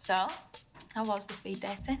 So, how was the speed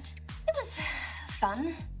dating? It was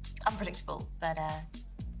fun. Unpredictable, but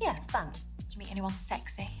yeah, fun. Did you meet anyone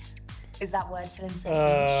sexy? Is that word still in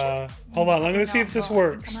circulation? Hold on. I'm going to see if this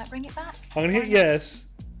works. I might bring it back. I'm going to hit yes.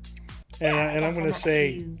 And, Yeah, I and I'm guess going I to met a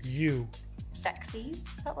say few. you. Sexies,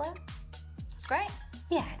 that word? That's great.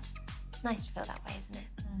 Yeah, it's nice to feel that way, isn't it?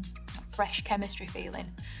 fresh chemistry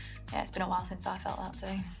feeling. Yeah, it's been a while since I felt that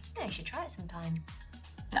too. Yeah, you should try it sometime.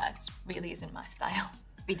 No, it really isn't my style.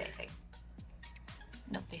 Speed dating.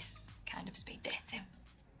 Not this kind of speed dating.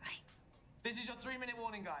 This is your 3-minute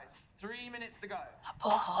warning, guys. 3 minutes to go. That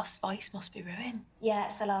poor horse voice must be ruined. Yeah,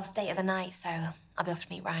 it's the last date of the night, so I'll be off to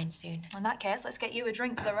meet Ryan soon. In that case, let's get you a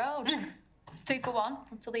drink for the road. It's 2 for 1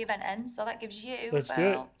 until the event ends, so that gives you Let's do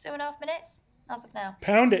it. about 2.5 minutes as of now.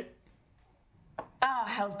 Pound it. Oh,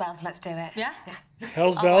 hell's bells, let's do it. Yeah?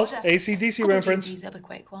 Hell's I'll bells. order. AC/DC Couple of reference. drinkies, they'll be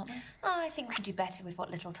quick, won't they? Oh, I think we could do better with what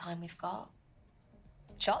little time we've got.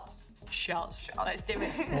 Shots? Shots. Let's do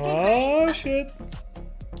it. Oh shit.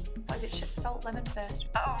 What is it? Salt, lemon first?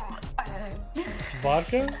 Oh, I don't know.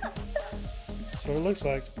 Vodka. That's what it looks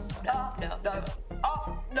like. No.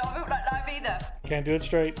 Oh, no, I don't like live either. Can't do it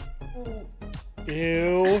straight.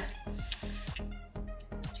 Ew.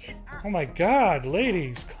 Oh my god,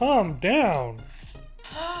 ladies, calm down.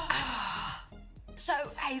 So,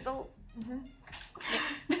 Hazel.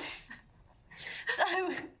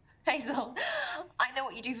 So, Hazel, I know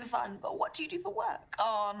what you do for fun, but what do you do for work?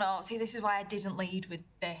 Oh, no. See, this is why I didn't lead with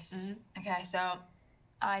this. Okay, so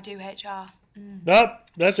I do HR. Nope,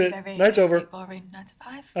 that's it. Very Night's over. basic, boring 9 to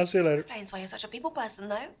 5. I'll see you later. Explains why you're such a people person,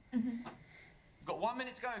 though. We've got 1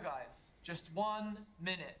 minute to go, guys. Just 1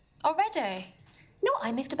 minute. Already? You know what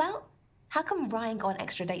I miffed about? How come Ryan got an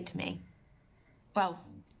extra date to me? Well,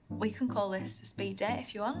 we can call this a speed date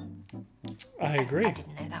if you want. I agree. I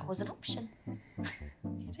didn't know that was an option.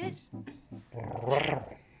 It is.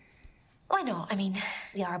 Why not? I mean,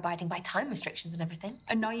 we are abiding by time restrictions and everything.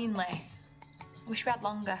 Annoyingly. I wish we had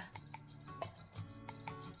longer.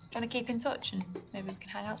 Do you want to keep in touch and maybe we can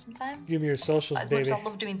hang out sometime? Give me your socials, As much baby. as I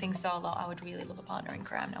love doing things solo, I would really love a partner in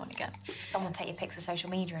crime now and again. Someone take your pics of social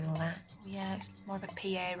media and all that. Yeah, it's more of a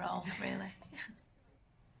PA role, really.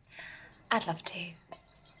 I'd love to.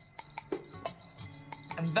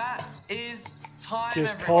 And that is time,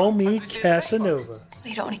 Just everyone. call me Hopefully see you at the next one. Casanova.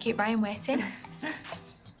 You don't want to keep Ryan waiting.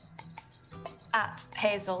 At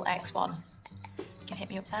Hazel X1. You can hit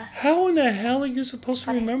me up there. How in the hell are you supposed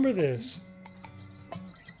to remember this?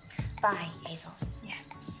 Bye, Hazel. Yeah.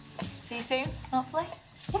 See you soon, hopefully.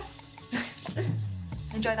 Yeah.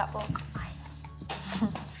 Enjoy that book. Bye.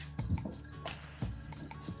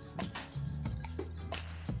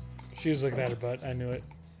 She was looking at her butt. I knew it.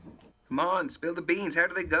 Come on, spill the beans. How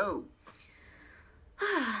do they go?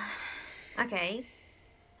 Okay.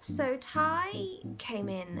 So Ty came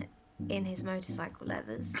in his motorcycle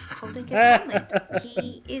leathers, holding his helmet.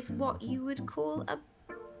 He is what you would call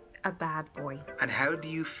a bad boy. And how do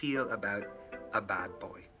you feel about a bad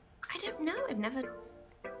boy? I don't know. I've never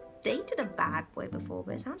dated a bad boy before,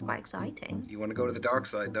 but it sounds quite exciting. You want to go to the dark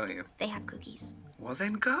side, don't you? They have cookies. Well,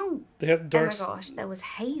 then go. They have dark. Oh my gosh, there was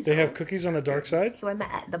Hazel. They have cookies on the dark side. Who I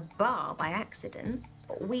met at the bar by accident.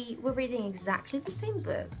 We were reading exactly the same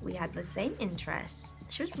book. We had the same interests.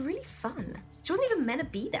 She was really fun. She wasn't even meant to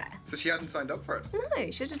be there. So she hadn't signed up for it?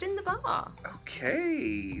 No, she was just in the bar.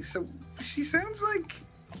 Okay, so she sounds like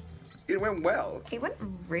it went well. It went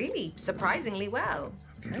really surprisingly well.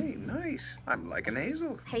 Okay, nice. I'm liking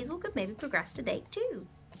Hazel. Hazel could maybe progress to date too.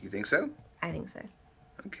 You think so? I think so.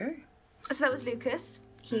 Okay. So that was Lucas.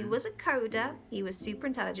 He was a coder. He was super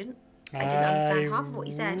intelligent. I didn't understand half of what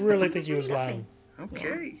he said. I but really think he was really lying.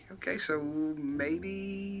 Okay, okay, so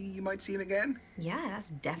maybe you might see him again? Yeah,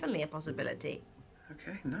 that's definitely a possibility.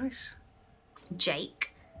 Okay, nice.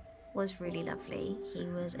 Jake was really lovely. He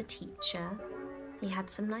was a teacher. He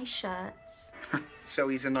had some nice shirts. So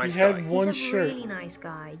he's a nice He guy. had one He's a shirt. really nice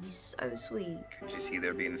guy. He's so sweet. Could you see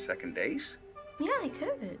there being a second date? Yeah, I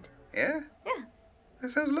could. Yeah? Yeah.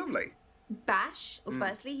 That sounds lovely. Bash. Well,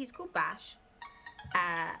 firstly, he's called Bash,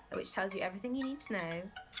 which tells you everything you need to know.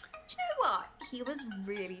 Do you know what? He was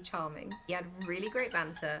really charming. He had really great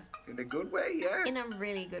banter. In a good way, yeah? In a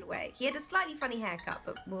really good way. He had a slightly funny haircut,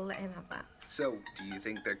 but we'll let him have that. So, do you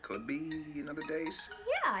think there could be another date?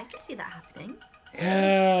 Yeah, I can see that happening.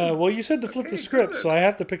 Yeah. Well, you said to flip the script, so I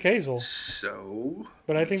have to pick Hazel. So.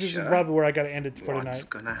 But I think this is Misha, probably where I gotta end it for What's tonight.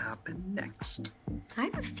 gonna happen next? I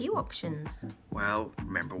have a few options. Well,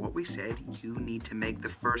 remember what we said. You need to make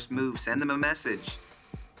the first move. Send them a message.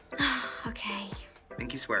 Okay.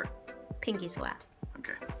 Pinky swear. Pinky swear.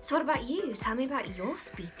 Okay. So what about you? Tell me about your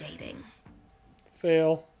speed dating.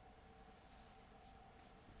 Fail.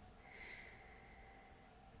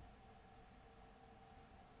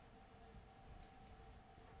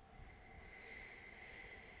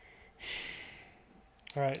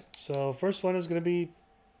 All right, so first one is going to be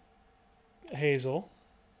Hazel.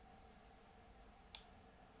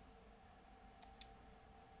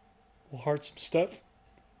 We'll heart some stuff.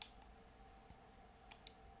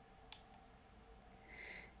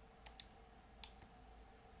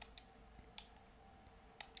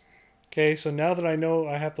 Okay, so now that I know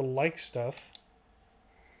I have to like stuff.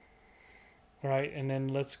 All right, and then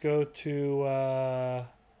let's go to...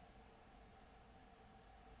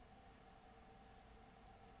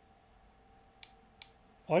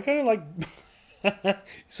 I kind of like...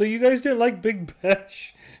 So you guys didn't like Big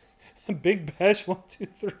Bash? Big Bash 1, 2,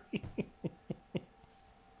 3.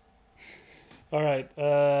 All right.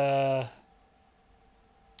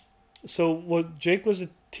 So what? Jake was a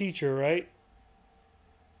teacher, right?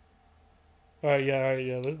 All right.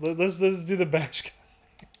 Yeah. Let's do the Bash guy.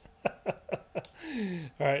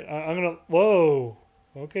 All right. I'm gonna. Whoa.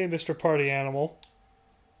 Okay, Mr. Party Animal.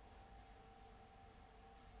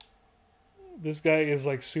 This guy is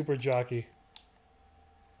like super jockey.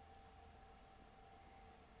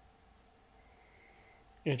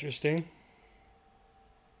 Interesting.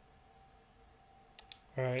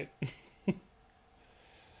 All right.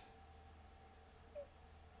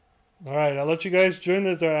 All right, I'll let you guys join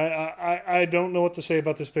this. I don't know what to say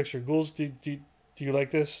about this picture. Ghouls, do you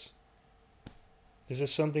like this? Is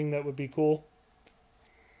this something that would be cool?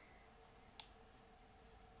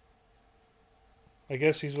 I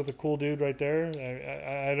guess he's with a cool dude right there.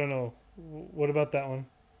 I don't know. What about that one?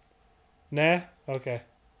 Nah? Okay.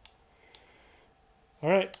 All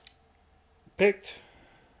right. Picked.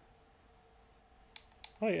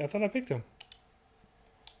 Oh, yeah, I thought I picked him.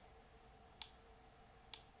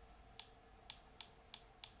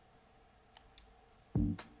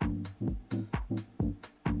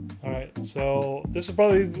 Alright, so this is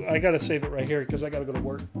probably... I gotta save it right here because I gotta go to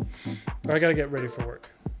work. Or I gotta get ready for work.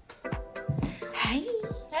 Hey.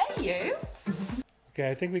 Hey, you. Okay,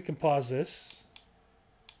 I think we can pause this.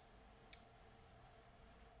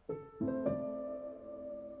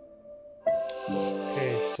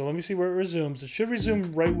 Okay, so let me see where it resumes. It should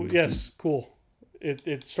resume right... Yes, cool.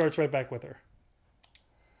 It starts right back with her.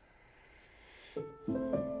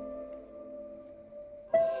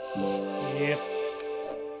 Yep.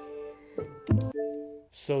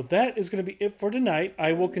 So that is going to be it for tonight.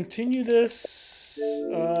 I will continue this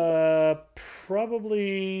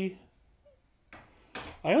probably...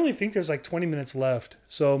 I only think there's like 20 minutes left.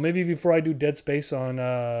 So maybe before I do Dead Space on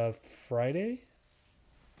Friday?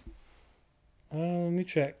 Let me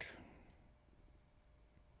check.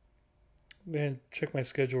 Man, check my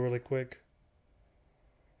schedule really quick.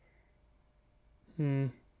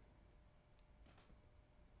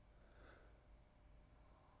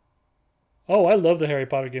 Oh, I love the Harry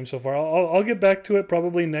Potter game so far. I'll get back to it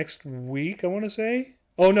probably next week, I want to say.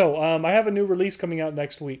 Oh no, I have a new release coming out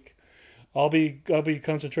next week. I'll be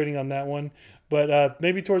concentrating on that one, but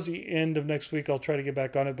maybe towards the end of next week I'll try to get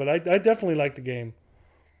back on it. But I definitely like the game.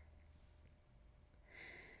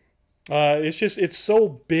 It's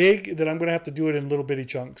so big that I'm gonna have to do it in little bitty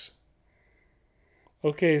chunks.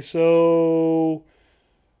 Okay, so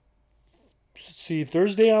let's see.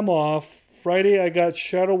 Thursday I'm off. Friday I got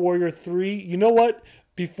Shadow Warrior 3. You know what?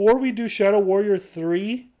 Before we do Shadow Warrior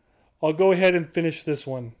 3, I'll go ahead and finish this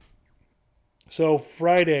one. So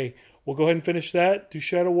Friday, we'll go ahead and finish that, do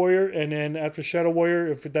Shadow Warrior, and then after Shadow Warrior,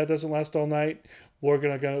 if that doesn't last all night, we're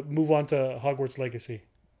gonna move on to Hogwarts Legacy.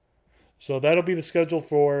 So that'll be the schedule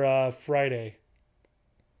for Friday.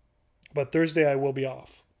 But Thursday I will be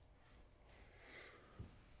off.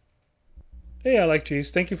 Hey, I like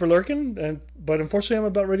cheese. Thank you for lurking. But unfortunately, I'm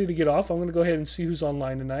about ready to get off. I'm going to go ahead and see who's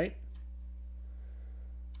online tonight.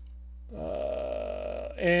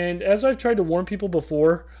 And as I've tried to warn people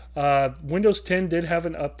before, Windows 10 did have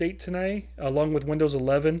an update tonight, along with Windows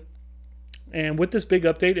 11. And with this big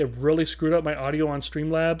update, it really screwed up my audio on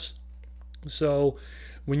Streamlabs. So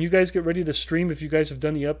when you guys get ready to stream, if you guys have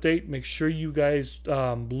done the update, make sure you guys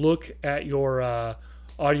look at your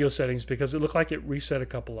audio settings, because it looked like it reset a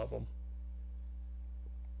couple of them.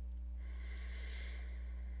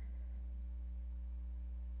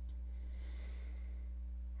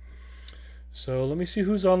 So let me see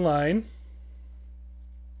who's online.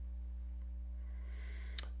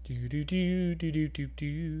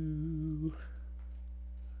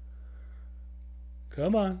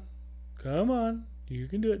 Come on. Come on. You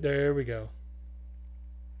can do it. There we go.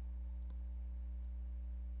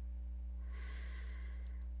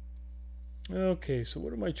 Okay, so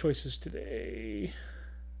what are my choices today?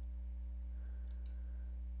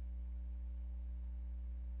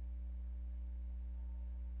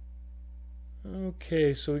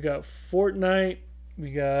 Okay, so we got Fortnite,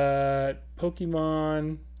 we got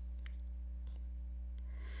Pokemon,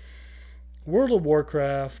 World of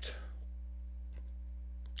Warcraft,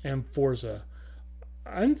 and Forza.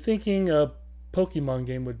 I'm thinking a Pokemon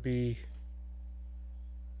game would be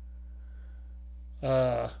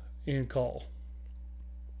in call.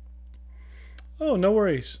 Oh, no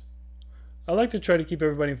worries. I like to try to keep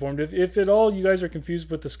everybody informed. If at all you guys are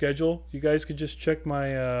confused with the schedule, you guys could just check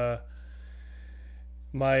my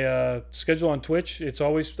schedule on Twitch. It's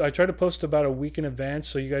always, I try to post about a week in advance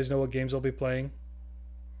so you guys know what games I'll be playing.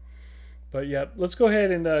 But yeah, let's go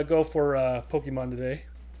ahead and go for Pokemon today.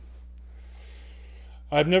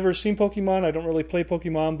 I've never seen Pokemon. I don't really play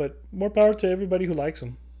Pokemon, but more power to everybody who likes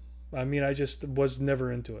them. I mean, I just was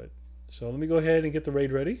never into it. So let me go ahead and get the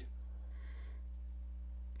raid ready.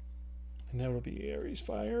 And that will be Aries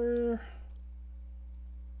Fire.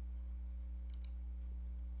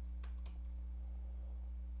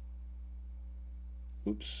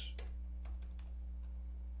 Oops.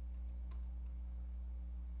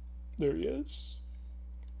 There he is.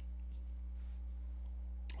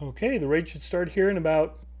 Okay, the raid should start here in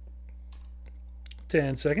about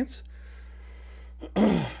 10 seconds.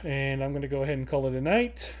 And I'm going to go ahead and call it a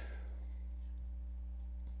night.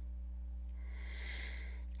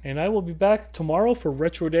 And I will be back tomorrow for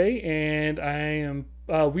Retro Day, and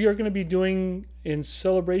we are going to be doing, in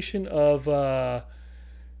celebration of the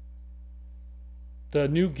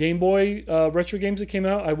new Game Boy retro games that came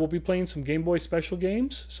out, I will be playing some Game Boy special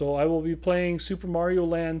games. So I will be playing Super Mario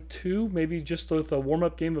Land 2, maybe just with a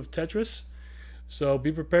warm-up game of Tetris. So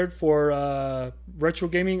be prepared for retro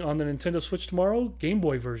gaming on the Nintendo Switch tomorrow, Game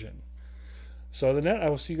Boy version. So other than that, I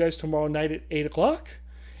will see you guys tomorrow night at 8 o'clock.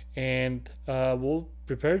 And we'll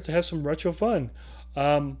prepare to have some retro fun.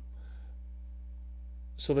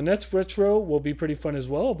 So the next retro will be pretty fun as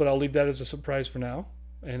well, but I'll leave that as a surprise for now.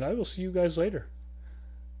 And I will see you guys later.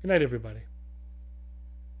 Good night, everybody.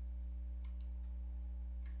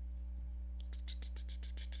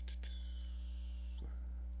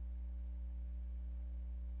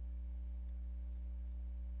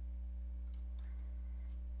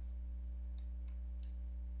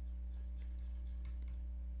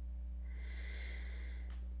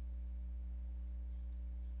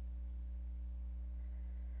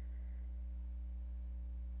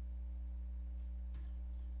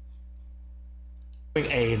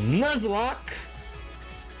 A Nuzlocke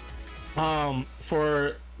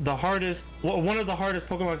for the hardest, one of the hardest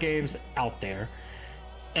Pokemon games out there,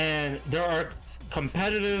 and there are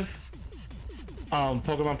competitive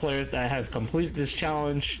Pokemon players that have completed this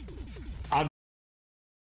challenge